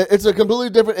 Yeah. It's a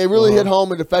completely different. It really hit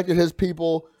home. It affected his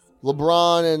people.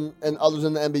 LeBron and others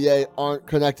in the NBA aren't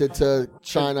connected to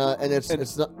China, and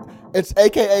it's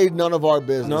AKA none of our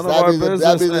business. None of our business.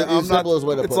 That'd be the simplest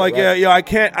way to put it. It's like, right?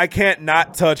 I can't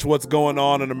not touch what's going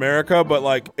on in America, but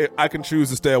like I can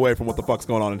choose to stay away from what the fuck's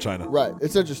going on in China. Right.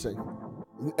 It's interesting,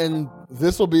 and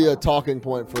this will be a talking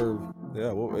point for.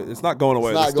 Yeah, well, it's not going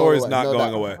away. The story's not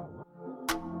going away.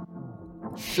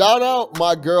 Shout out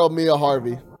my girl Mia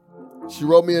Harvey. She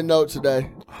wrote me a note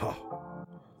today.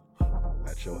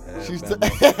 She's at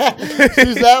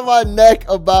my neck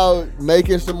about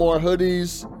making some more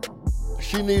hoodies.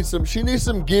 She needs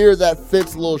some gear that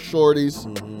fits little shorties.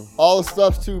 Mm-hmm. All the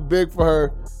stuff's too big for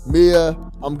her. Mia,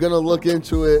 I'm gonna look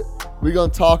into it. We're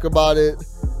gonna talk about it.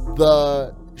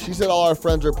 She said all our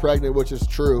friends are pregnant, which is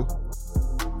true.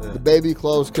 Yeah. The baby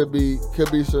clothes could be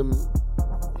some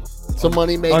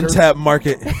money maker. Untapped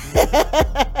market.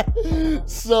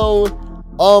 So,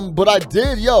 but I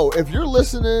did, if you're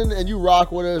listening and you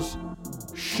rock with us,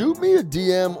 shoot me a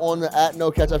DM on the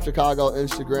 @NoCatchUpChicago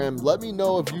Instagram. Let me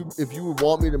know if you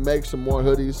want me to make some more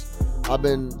hoodies. I've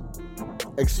been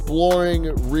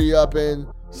exploring, re-upping.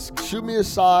 Shoot me a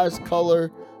size,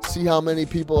 color, see how many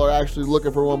people are actually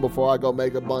looking for one before I go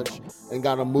make a bunch and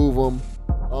gotta move them.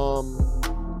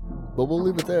 But we'll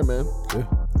leave it there, man. Yeah.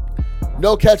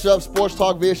 No Catch Up, Sports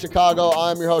Talk via Chicago.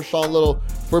 I'm your host, Sean Little.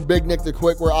 For Big Nick the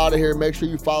Quick, we're out of here. Make sure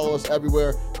you follow us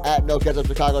everywhere at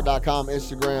NoCatchUpChicago.com,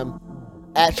 Instagram,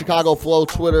 at Chicago Flow,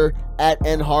 Twitter, at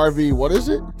NHarvey. What is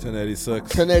it? 1086.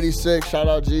 1086. Shout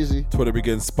out Jeezy. Twitter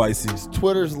begins spicy.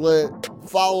 Twitter's lit.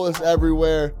 Follow us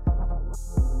everywhere.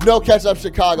 No Catch Up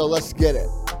Chicago. Let's get it.